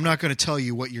 So I'm not going to tell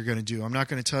you what you're going to do. I'm not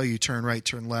going to tell you turn right,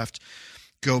 turn left,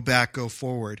 go back, go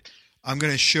forward. I'm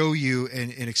going to show you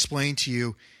and explain to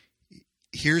you,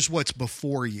 here's what's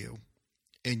before you,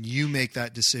 and you make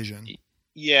that decision.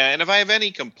 Yeah, and if I have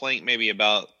any complaint maybe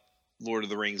about Lord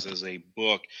of the Rings as a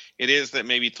book, it is that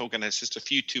maybe Tolkien has just a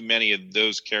few too many of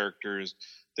those characters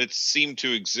that seem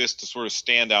to exist to sort of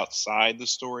stand outside the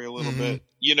story a little bit.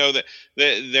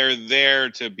 That they're there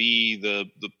to be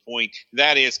the point.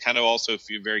 That is kind of also, if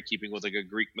you're very keeping with like a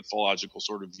Greek mythological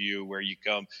sort of view, where you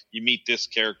meet this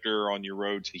character on your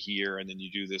road to here, and then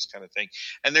you do this kind of thing.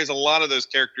 And there's a lot of those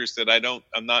characters that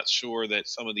I'm not sure that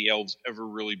some of the elves ever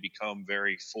really become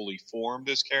very fully formed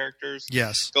as characters.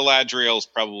 Yes. Galadriel is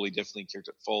probably definitely a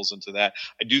character that falls into that.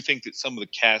 I do think that some of the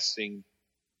casting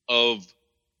of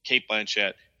Cate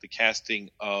Blanchett, the casting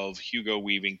of Hugo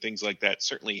Weaving, things like that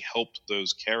certainly helped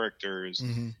those characters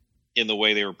in the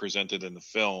way they were presented in the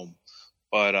film.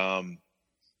 But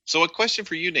so a question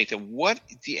for you, Nathan: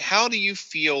 how do you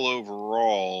feel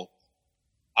overall?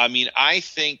 I mean, I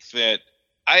think that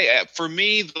for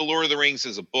me, the Lord of the Rings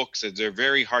as a book, they're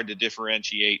very hard to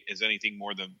differentiate as anything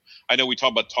more than, I know we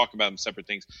talk about them separate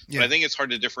things, but I think it's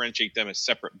hard to differentiate them as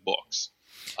separate books.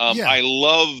 I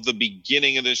love the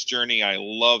beginning of this journey. I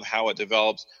love how it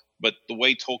develops, but the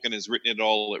way Tolkien has written it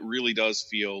all, it really does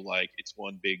feel like it's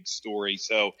one big story.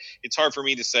 So it's hard for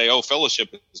me to say, Fellowship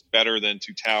is better than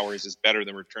Two Towers, is better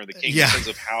than Return of the King, because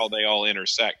of how they all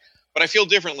intersect. But I feel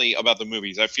differently about the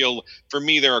movies. I feel, for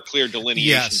me, there are clear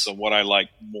delineations of what I like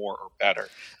more or better.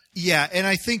 Yeah, and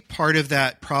I think part of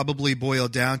that probably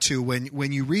boiled down to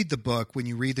when you read the book, when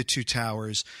you read The Two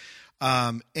Towers,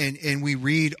 and we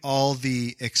read all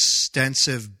the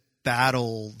extensive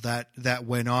battle that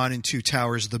went on in Two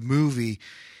Towers, the movie,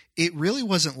 it really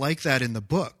wasn't like that in the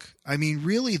book. I mean,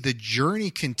 really, the journey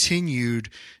continued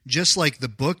just like the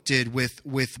book did,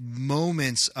 with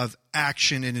moments of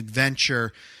action and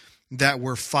adventure that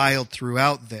were filed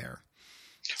throughout there.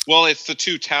 Well, it's the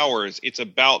Two Towers. It's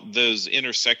about those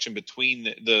intersection between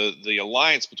the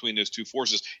alliance between those two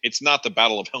forces. It's not the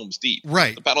Battle of Helm's Deep.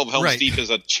 Right. The Battle of Helm's Deep is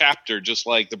a chapter, just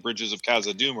like the Bridges of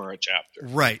Khazad-dûm are a chapter.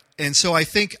 Right. And so I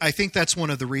think that's one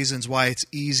of the reasons why it's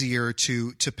easier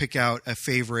to pick out a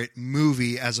favorite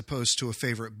movie as opposed to a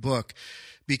favorite book,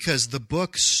 because the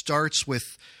book starts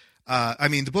with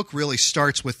the book really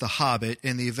starts with The Hobbit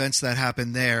and the events that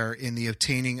happen there in the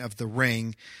obtaining of the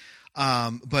ring.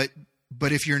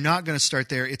 But if you're not going to start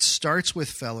there, it starts with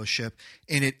Fellowship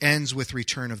and it ends with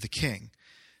Return of the King.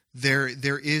 There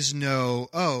is no,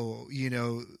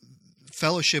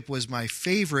 Fellowship was my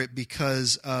favorite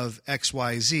because of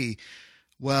XYZ.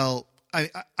 Well,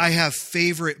 I have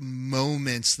favorite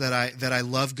moments that I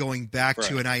love going back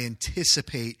to, and I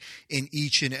anticipate in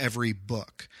each and every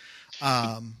book.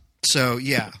 So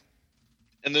yeah.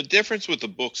 And the difference with the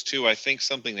books too, I think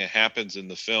something that happens in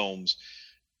the films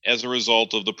as a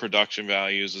result of the production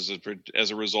values,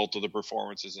 as a result of the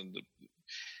performances, and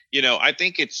I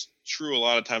think it's true a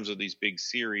lot of times with these big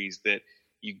series that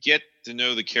you get to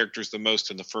know the characters the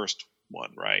most in the first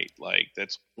one, right? Like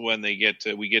that's when we get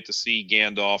to see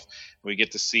Gandalf, we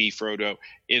get to see Frodo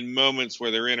in moments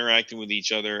where they're interacting with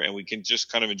each other, and we can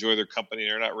just kind of enjoy their company.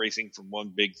 They're not racing from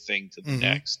one big thing to the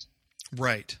next.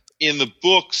 Right. In the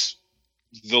books,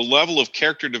 the level of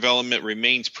character development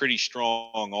remains pretty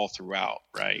strong all throughout,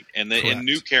 right? And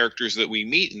new characters that we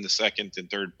meet in the second and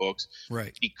third books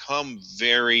become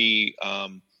very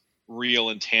real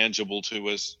and tangible to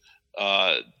us,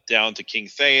 down to King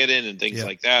Theoden and things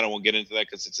like that. I won't get into that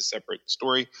because it's a separate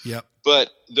story. Yep. But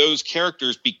those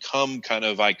characters become kind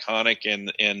of iconic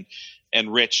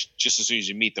and rich just as soon as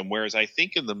you meet them. Whereas I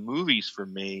think in the movies, for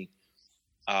me,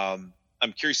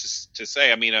 I'm curious to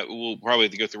say, I mean, we'll probably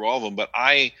have to go through all of them, but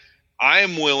I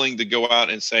am willing to go out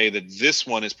and say that this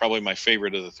one is probably my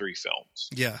favorite of the three films.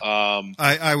 Yeah.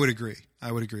 I would agree.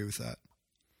 I would agree with that.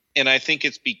 And I think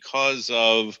it's because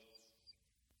of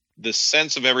the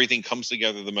sense of everything comes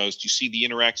together the most. You see the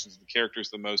interactions of the characters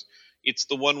the most. It's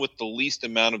the one with the least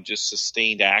amount of just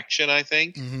sustained action, I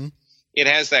think. Mm-hmm. It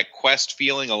has that quest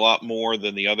feeling a lot more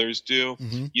than the others do.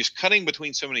 Mm-hmm. You're cutting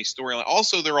between so many storylines.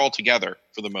 Also, they're all together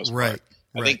for the most part.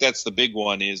 I think that's the big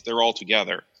one, is they're all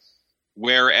together.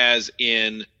 Whereas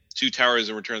in Two Towers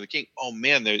and Return of the King, oh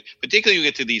man, particularly when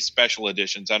you get to these special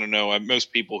editions. I don't know.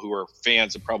 Most people who are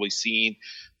fans have probably seen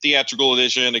theatrical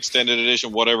edition, extended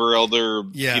edition, whatever other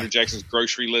Peter Jackson's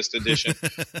grocery list edition.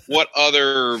 What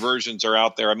other versions are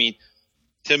out there? I mean,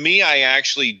 to me, I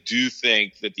actually do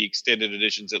think that the extended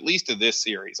editions, at least of this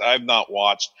series, I've not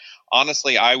watched.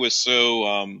 Honestly, I was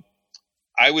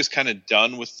I was kind of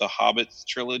done with the Hobbit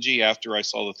trilogy after I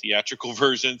saw the theatrical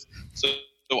versions. So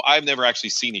I've never actually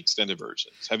seen the extended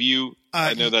versions. Have you?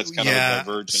 I know that's kind of a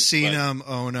divergence. Seen them,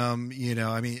 own them.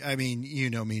 I mean, you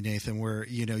know me, Nathan. We're,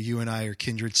 you and I are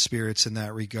kindred spirits in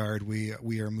that regard.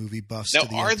 We are movie buffs. Now,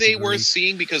 are they worth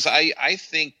seeing? Because I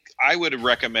think I would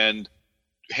recommend,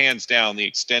 hands down, the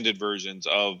extended versions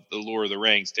of The Lord of the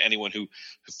Rings to anyone who,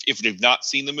 if they've not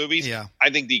seen the movies. Yeah. I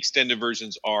think the extended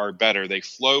versions are better. They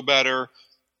flow better.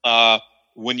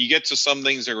 When you get to some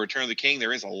things like Return of the King,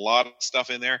 there is a lot of stuff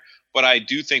in there. But I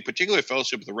do think, particularly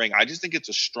Fellowship of the Ring, I just think it's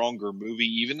a stronger movie,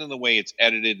 even in the way it's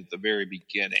edited at the very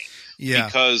beginning. Yeah.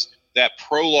 Because that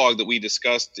prologue that we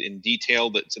discussed in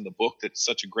detail that's in the book, that's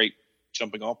such a great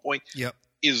jumping off point,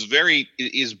 is barely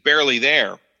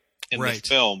there in the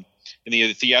film, in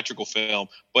the theatrical film.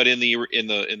 But in the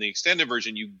extended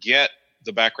version, you get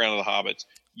the background of the hobbits.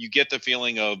 You get the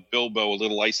feeling of Bilbo a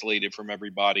little isolated from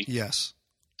everybody. Yes.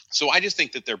 So I just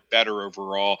think that they're better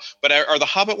overall. But are the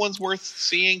Hobbit ones worth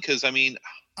seeing? Because, I mean,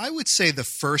 I would say the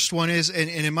first one is, and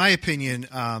in my opinion,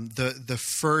 the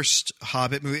first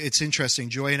Hobbit movie. It's interesting.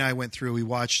 Joy and I went through. We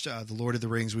watched The Lord of the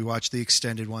Rings. We watched the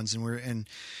extended ones, and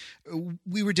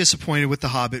we were disappointed with the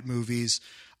Hobbit movies.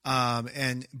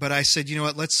 But I said, you know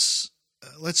what?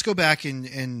 Let's go back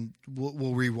and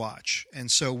we'll rewatch.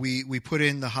 And so we put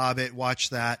in the Hobbit,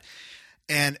 watched that,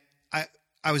 and I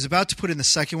was about to put in the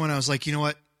second one. I was like, you know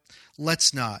what?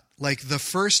 Let's not. Like, the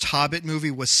first Hobbit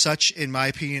movie was such, in my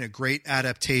opinion, a great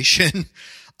adaptation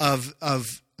of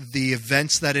the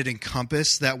events that it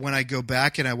encompassed, that when I go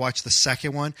back and I watch the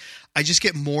second one, I just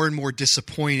get more and more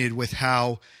disappointed with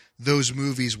how those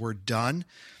movies were done.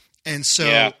 And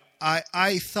so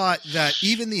I thought that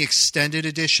even the extended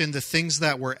edition, the things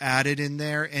that were added in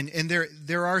there, and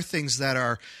there are things that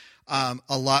are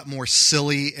a lot more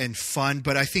silly and fun,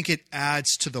 but I think it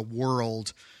adds to the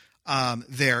world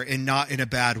there, and not in a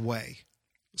bad way.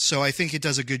 So I think it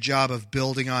does a good job of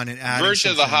building on and adding. The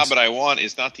version of The Hobbit I want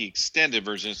is not the extended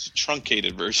version; it's the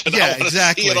truncated version. Yeah, I want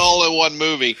to see it all in one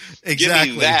movie.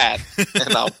 Exactly. Give me that,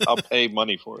 and I'll pay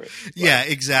money for it. But. Yeah,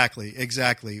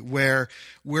 exactly. Where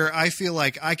I feel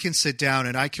like I can sit down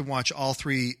and I can watch all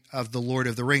three of the Lord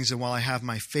of the Rings, and while I have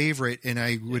my favorite, and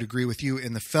I would agree with you,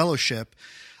 in the Fellowship,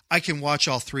 I can watch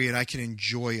all three and I can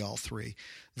enjoy all three.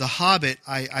 The Hobbit,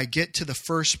 I get to the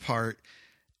first part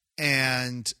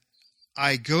and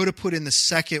I go to put in the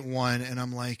second one and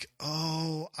I'm like,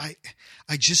 oh, I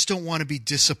just don't want to be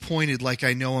disappointed like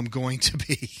I know I'm going to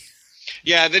be.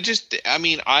 Yeah,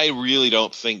 I really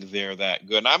don't think they're that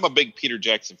good. And I'm a big Peter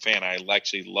Jackson fan. I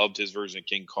actually loved his version of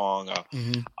King Kong.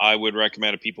 I would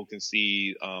recommend, if people can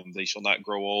see They Shall Not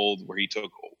Grow Old, where he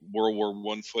took World War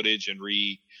I footage and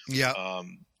revamped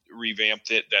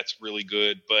it. That's really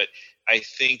good. But I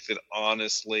think that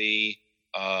honestly,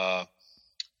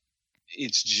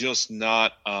 it's just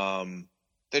not.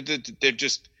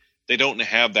 They don't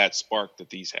have that spark that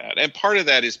these had, and part of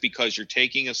that is because you're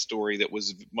taking a story that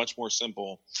was much more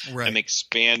simple and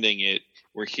expanding it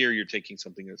where here you're taking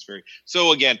something that's very.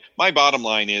 So again, my bottom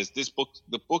line is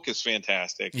the book is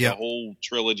fantastic. Yeah. The whole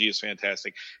trilogy is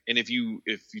fantastic. And if you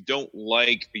don't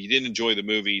like, or you didn't enjoy the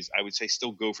movies, I would say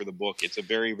still go for the book. It's a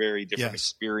very, very different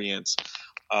experience.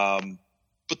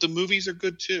 But the movies are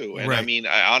good too. And I mean,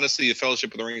 honestly, The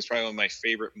Fellowship of the Ring is probably one of my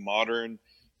favorite modern,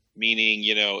 meaning,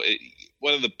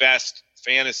 one of the best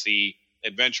fantasy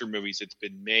adventure movies that's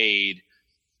been made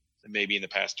maybe in the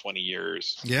past 20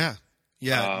 years. Yeah.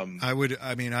 I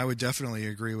would definitely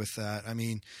agree with that. I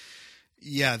mean,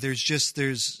 yeah,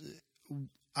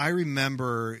 I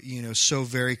remember, so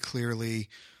very clearly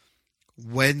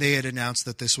when they had announced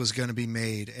that this was going to be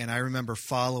made. And I remember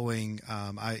following,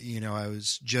 I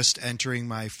was just entering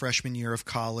my freshman year of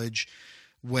college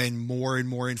when more and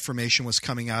more information was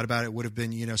coming out about it. It would have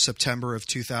been, September of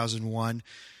 2001.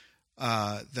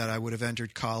 That I would have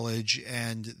entered college,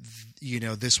 and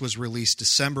this was released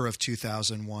December of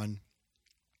 2001,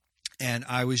 and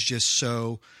I was just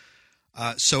so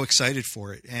excited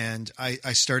for it. And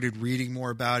I started reading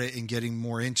more about it and getting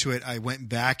more into it. I went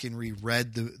back and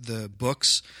reread the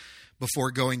books before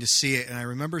going to see it, and I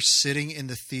remember sitting in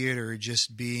the theater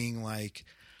just being like,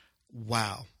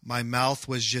 wow, my mouth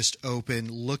was just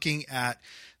open, looking at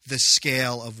the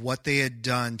scale of what they had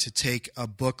done to take a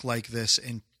book like this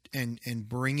and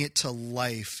bring it to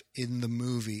life in the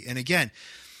movie. And again,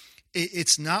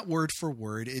 it's not word for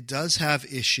word. It does have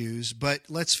issues, but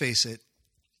let's face it,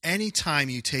 anytime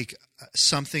you take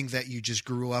something that you just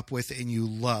grew up with and you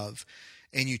love,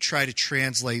 and you try to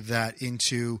translate that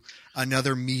into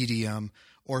another medium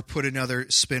or put another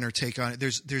spin or take on it,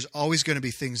 there's always going to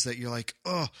be things that you're like,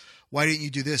 oh, why didn't you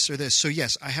do this or this? So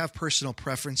yes, I have personal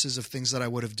preferences of things that I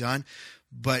would have done,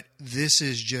 but this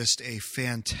is just a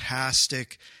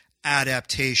fantastic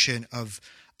adaptation of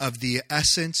the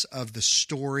essence of the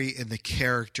story and the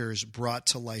characters brought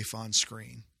to life on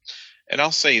screen. And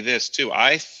I'll say this too.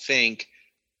 I think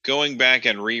going back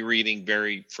and rereading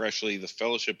very freshly The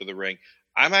Fellowship of the Ring,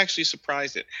 I'm actually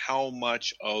surprised at how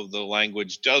much of the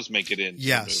language does make it into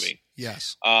the movie.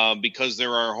 Yes. Because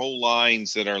there are whole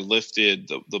lines that are lifted.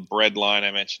 The bread line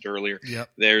I mentioned earlier. Yep.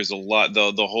 There's a lot.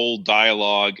 The whole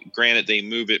dialogue. Granted, they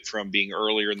move it from being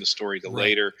earlier in the story to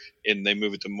later, and they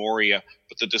move it to Moria.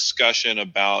 But the discussion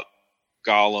about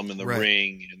Gollum and the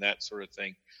ring and that sort of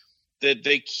thing, that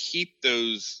they keep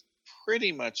those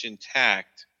pretty much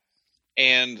intact,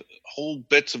 and whole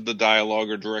bits of the dialogue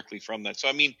are directly from that. So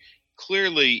I mean,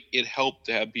 clearly, it helped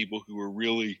to have people who were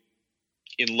really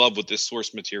in love with this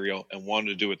source material and wanted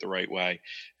to do it the right way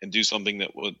and do something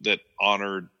that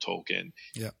honored Tolkien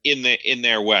in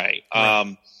their way.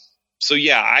 Right. So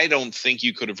yeah, I don't think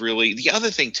you could have really. The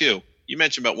other thing too, you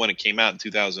mentioned about when it came out in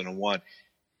 2001.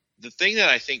 The thing that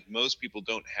I think most people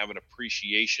don't have an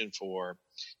appreciation for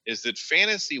is that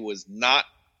fantasy was not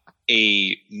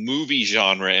a movie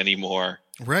genre anymore.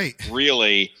 Right.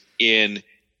 Really, in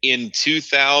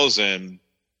 2000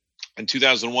 and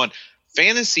 2001.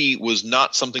 Fantasy was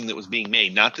not something that was being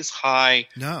made. Not this high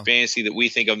fantasy that we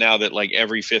think of now, that like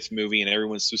every fifth movie and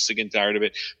everyone's so sick and tired of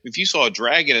it. If you saw a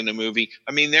dragon in a movie,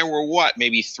 I mean, there were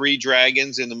maybe 3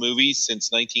 dragons in the movie since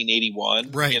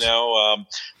 1981. Right.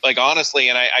 Like honestly,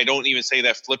 and I don't even say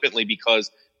that flippantly,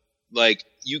 because like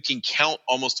you can count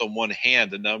almost on one hand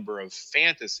the number of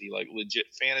fantasy, like legit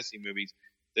fantasy movies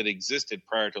that existed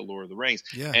prior to Lord of the Rings.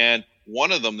 Yeah. And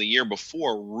one of them the year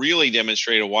before really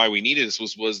demonstrated why we needed this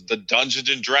was the Dungeons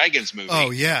and Dragons movie.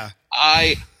 Oh yeah.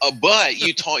 But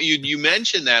you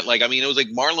mentioned that, like, I mean, it was like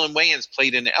Marlon Wayans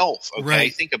played an elf. Okay.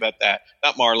 Right. Think about that.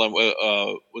 Not Marlon,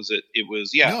 was it? It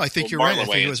was, yeah. No, I think you're Marlon right. I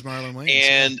think Wayans. it was Marlon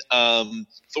Wayans. And,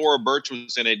 Thora Birch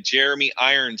was in it. Jeremy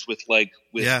Irons with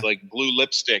blue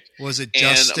lipstick. Was it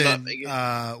Justin,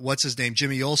 what's his name?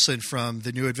 Jimmy Olsen from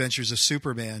The New Adventures of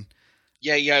Superman.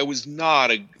 Yeah, it was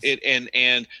not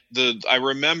I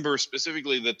remember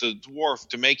specifically that the dwarf,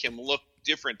 to make him look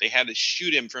different, they had to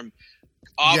shoot him from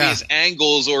obvious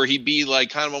angles, or he'd be like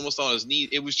kind of almost on his knee.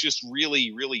 It was just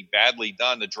really, really badly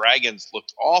done. The dragons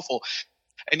looked awful,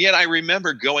 and yet I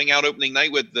remember going out opening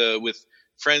night with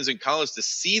friends in college to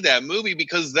see that movie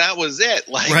because that was it.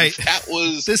 Like that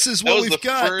was this is what we've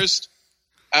got. First,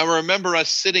 I remember us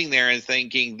sitting there and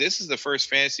thinking, this is the first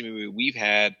fantasy movie we've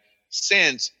had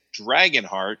since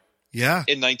Dragonheart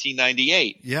in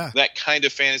 1998. Yeah. That kind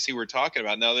of fantasy we're talking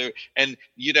about. Now and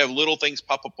you'd have little things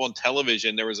pop up on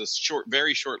television. There was a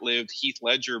very short-lived Heath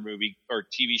Ledger movie or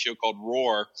TV show called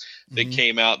Roar that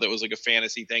came out that was like a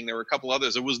fantasy thing. There were a couple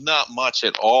others. It was not much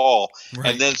at all.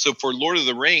 Right. And then so for Lord of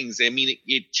the Rings, I mean,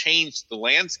 it changed the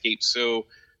landscape so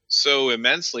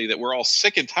immensely that we're all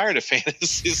sick and tired of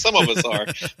fantasy. Some of us are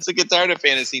sick and tired of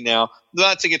fantasy now.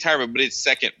 Not sick and tired of it, but it's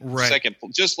second.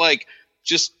 Just like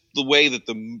just the way that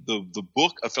the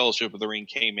book A Fellowship of the Ring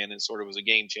came in and sort of was a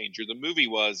game changer. The movie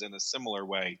was in a similar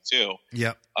way too.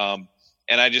 Yep.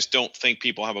 And I just don't think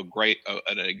people have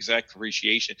an exact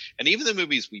appreciation. And even the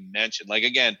movies we mentioned, like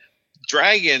again,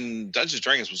 Dungeons and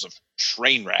Dragons was a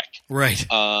train wreck. Right.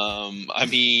 I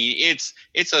mean,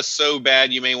 it's a so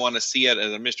bad you may want to see it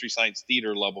as a Mystery Science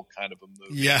Theater level kind of a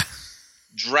movie. Yeah.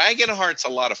 Dragonheart's a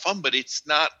lot of fun, but it's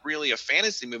not really a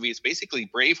fantasy movie. It's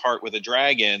basically Braveheart with a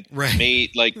dragon, right,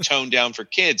 made like toned down for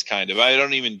kids, kind of. I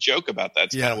don't even joke about that.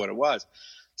 It's kind of what it was.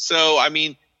 So, I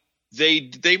mean,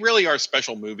 they really are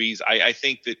special movies. I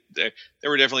think that there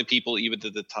were definitely people, even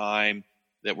at the time,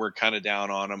 that were kind of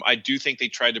down on them. I do think they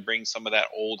tried to bring some of that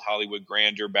old Hollywood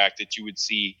grandeur back that you would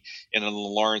see in a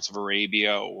Lawrence of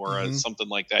Arabia or something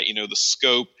like that. You know, the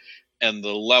scope and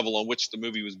the level on which the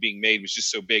movie was being made was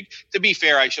just so big. To be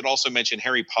fair, I should also mention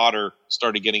Harry Potter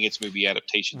started getting its movie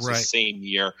adaptations the same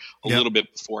year, a little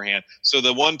bit beforehand. So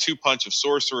the 1-2 punch of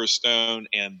Sorcerer's Stone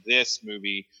and this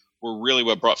movie were really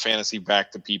what brought fantasy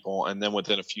back to people. And then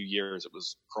within a few years, it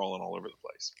was crawling all over the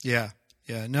place. Yeah.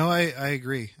 Yeah, no, I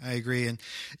agree. I agree. And,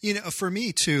 you know, for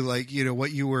me too, like, you know,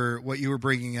 what you were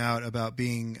bringing out about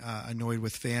being annoyed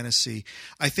with fantasy,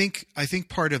 I think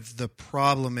part of the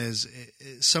problem is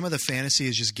some of the fantasy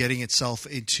is just getting itself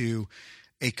into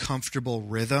a comfortable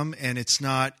rhythm, and it's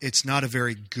not a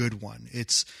very good one.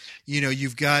 It's, you know,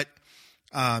 you've got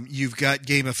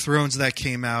Game of Thrones that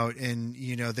came out, and,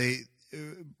 you know, they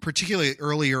particularly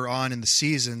earlier on in the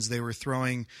seasons, they were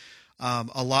throwing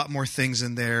a lot more things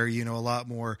in there, you know, a lot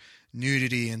more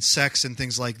nudity and sex and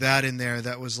things like that in there.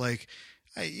 That was like,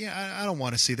 I don't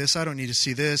want to see this. I don't need to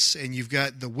see this. And you've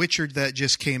got The Witcher that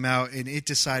just came out, and it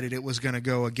decided it was going to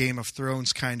go a Game of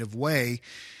Thrones kind of way.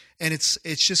 And it's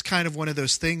just kind of one of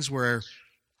those things where,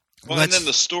 well, and then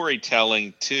the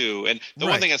storytelling too. And the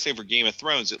one thing I say for Game of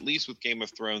Thrones, at least with Game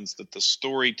of Thrones, that the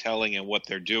storytelling and what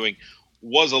they're doing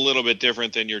was a little bit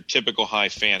different than your typical high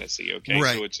fantasy. Okay.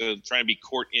 Right. So it's trying to be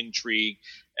court intrigue,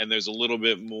 and there's a little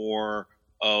bit more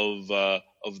of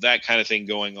that kind of thing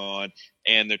going on.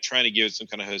 And they're trying to give it some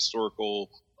kind of historical,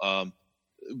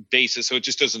 basis. So it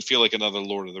just doesn't feel like another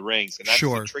Lord of the Rings. And that's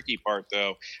the tricky part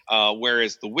though.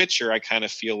 Whereas The Witcher, I kind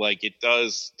of feel like it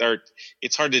does start,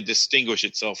 it's hard to distinguish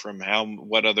itself from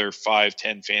what other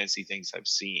 5-10 fantasy things I've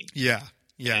seen. Yeah.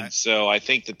 Yeah. And so I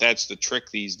think that's the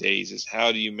trick these days, is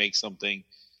how do you make something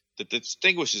that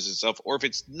distinguishes itself? Or if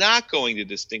it's not going to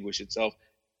distinguish itself,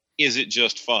 is it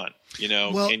just fun? You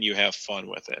know, can you have fun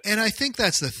with it? And I think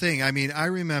that's the thing. I mean, I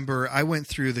remember I went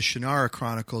through the Shannara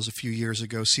Chronicles a few years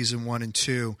ago, season 1 and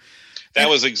 2. That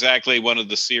was exactly one of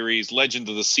the series. Legend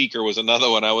of the Seeker was another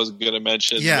one I was going to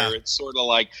mention. Yeah. Where it's sort of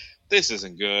like, this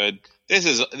isn't good. This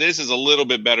is a little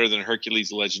bit better than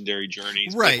Hercules' Legendary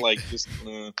Journeys. Right. But like just,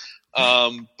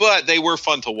 but they were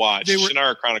fun to watch.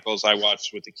 Shannara Chronicles I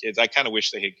watched with the kids. I kind of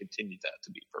wish they had continued that,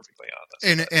 to be perfectly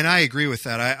honest. And I agree with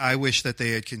that. I wish that they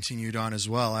had continued on as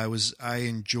well. I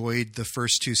enjoyed the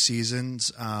first 2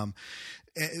 seasons. The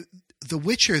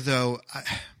Witcher, though,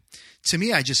 to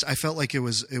me, I felt like it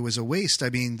was a waste. I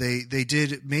mean, they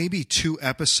did maybe 2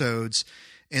 episodes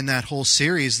in that whole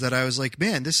series that I was like,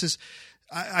 man, this is.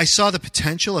 I saw the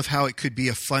potential of how it could be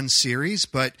a fun series,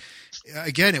 but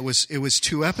again, it was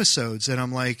 2 episodes, and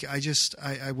I'm like,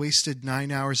 I wasted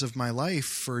 9 hours of my life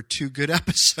for 2 good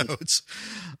episodes,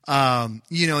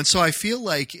 you know. And so I feel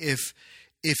like if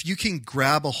you can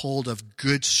grab a hold of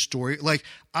good story, like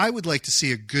I would like to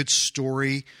see a good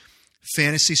story,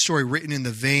 fantasy story written in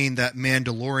the vein that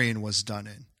Mandalorian was done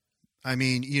in. I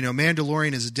mean, you know,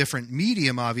 Mandalorian is a different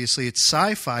medium, obviously, it's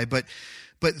sci-fi, but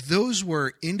those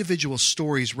were individual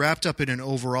stories wrapped up in an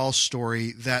overall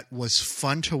story that was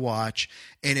fun to watch,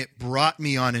 and it brought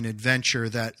me on an adventure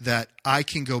that I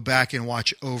can go back and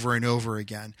watch over and over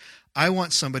again. I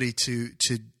want somebody to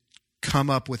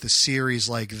come up with a series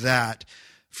like that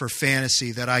for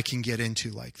fantasy that I can get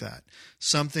into like that.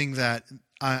 Something that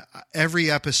every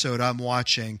episode I'm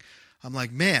watching, I'm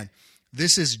like, man,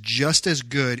 this is just as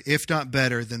good, if not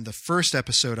better, than the first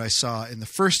episode I saw. And the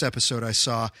first episode I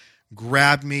saw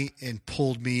grabbed me and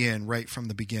pulled me in right from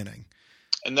the beginning.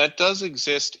 And that does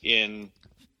exist in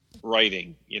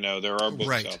writing. You know, there are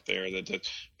books out there that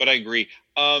but I agree.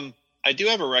 I do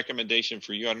have a recommendation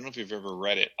for you. I don't know if you've ever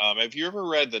read it. Have you ever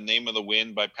read The Name of the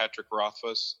Wind by Patrick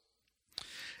Rothfuss?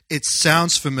 It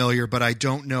sounds familiar, but I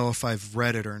don't know if I've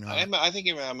read it or not. I think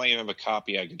I might have a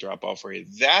copy I could drop off for you.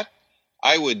 That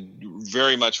I would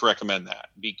very much recommend that,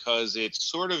 because it's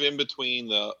sort of in between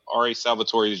the R.A.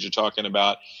 Salvatore that you're talking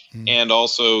about and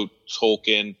also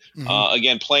Tolkien.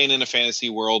 Again, playing in a fantasy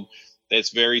world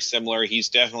that's very similar. He's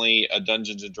definitely a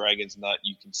Dungeons and Dragons nut.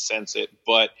 You can sense it.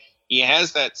 But he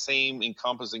has that same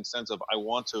encompassing sense of, I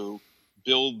want to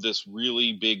build this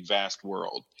really big, vast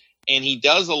world. And he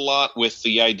does a lot with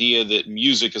the idea that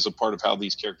music is a part of how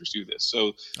these characters do this.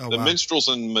 So minstrels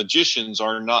and magicians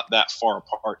are not that far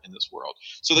apart in this world.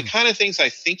 So the kind of things I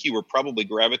think you were probably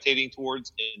gravitating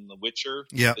towards in The Witcher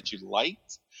that you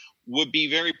liked would be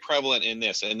very prevalent in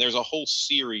this. And there's a whole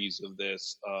series of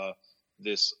this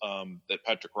that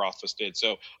Patrick Rothfuss did.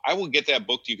 So I will get that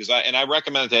book to you because I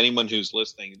recommend it to anyone who's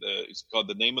listening. It's called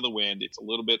The Name of the Wind. It's a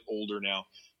little bit older now,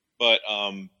 but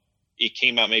it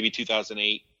came out maybe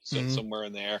 2008. So somewhere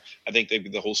in there. I think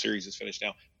the whole series is finished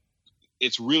now.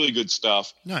 It's really good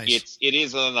stuff. Nice. It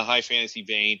is in the high fantasy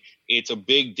vein. It's a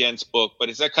big, dense book, but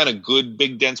it's that kind of good,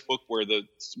 big, dense book where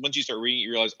once you start reading it,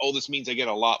 you realize, oh, this means I get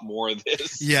a lot more of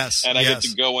this. Yes. And I get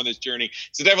to go on this journey.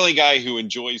 So definitely a guy who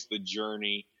enjoys the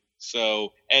journey.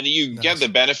 So, and you get the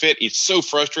benefit. It's so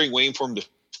frustrating waiting for him to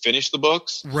finish the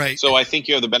books. Right. So I think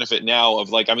you have the benefit now of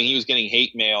he was getting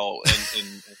hate mail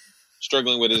and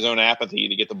struggling with his own apathy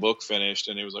to get the book finished,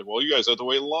 and it was like, well, you guys have to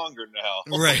wait longer now.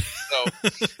 Right.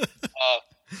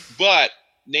 But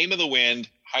Name of the Wind,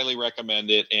 highly recommend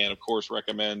it, and of course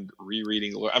recommend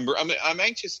rereading. I'm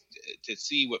anxious to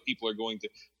see what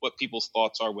people's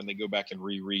thoughts are when they go back and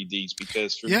reread these,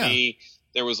 because for me,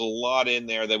 there was a lot in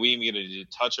there that we didn't get to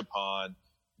touch upon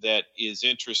that is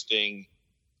interesting.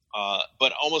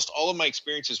 But almost all of my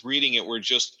experiences reading it were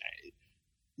just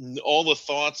all the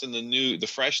thoughts and the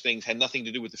fresh things had nothing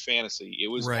to do with the fantasy. It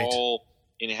was all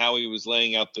in how he was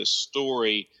laying out this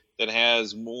story that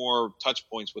has more touch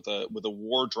points with a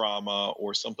war drama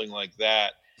or something like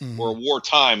that, or a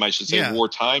wartime, I should say,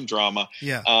 wartime drama.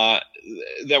 That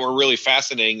were really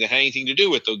fascinating. That had anything to do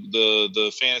with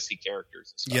the fantasy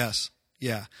characters and stuff. Yes.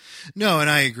 Yeah. No, and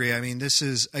I agree. I mean, this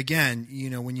is, again,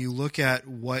 when you look at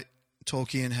what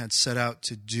Tolkien had set out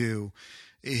to do,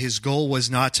 his goal was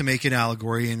not to make an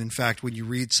allegory. And in fact, when you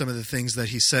read some of the things that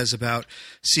he says about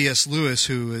C.S. Lewis,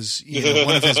 who is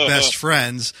one of his best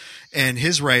friends, and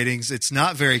his writings, it's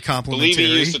not very complimentary. I believe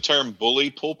he used the term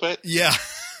bully pulpit. Yeah.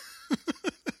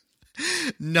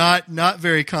 Not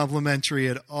very complimentary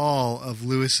at all of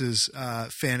Lewis's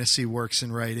fantasy works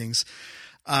and writings.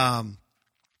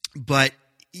 But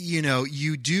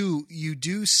you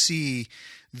do see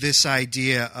this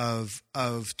idea of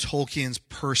Tolkien's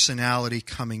personality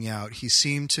coming out. He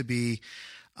seemed to be,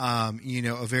 a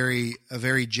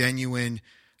very genuine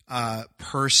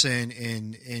person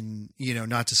in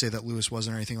not to say that Lewis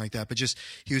wasn't or anything like that, but just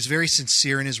he was very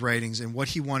sincere in his writings. And what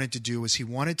he wanted to do was he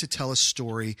wanted to tell a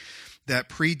story that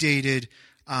predated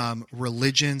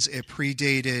religions. It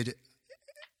predated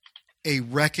a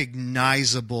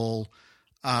recognizable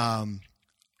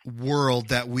world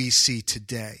that we see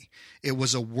today. It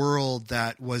was a world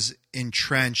that was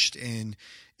entrenched in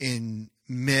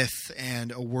myth,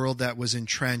 and a world that was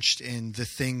entrenched in the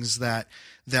things that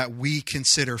we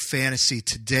consider fantasy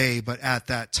today, but at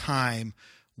that time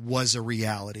was a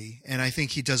reality. And I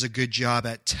think he does a good job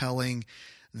at telling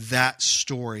that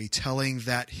story, telling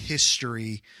that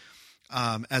history,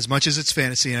 as much as it's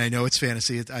fantasy, and I know it's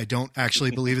fantasy. I don't actually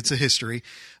believe it's a history,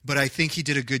 but I think he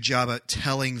did a good job at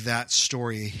telling that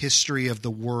story, a history of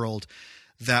the world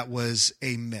that was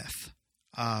a myth.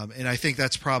 And I think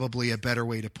that's probably a better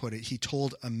way to put it. He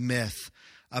told a myth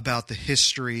about the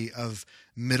history of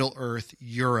Middle-earth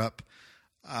Europe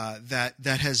that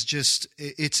has just,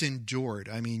 it's endured.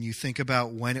 I mean, you think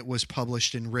about when it was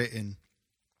published and written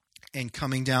and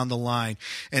coming down the line.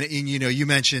 And you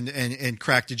mentioned and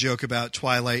cracked a joke about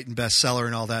Twilight and bestseller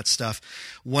and all that stuff.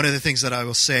 One of the things that I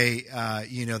will say,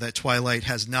 that Twilight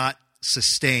has not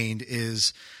sustained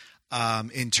is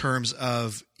in terms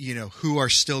of, who are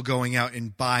still going out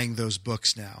and buying those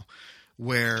books now,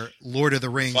 where Lord of the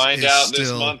Rings Find is out still...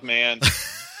 this month, man,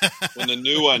 when the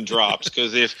new one drops.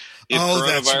 Because if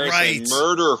coronavirus and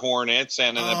murder hornets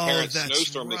and an apparent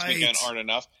snowstorm this weekend aren't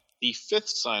enough, the fifth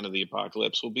sign of the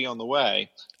apocalypse will be on the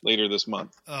way later this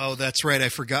month. Oh, that's right. I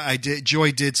forgot.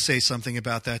 Joy did say something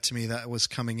about that to me that was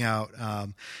coming out.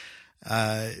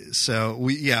 So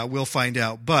we'll find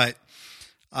out. But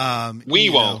we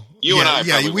won't. You and I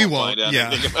probably we won't find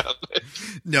out anything about it.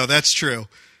 No, that's true.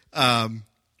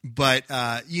 But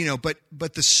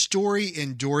the story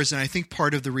endures, and I think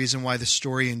part of the reason why the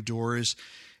story endures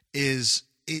is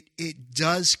it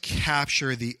does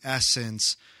capture the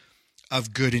essence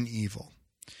of good and evil.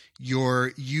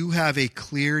 You have a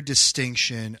clear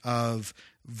distinction of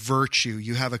virtue.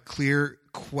 You have a clear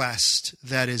quest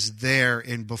that is there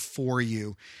and before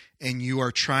you, and you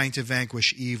are trying to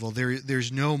vanquish evil.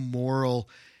 There's no moral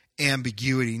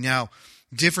ambiguity. Now,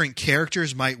 different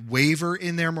characters might waver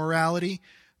in their morality,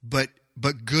 but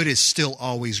good is still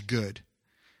always good.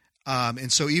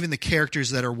 And so even the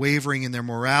characters that are wavering in their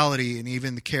morality, and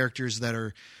even the characters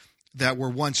that were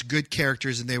once good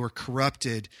characters and they were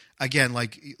corrupted, again,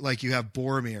 like you have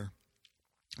Boromir.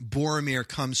 Boromir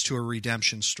comes to a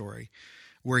redemption story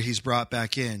where he's brought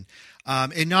back in.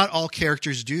 And not all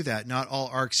characters do that. Not all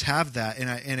arcs have that.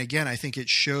 And again, I think it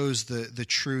shows the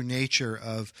true nature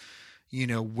of,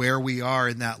 where we are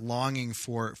in that longing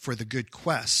for the good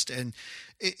quest. And,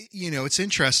 it's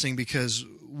interesting because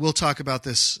we'll talk about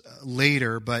this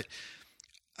later, but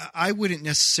I wouldn't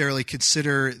necessarily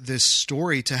consider this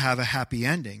story to have a happy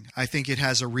ending. I think it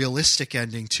has a realistic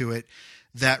ending to it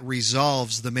that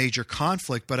resolves the major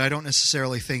conflict, but I don't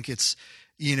necessarily think it's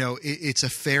a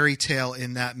fairy tale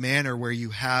in that manner where you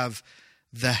have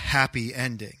the happy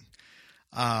ending.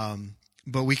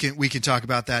 But we can talk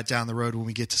about that down the road when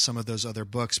we get to some of those other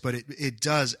books. But it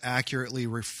does accurately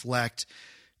reflect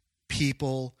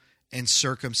people and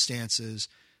circumstances,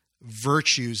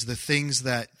 virtues, the things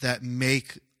that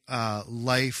make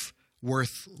life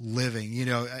worth living.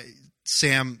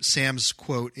 Sam's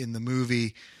quote in the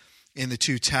movie, in The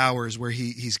Two Towers, where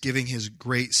he's giving his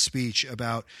great speech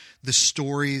about the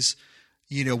stories.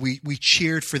 We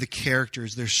cheered for the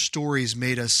characters. Their stories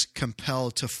made us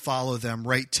compelled to follow them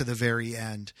right to the very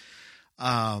end,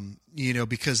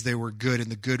 because they were good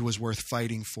and the good was worth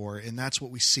fighting for. And that's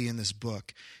what we see in this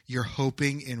book. You're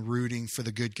hoping and rooting for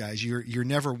the good guys. You're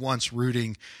never once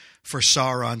rooting for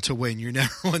Sauron to win. You're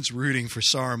never once rooting for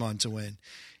Saruman to win.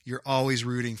 You're always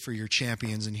rooting for your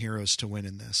champions and heroes to win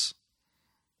in this.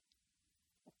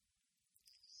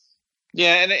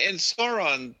 Yeah, and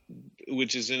Sauron,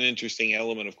 which is an interesting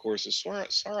element, of course, is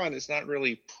Sauron is not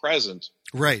really present,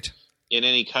 right, in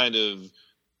any kind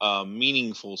of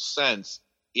meaningful sense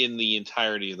in the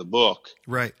entirety of the book.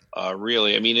 Right.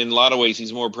 Really, I mean, in a lot of ways,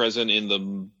 he's more present in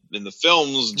the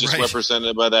films, just right.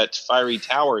 represented by that fiery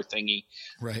tower thingy,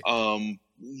 right,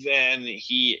 than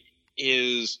he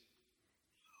is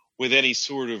with any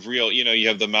sort of real. You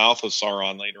have the mouth of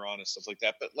Sauron later on and stuff like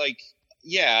that, but like.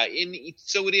 Yeah,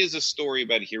 so it is a story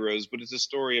about heroes, but it's a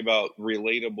story about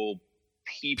relatable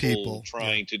people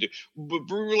trying to do, but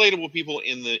relatable people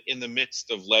in the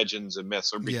midst of legends and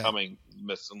myths, or becoming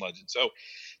myths and legends. So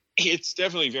it's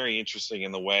definitely very interesting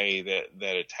in the way that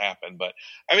it's happened. But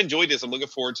I've enjoyed this. I'm looking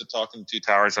forward to talking to Two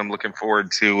Towers. I'm looking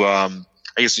forward to, I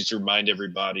guess, just to remind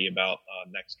everybody about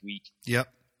next week. Yep.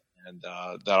 And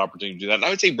that opportunity to do that. And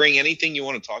I would say bring anything you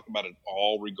want to talk about at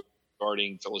all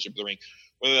regarding Fellowship of the Ring,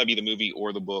 whether that be the movie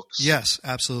or the books. Yes,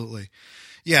 absolutely.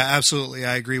 Yeah, absolutely.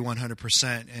 I agree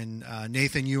 100%. And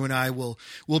Nathan, you and I we'll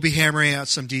be hammering out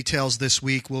some details this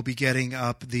week. We'll be getting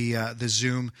up the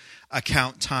Zoom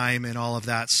account time and all of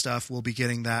that stuff. We'll be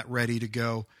getting that ready to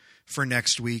go for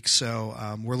next week. So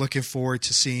we're looking forward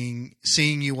to seeing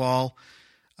you all.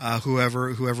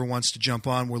 Whoever wants to jump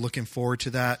on, we're looking forward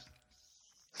to that.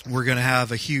 We're going to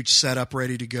have a huge setup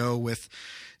ready to go with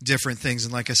different things,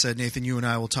 and like I said, Nathan, you and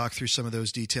I will talk through some of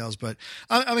those details. But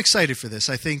I'm excited for this.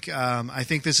 I think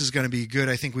this is going to be good.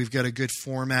 I think we've got a good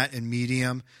format and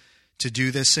medium to do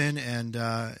this in. And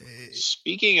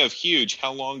speaking of huge,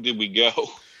 how long did we go?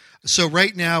 So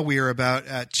right now we are about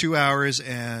at 2 hours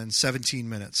and 17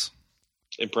 minutes.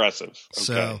 Impressive. Okay.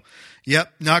 So,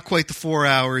 yep, not quite the 4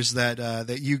 hours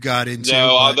that you got into.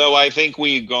 No, although I think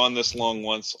we've gone this long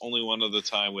once, only one other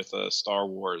time with Star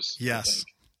Wars. Yes.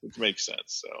 Which makes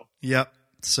sense. So. Yep.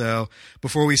 So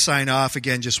before we sign off,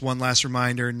 again, just one last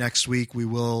reminder. Next week we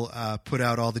will put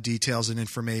out all the details and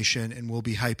information, and we'll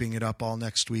be hyping it up all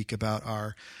next week about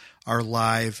our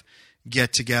live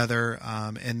get together.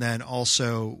 And then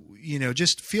also,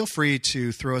 just feel free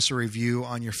to throw us a review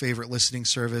on your favorite listening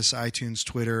service: iTunes,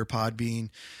 Twitter,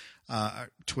 Podbean,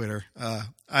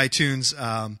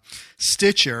 iTunes,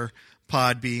 Stitcher,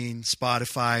 Podbean,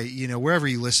 Spotify, wherever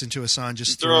you listen to us on,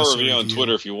 just throw us a review on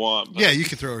Twitter if you want. But. Yeah, you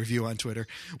can throw a review on Twitter.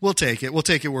 We'll take it. We'll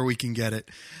take it where we can get it.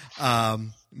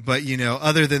 But,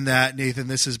 other than that, Nathan,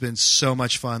 this has been so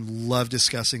much fun. Love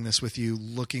discussing this with you.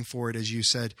 Looking forward, as you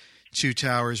said, Two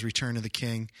Towers, Return of the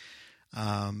King.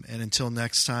 And until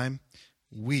next time,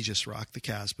 we just rock the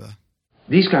Casbah.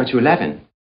 These go to 11.